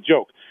 It was a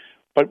joke.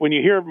 But when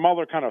you hear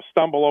Mueller kind of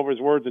stumble over his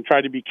words and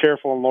try to be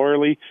careful and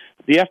lawyerly,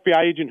 the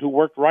FBI agent who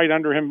worked right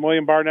under him,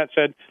 William Barnett,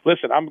 said,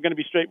 listen, I'm going to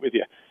be straight with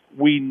you.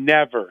 We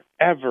never,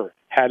 ever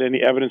had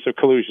any evidence of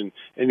collusion.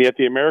 And yet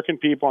the American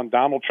people and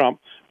Donald Trump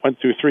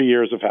went through 3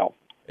 years of hell.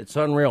 It's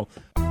unreal.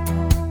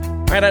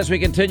 All right, as we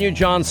continue,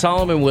 John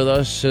Solomon with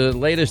us.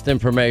 Latest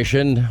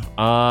information.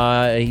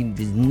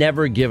 He's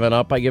never given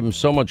up. I give him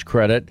so much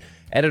credit.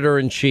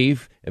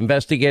 Editor-in-chief,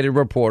 investigative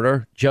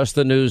reporter,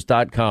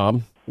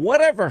 justthenews.com.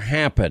 Whatever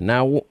happened?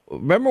 Now,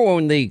 remember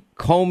when the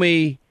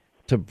Comey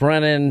to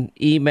Brennan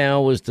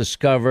email was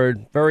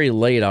discovered very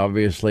late,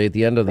 obviously, at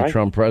the end of the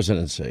Trump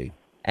presidency?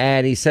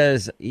 And he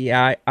says,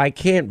 yeah, I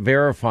can't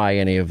verify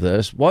any of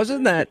this.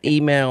 Wasn't that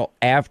email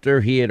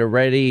after he had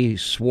already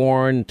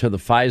sworn to the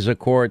FISA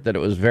court that it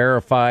was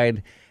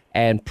verified,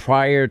 and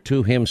prior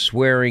to him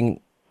swearing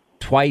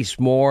twice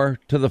more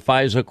to the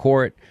FISA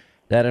court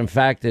that, in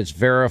fact, it's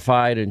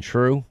verified and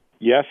true?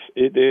 Yes,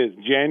 it is.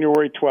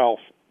 January 12th.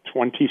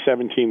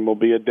 2017 will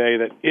be a day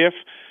that if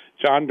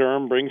John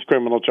Durham brings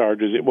criminal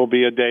charges, it will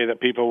be a day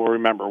that people will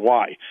remember.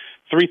 Why?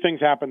 Three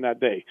things happened that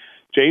day.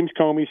 James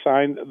Comey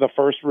signed the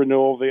first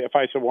renewal of the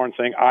FISA warrant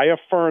saying, I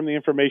affirm the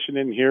information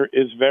in here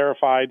is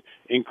verified,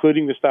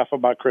 including the stuff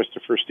about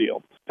Christopher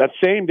Steele. That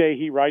same day,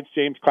 he writes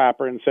James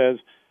Clapper and says,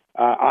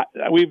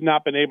 we've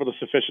not been able to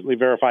sufficiently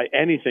verify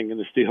anything in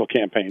the Steele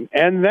campaign.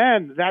 And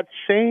then that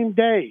same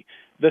day,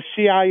 the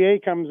CIA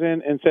comes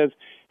in and says,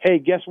 hey,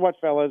 guess what,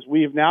 fellas?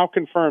 We've now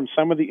confirmed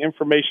some of the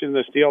information in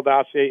the Steele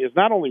dossier is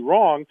not only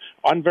wrong,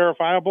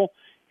 unverifiable,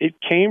 it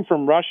came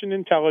from Russian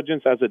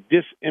intelligence as a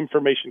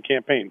disinformation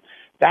campaign.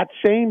 That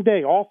same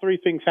day, all three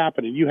things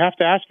happened. And you have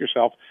to ask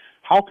yourself,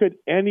 how could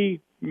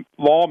any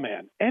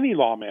lawman,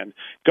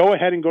 go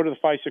ahead and go to the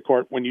FISA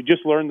court when you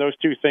just learned those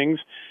two things?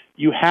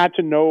 You had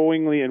to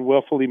knowingly and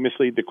willfully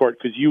mislead the court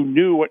because you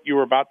knew what you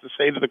were about to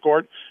say to the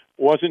court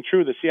wasn't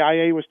true. The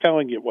CIA was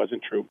telling you it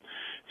wasn't true.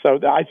 So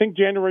I think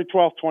January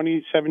 12th,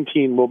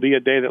 2017 will be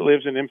a day that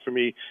lives in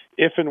infamy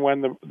if and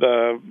when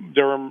the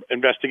Durham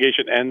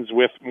investigation ends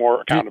with more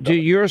accountability. Do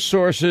your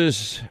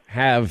sources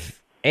have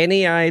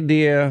any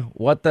idea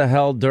what the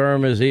hell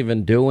Durham is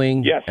even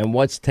doing? Yes. And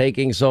what's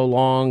taking so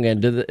long?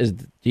 And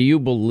do you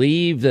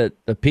believe that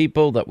the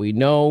people that we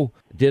know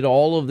did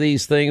all of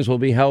these things will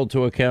be held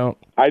to account?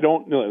 I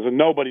don't know.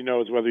 Nobody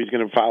knows whether he's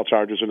going to file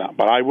charges or not.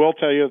 But I will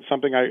tell you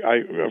something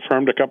I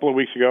affirmed a couple of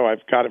weeks ago.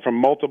 I've got it from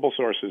multiple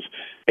sources.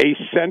 A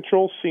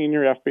central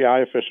senior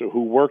FBI official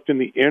who worked in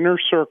the inner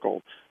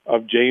circle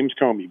of James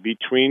Comey,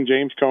 between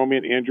James Comey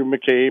and Andrew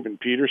McCabe and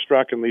Peter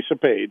Strzok and Lisa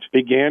Page,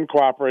 began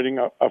cooperating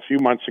a few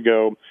months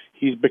ago.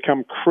 He's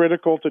become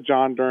critical to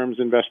John Durham's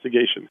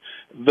investigation.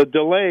 The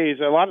delays,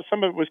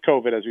 some of it was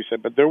COVID, as we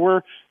said, but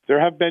there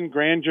have been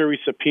grand jury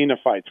subpoena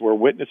fights where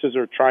witnesses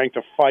are trying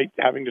to fight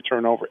having to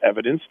turn over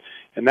evidence,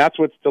 and that's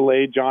what's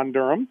delayed John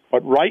Durham.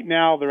 But right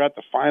now, they're at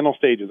the final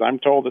stages. I'm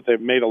told that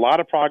they've made a lot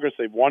of progress.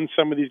 They've won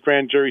some of these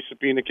grand jury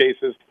subpoena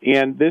cases,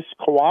 and this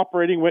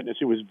cooperating witness,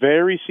 who was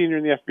very senior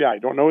in the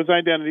FBI, don't know his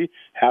identity,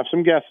 have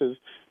some guesses,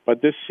 but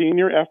this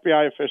senior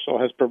FBI official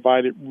has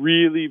provided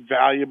really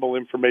valuable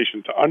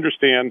information to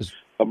understand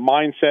the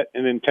mindset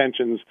and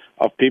intentions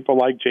of people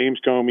like James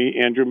Comey,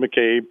 Andrew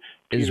McCabe.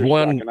 Is Peter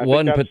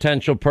one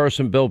potential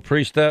person Bill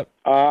Priestap?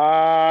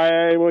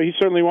 Well, he's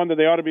certainly one that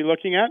they ought to be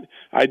looking at.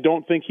 I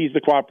don't think he's the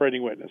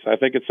cooperating witness. I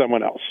think it's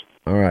someone else.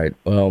 All right.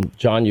 Well,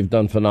 John, you've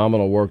done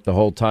phenomenal work the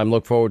whole time.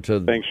 Look forward to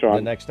Thanks, Sean.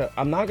 the next step.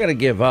 I'm not going to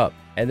give up.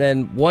 And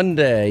then one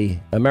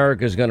day,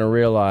 America's going to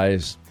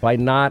realize by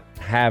not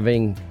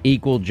having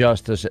equal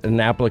justice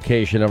and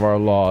application of our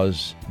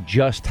laws,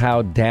 just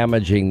how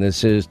damaging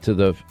this is to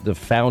the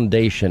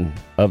foundation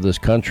of this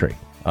country.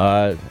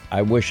 I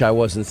wish I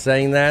wasn't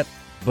saying that,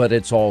 but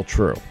it's all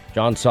true.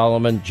 John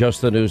Solomon,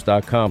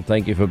 justthenews.com.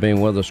 Thank you for being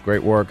with us.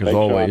 Great work, as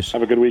always.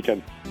 Sean. Have a good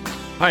weekend.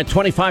 All right,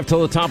 25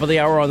 till the top of the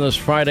hour on this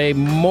Friday.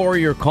 More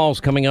of your calls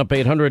coming up,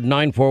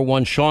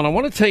 800-941-SEAN. I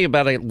want to tell you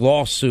about a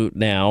lawsuit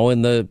now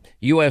in the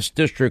U.S.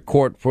 District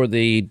Court for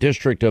the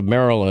District of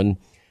Maryland.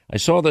 I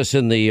saw this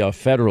in the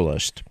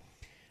Federalist,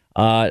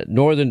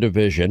 Northern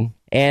Division,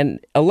 and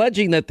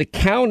alleging that the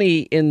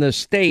county in the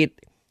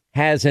state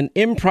has an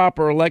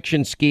improper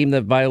election scheme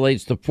that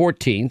violates the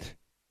 14th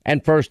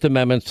and First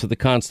Amendments to the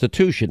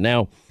Constitution.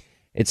 Now,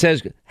 it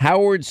says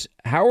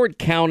Howard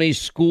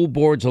County's school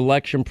board's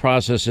election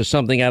process is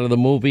something out of the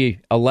movie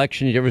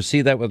Election. You ever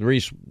see that with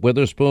Reese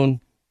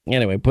Witherspoon?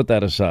 Anyway, put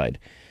that aside.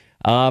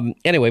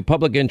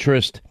 Public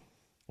Interest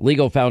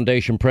Legal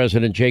Foundation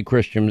President J.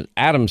 Christian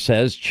Adams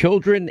says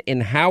children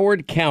in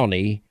Howard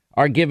County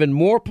are given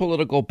more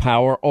political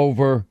power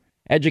over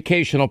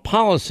educational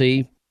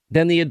policy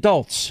than the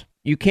adults.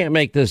 You can't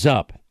make this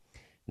up.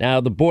 Now,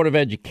 the Board of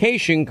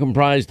Education,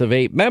 comprised of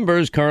 8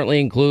 members, currently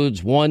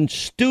includes 1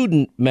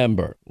 student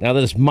member. Now,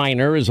 this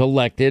minor is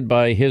elected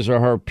by his or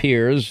her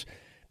peers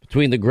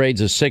between the grades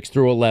of 6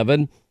 through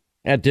 11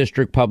 at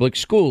district public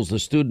schools. The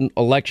student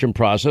election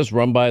process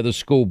run by the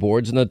school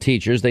boards and the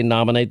teachers, they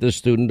nominate the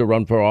student to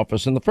run for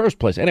office in the first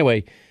place.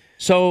 Anyway,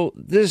 so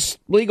this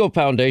legal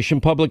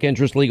foundation, Public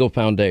Interest Legal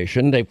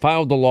Foundation, they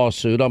filed a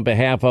lawsuit on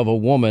behalf of a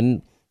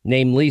woman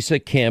named Lisa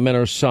Kim and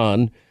her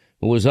son,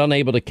 who was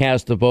unable to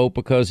cast a vote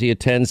because he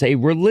attends a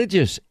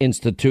religious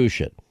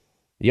institution.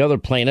 The other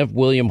plaintiff,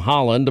 William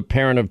Holland, a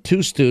parent of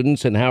 2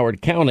 students in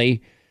Howard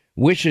County,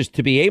 wishes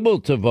to be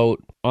able to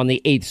vote on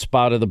the 8th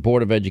spot of the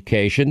Board of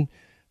Education,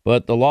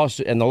 but the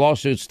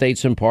lawsuit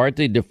states in part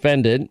the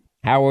defendant,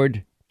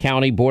 Howard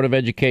County Board of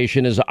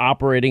Education, is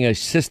operating a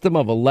system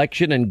of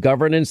election and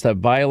governance that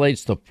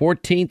violates the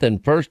 14th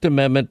and First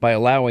Amendment by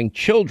allowing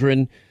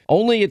children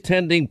only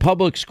attending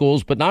public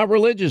schools, but not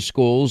religious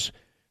schools,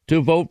 to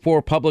vote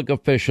for public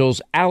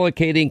officials,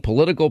 allocating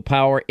political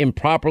power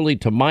improperly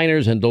to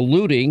minors and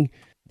diluting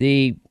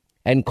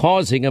and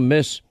causing a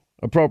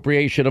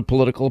misappropriation of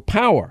political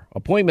power,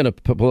 appointment of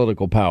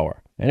political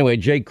power. Anyway,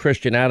 J.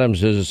 Christian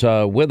Adams is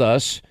with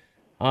us.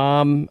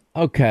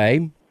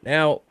 Okay.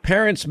 Now,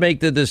 parents make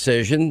the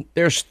decision.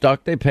 They're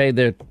stuck. They pay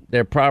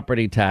their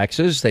property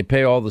taxes. They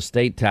pay all the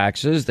state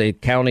taxes, the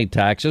county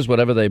taxes,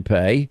 whatever they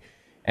pay.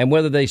 And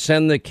whether they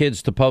send the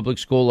kids to public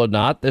school or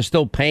not, they're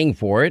still paying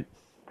for it.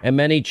 And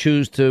many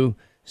choose to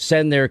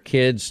send their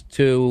kids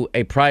to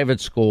a private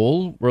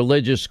school,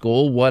 religious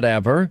school,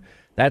 whatever.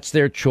 That's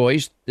their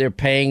choice. They're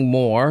paying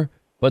more,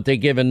 but they're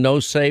given no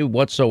say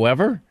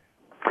whatsoever.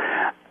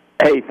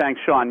 Hey,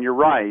 thanks, Sean. You're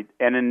right.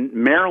 And in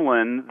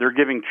Maryland, they're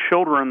giving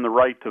children the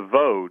right to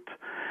vote,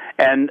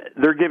 and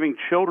they're giving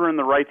children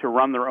the right to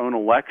run their own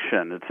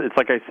election. It's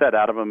like I said,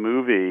 out of a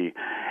movie.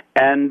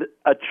 And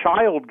a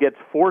child gets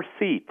 4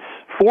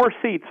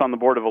 seats on the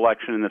Board of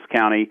Election in this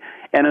county.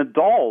 An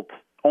adult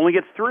only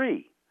gets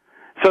 3.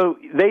 So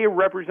they are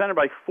represented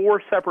by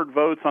 4 separate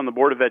votes on the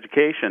Board of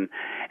Education.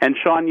 And,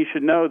 Sean, you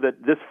should know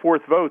that this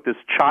 4th vote, this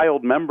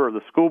child member of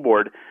the school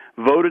board,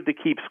 voted to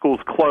keep schools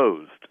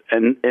closed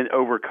and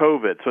over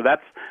COVID. So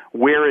that's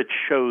where it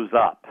shows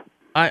up.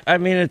 I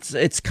mean,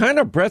 it's kind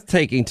of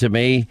breathtaking to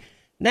me.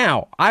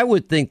 Now, I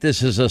would think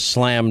this is a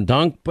slam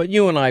dunk, but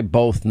you and I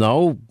both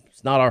know,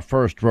 it's not our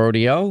first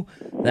rodeo,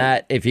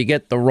 that if you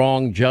get the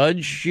wrong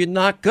judge, you're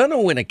not going to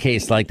win a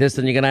case like this,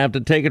 and you're going to have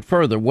to take it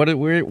further.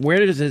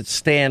 Where does it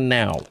stand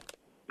now?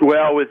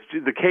 Well,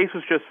 the case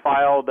was just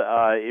filed.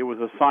 It was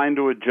assigned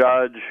to a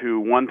judge who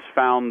once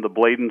found the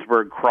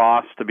Bladensburg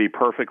Cross to be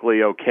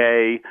perfectly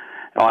okay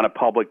on a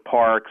public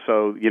park.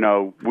 So,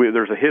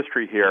 there's a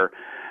history here.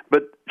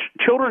 But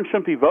children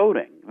shouldn't be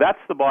voting. That's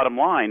the bottom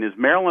line, is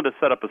Maryland has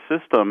set up a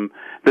system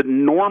that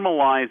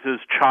normalizes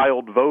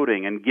child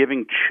voting and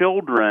giving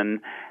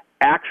children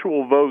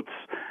actual votes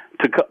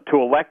to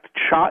elect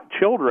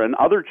children,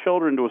 other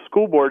children, to a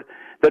school board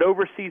that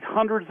oversees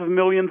hundreds of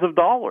millions of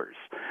dollars.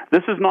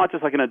 This is not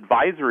just like an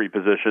advisory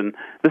position.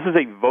 This is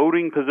a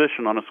voting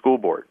position on a school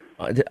board.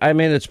 I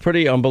mean, it's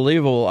pretty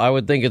unbelievable. I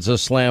would think it's a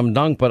slam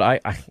dunk, but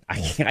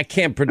I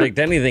can't predict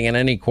anything in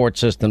any court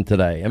system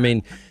today. I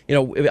mean, you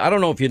know, I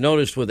don't know if you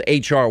noticed with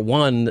H.R.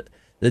 1,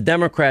 the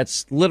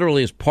Democrats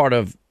literally as part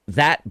of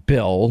that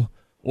bill,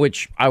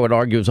 which I would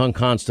argue is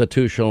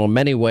unconstitutional in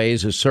many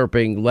ways,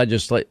 usurping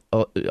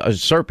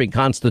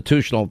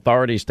constitutional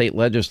authority, state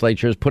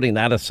legislatures, putting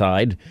that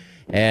aside,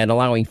 and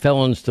allowing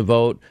felons to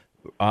vote,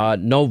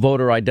 no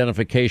voter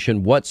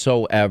identification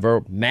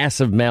whatsoever,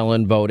 massive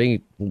mail-in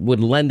voting would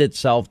lend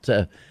itself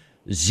to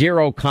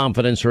zero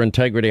confidence or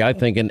integrity, I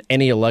think, in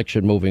any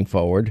election moving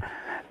forward.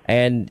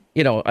 And,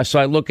 you know, so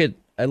I look at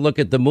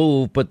the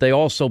move, but they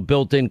also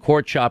built in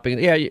court shopping.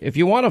 Yeah, if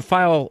you want to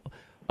file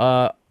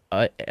a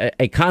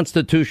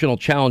constitutional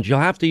challenge, you'll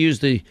have to use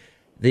the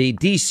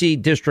D.C.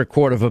 District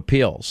Court of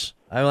Appeals.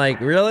 I'm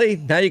like, really?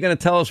 Now you're going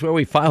to tell us where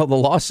we filed the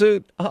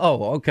lawsuit?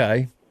 Oh,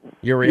 okay.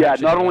 Your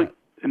reaction? Yeah,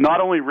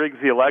 not only rigs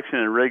the election,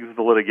 it rigs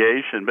the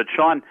litigation. But,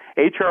 Sean,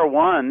 H.R.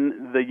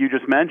 1 that you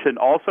just mentioned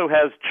also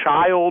has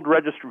child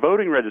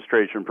voting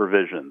registration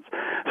provisions.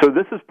 So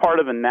this is part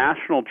of a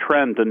national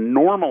trend to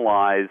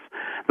normalize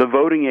the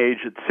voting age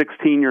at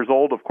 16 years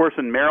old. Of course,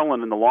 in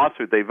Maryland, in the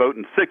lawsuit, they vote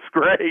in sixth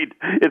grade.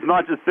 It's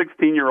not just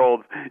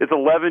 16-year-olds. It's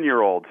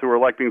 11-year-olds who are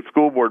electing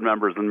school board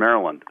members in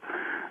Maryland.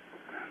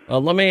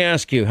 Let me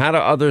ask you, how do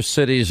other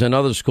cities and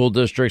other school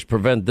districts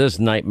prevent this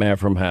nightmare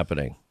from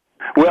happening?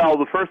 Well,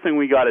 the first thing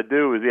we got to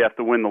do is you have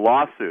to win the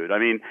lawsuit. I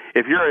mean,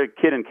 if you're a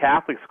kid in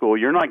Catholic school,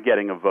 you're not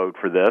getting a vote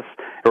for this,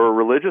 or a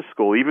religious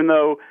school, even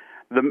though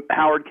the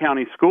Howard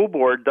County School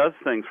Board does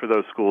things for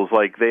those schools,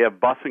 like they have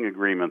busing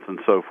agreements and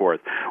so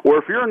forth. Or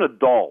if you're an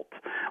adult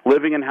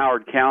living in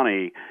Howard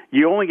County,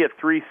 you only get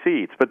 3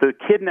 seats, but the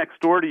kid next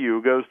door to you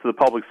who goes to the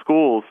public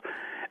schools,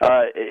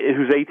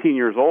 who's 18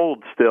 years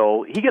old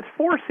still, he gets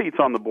 4 seats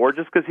on the board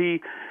just because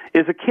he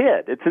is a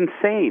kid. It's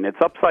insane. It's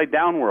upside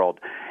down world.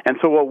 And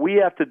so what we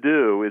have to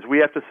do is we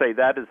have to say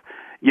that is,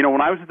 you know,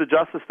 when I was at the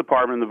Justice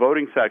Department in the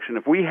voting section,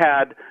 if we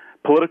had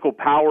political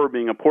power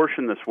being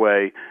apportioned this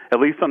way, at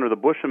least under the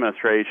Bush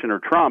administration or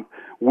Trump,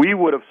 we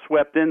would have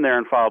swept in there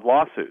and filed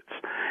lawsuits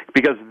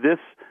because this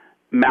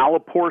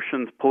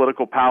malapportions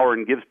political power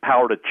and gives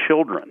power to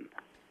children.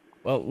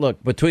 Well,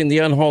 look, between the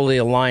unholy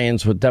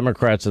alliance with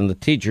Democrats and the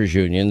teachers'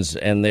 unions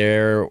and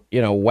their, you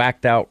know,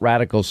 whacked out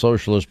radical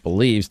socialist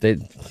beliefs,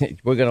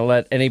 we're going to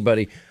let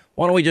anybody.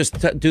 Why don't we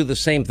just do the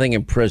same thing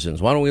in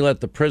prisons? Why don't we let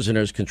the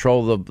prisoners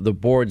control the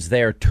boards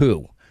there,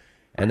 too?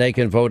 And they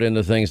can vote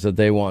into things that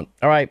they want.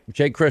 All right,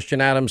 J.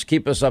 Christian Adams,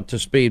 keep us up to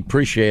speed.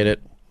 Appreciate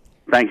it.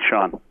 Thanks,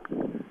 Sean.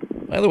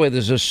 By the way,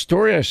 there's a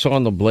story I saw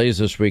in the Blaze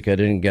this week I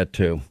didn't get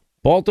to.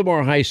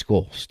 Baltimore High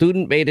School.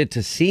 Student made it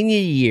to senior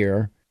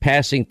year,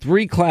 passing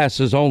 3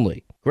 classes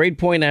only. Grade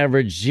point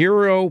average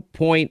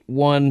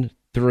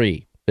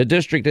 0.13. The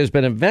district has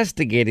been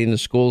investigating the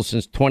school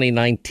since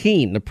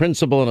 2019. The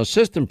principal and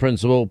assistant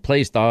principal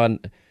placed on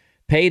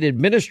paid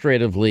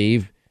administrative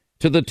leave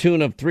to the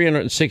tune of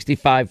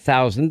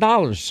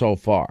 $365,000 so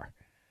far.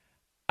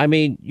 I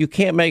mean, you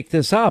can't make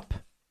this up.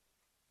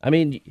 I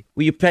mean,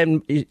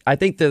 I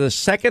think they're the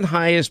second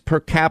highest per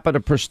capita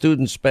per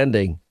student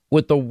spending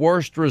with the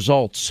worst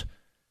results.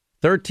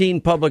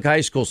 13 public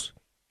high schools.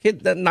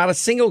 Not a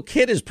single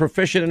kid is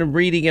proficient in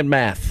reading and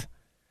math.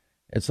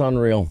 It's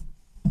unreal.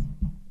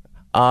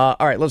 All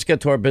right, let's get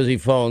to our busy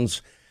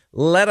phones.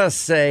 Let us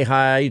say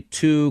hi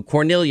to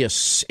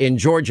Cornelius in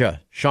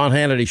Georgia. Sean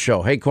Hannity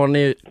Show. Hey,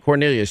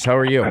 Cornelius, how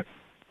are you?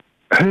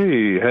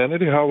 Hey,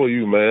 Hannity, how are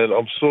you, man?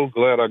 I'm so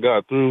glad I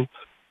got through.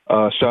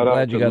 Shout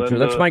out to Linda.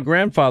 That's my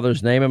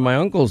grandfather's name, and my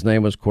uncle's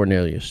name was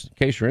Cornelius, in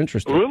case you're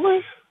interested.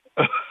 Really?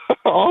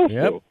 Awesome.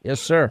 Yep.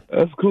 Yes, sir.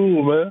 That's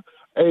cool, man.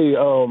 Hey,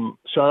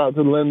 shout out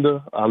to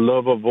Linda. I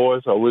love her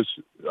voice. I wish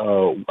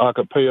I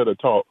could pay her to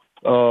talk.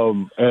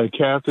 And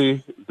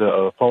Kathy,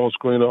 the phone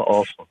screener,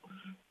 awesome.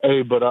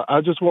 Hey, but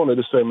I just wanted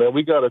to say, man,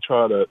 we got to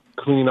try to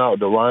clean out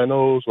the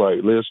rhinos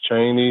like Liz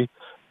Cheney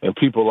and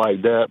people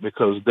like that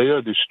because they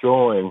are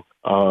destroying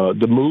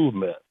the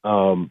movement.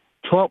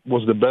 Trump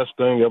was the best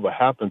thing ever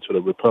happened to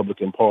the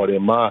Republican Party,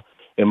 in my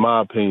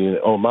opinion.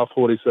 On my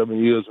 47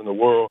 years in the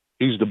world,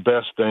 he's the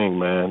best thing,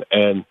 man.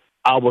 And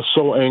I was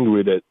so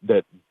angry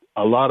that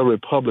a lot of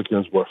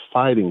Republicans were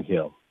fighting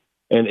him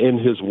and in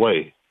his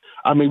way.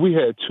 I mean, we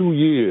had 2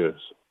 years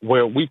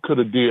where we could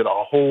have did a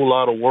whole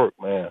lot of work,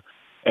 man,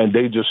 and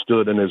they just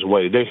stood in his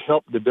way. They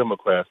helped the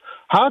Democrats.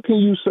 How can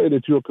you say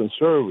that you're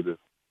conservative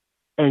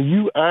and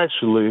you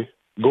actually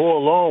go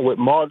along with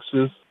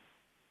Marxist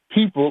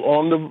people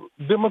on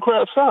the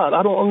Democrat side?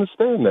 I don't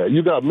understand that.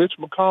 You got Mitch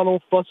McConnell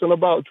fussing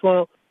about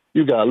Trump.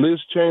 You got Liz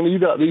Cheney. You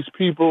got these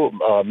people,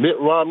 Mitt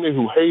Romney,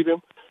 who hate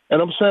him.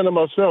 And I'm saying to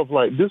myself,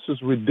 like, this is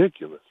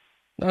ridiculous.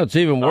 No, it's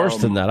even worse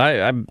than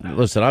that.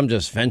 Listen, I'm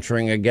just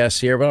venturing a guess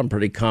here, but I'm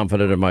pretty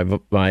confident in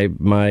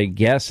my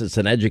guess. It's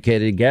an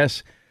educated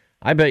guess.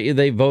 I bet you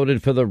they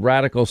voted for the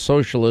radical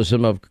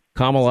socialism of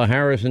Kamala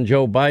Harris and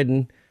Joe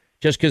Biden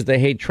just because they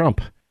hate Trump.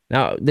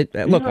 Now, look,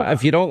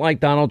 if you don't like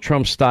Donald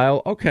Trump's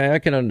style, okay, I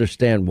can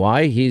understand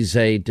why. He's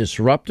a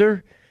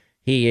disruptor.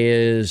 He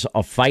is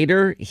a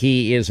fighter.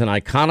 He is an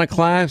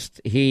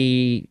iconoclast.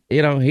 He's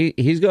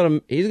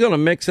gonna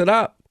mix it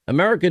up.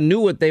 America knew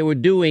what they were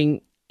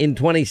doing in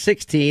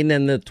 2016,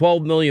 and the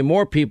 12 million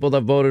more people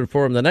that voted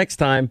for him the next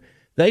time,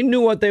 they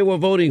knew what they were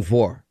voting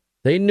for.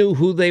 They knew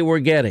who they were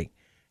getting,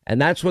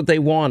 and that's what they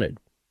wanted.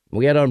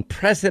 We had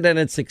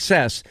unprecedented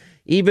success.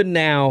 Even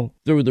now,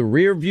 through the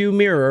rear view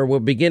mirror, we're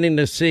beginning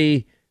to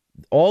see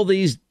all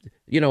these,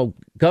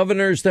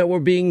 governors that were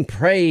being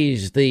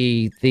praised,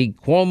 the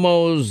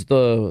Cuomos,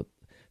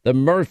 the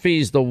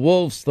Murphys, the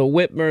Wolfs, the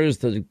Whitmers,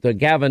 the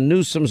Gavin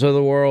Newsoms of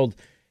the world.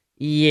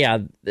 Yeah,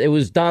 it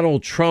was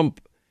Donald Trump.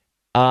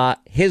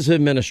 His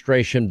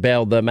administration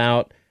bailed them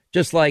out,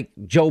 just like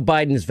Joe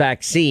Biden's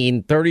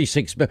vaccine,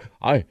 36.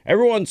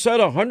 Everyone said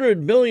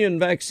 100 million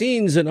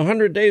vaccines in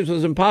 100 days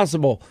was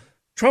impossible.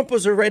 Trump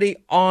was already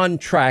on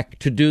track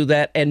to do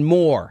that and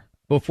more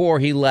before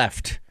he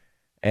left.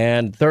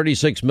 And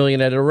 36 million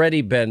had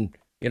already been,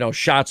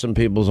 shots in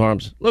people's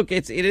arms. Look,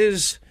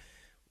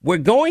 we're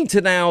going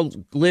to now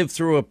live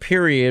through a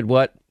period,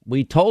 what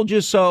we told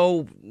you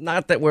so,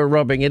 not that we're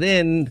rubbing it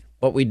in,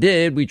 but we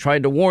did. We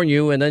tried to warn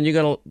you. And then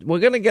we're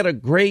going to get a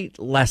great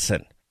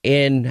lesson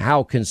in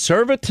how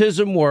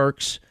conservatism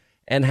works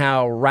and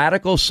how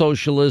radical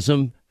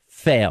socialism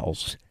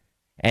fails,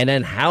 and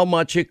then how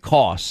much it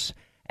costs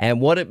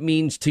and what it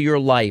means to your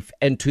life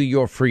and to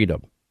your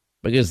freedom,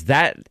 because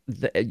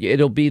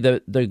it'll be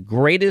the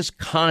greatest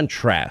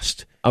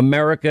contrast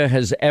America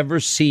has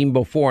ever seen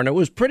before. And it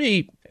was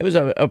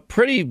a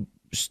pretty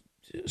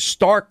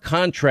stark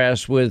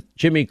contrast with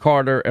Jimmy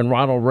Carter and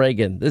Ronald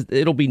Reagan.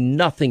 It'll be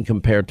nothing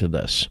compared to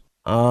this.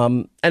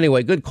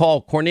 Anyway, good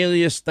call,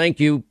 Cornelius.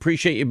 Thank you.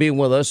 Appreciate you being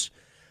with us.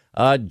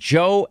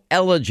 Joe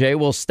Ellijay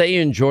will stay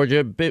in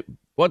Georgia.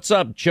 What's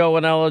up, Joe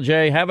and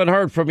Ellijay? Haven't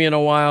heard from you in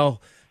a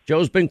while.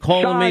 Joe's been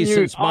calling me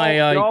since my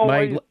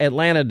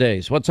Atlanta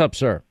days. What's up,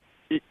 sir?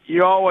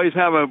 You always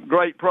have a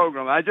great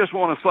program. I just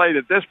want to say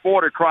that this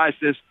border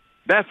crisis,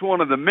 that's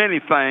one of the many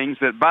things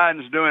that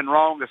Biden's doing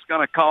wrong that's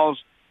going to cause,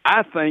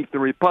 I think, the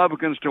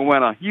Republicans to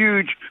win a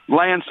huge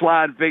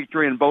landslide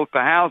victory in both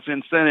the House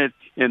and Senate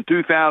in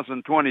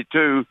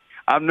 2022.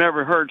 I've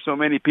never heard so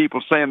many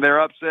people saying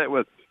they're upset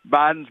with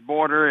Biden's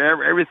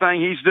border,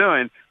 everything he's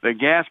doing, the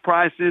gas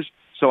prices.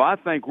 So I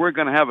think we're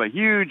going to have a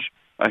huge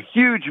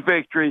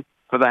victory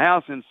for the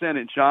House and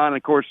Senate, Sean.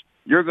 Of course,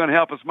 you're going to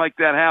help us make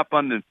that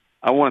happen, and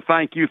I want to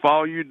thank you for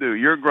all you do.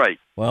 You're great.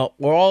 Well,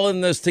 we're all in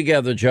this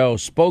together, Joe.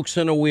 Spokes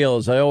in a wheel,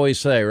 as I always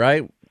say,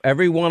 right?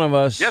 Every one of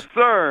us. Yes,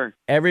 sir.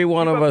 Every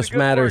one of us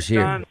matters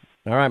here. John.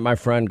 All right, my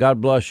friend. God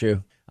bless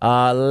you.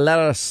 Let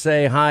us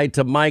say hi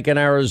to Mike in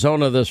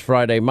Arizona this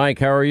Friday. Mike,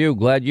 how are you?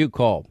 Glad you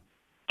called.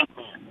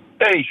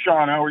 Hey,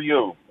 Sean, how are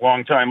you?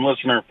 Long-time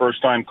listener,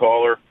 first-time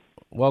caller.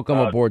 Welcome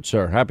aboard,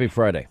 sir. Happy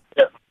Friday.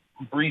 Yeah.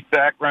 Brief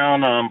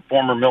background,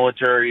 former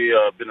military,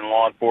 been in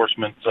law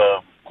enforcement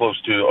close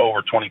to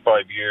over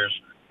 25 years.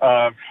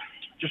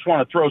 Just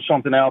want to throw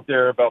something out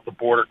there about the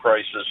border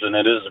crisis, and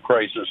it is a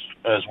crisis,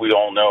 as we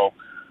all know.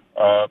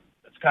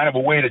 It's kind of a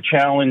way to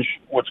challenge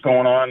what's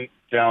going on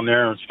down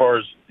there as far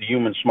as the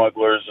human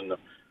smugglers and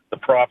the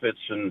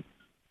profits and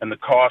the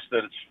cost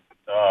that it's,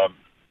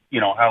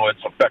 how it's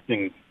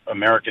affecting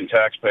American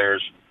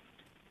taxpayers.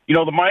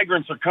 The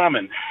migrants are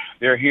coming.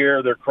 They're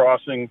here. They're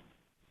crossing.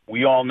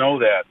 We all know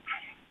that.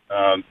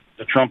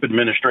 The Trump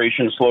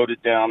administration slowed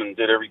it down and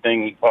did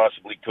everything he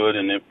possibly could,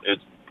 and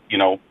it's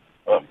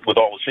with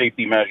all the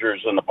safety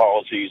measures and the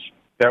policies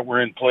that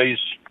were in place,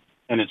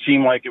 and it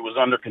seemed like it was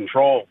under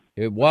control.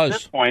 It was. At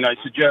this point, I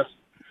suggest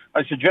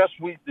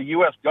the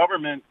U.S.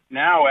 government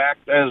now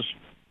act as,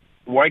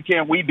 why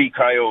can't we be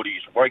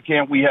coyotes? Why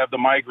can't we have the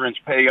migrants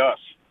pay us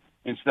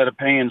instead of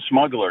paying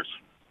smugglers?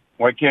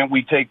 Why can't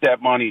we take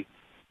that money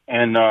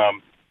and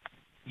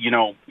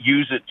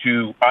use it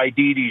to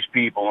ID these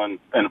people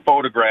and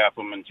photograph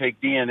them and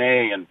take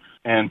DNA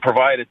and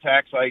provide a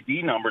tax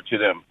ID number to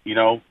them?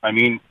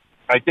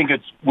 I think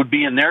it would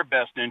be in their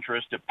best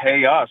interest to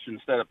pay us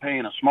instead of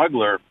paying a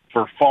smuggler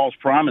for false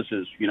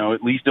promises.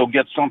 At least they'll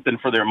get something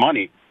for their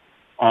money.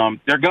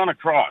 They're going to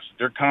cross.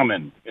 They're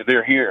coming.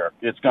 They're here.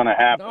 It's going to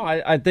happen. No,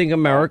 I think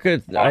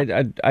America,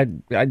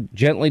 I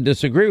gently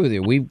disagree with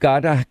you. We've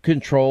got to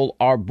control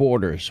our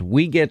borders.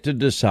 We get to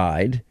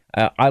decide.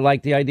 I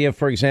like the idea,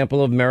 for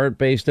example, of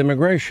merit-based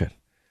immigration.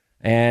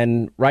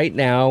 And right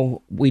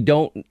now, we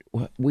don't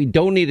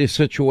need a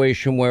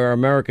situation where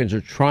Americans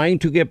are trying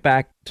to get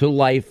back to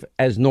life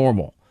as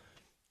normal,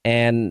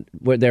 and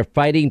where they're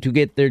fighting to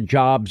get their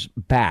jobs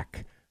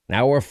back.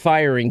 Now we're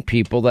firing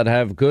people that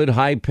have good,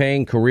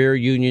 high-paying career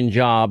union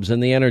jobs in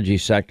the energy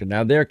sector.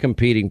 Now they're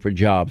competing for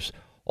jobs.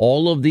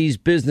 All of these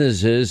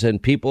businesses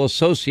and people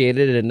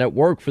associated and that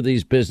work for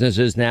these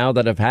businesses now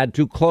that have had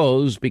to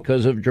close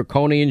because of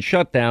draconian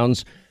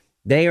shutdowns,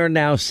 they are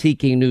now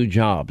seeking new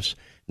jobs.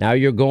 Now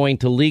you're going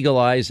to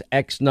legalize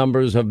X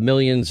numbers of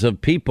millions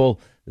of people.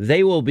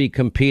 They will be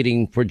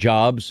competing for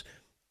jobs.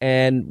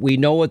 And we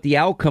know what the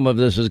outcome of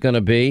this is going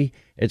to be.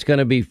 It's going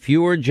to be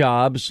fewer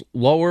jobs,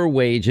 lower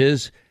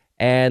wages,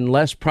 and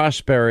less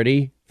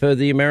prosperity for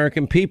the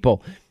American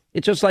people.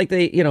 It's just like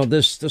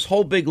this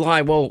whole big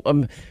lie. Well,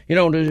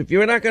 if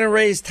you're not going to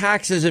raise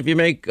taxes if you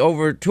make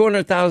over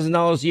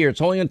 $200,000 a year,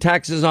 it's only on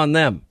taxes on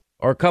them,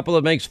 or a couple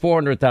that makes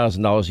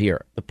 $400,000 a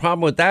year. The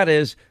problem with that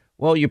is,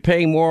 well, you're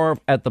paying more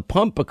at the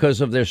pump because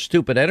of their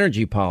stupid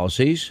energy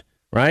policies,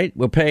 right?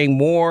 We're paying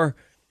more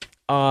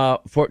to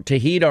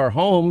heat our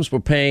homes. We're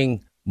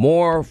paying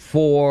more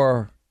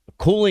for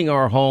cooling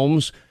our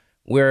homes.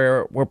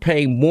 We're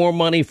paying more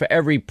money for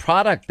every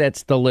product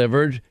that's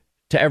delivered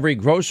to every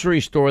grocery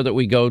store that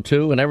we go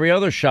to and every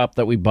other shop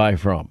that we buy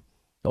from.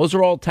 Those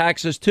are all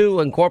taxes, too,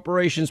 and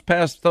corporations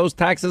pass those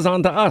taxes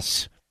on to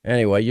us.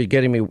 Anyway, why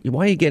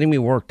are you getting me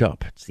worked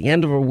up? It's the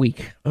end of a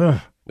week.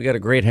 Ugh. We got a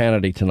great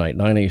Hannity tonight,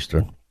 9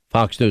 Eastern.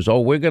 Fox News. Oh,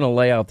 we're going to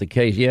lay out the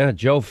case. Yeah,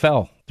 Joe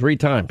fell 3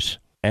 times.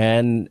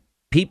 And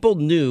people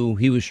knew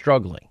he was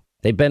struggling.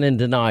 They've been in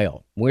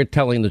denial. We're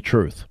telling the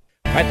truth.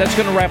 All right, that's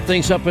going to wrap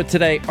things up for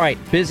today. All right,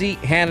 busy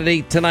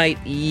Hannity tonight.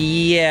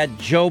 Yeah,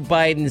 Joe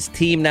Biden's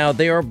team now,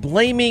 they are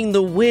blaming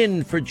the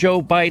wind for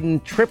Joe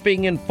Biden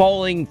tripping and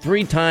falling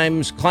 3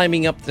 times,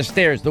 climbing up the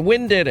stairs. The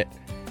wind did it.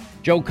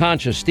 Joe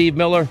Concha, Steve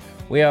Miller.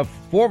 We have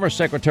former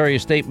Secretary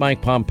of State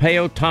Mike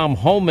Pompeo, Tom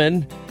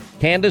Homan,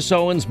 Candace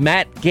Owens,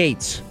 Matt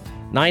Gaetz.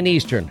 9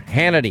 Eastern,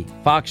 Hannity,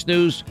 Fox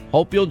News.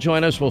 Hope you'll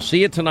join us. We'll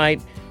see you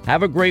tonight.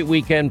 Have a great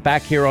weekend.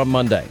 Back here on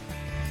Monday.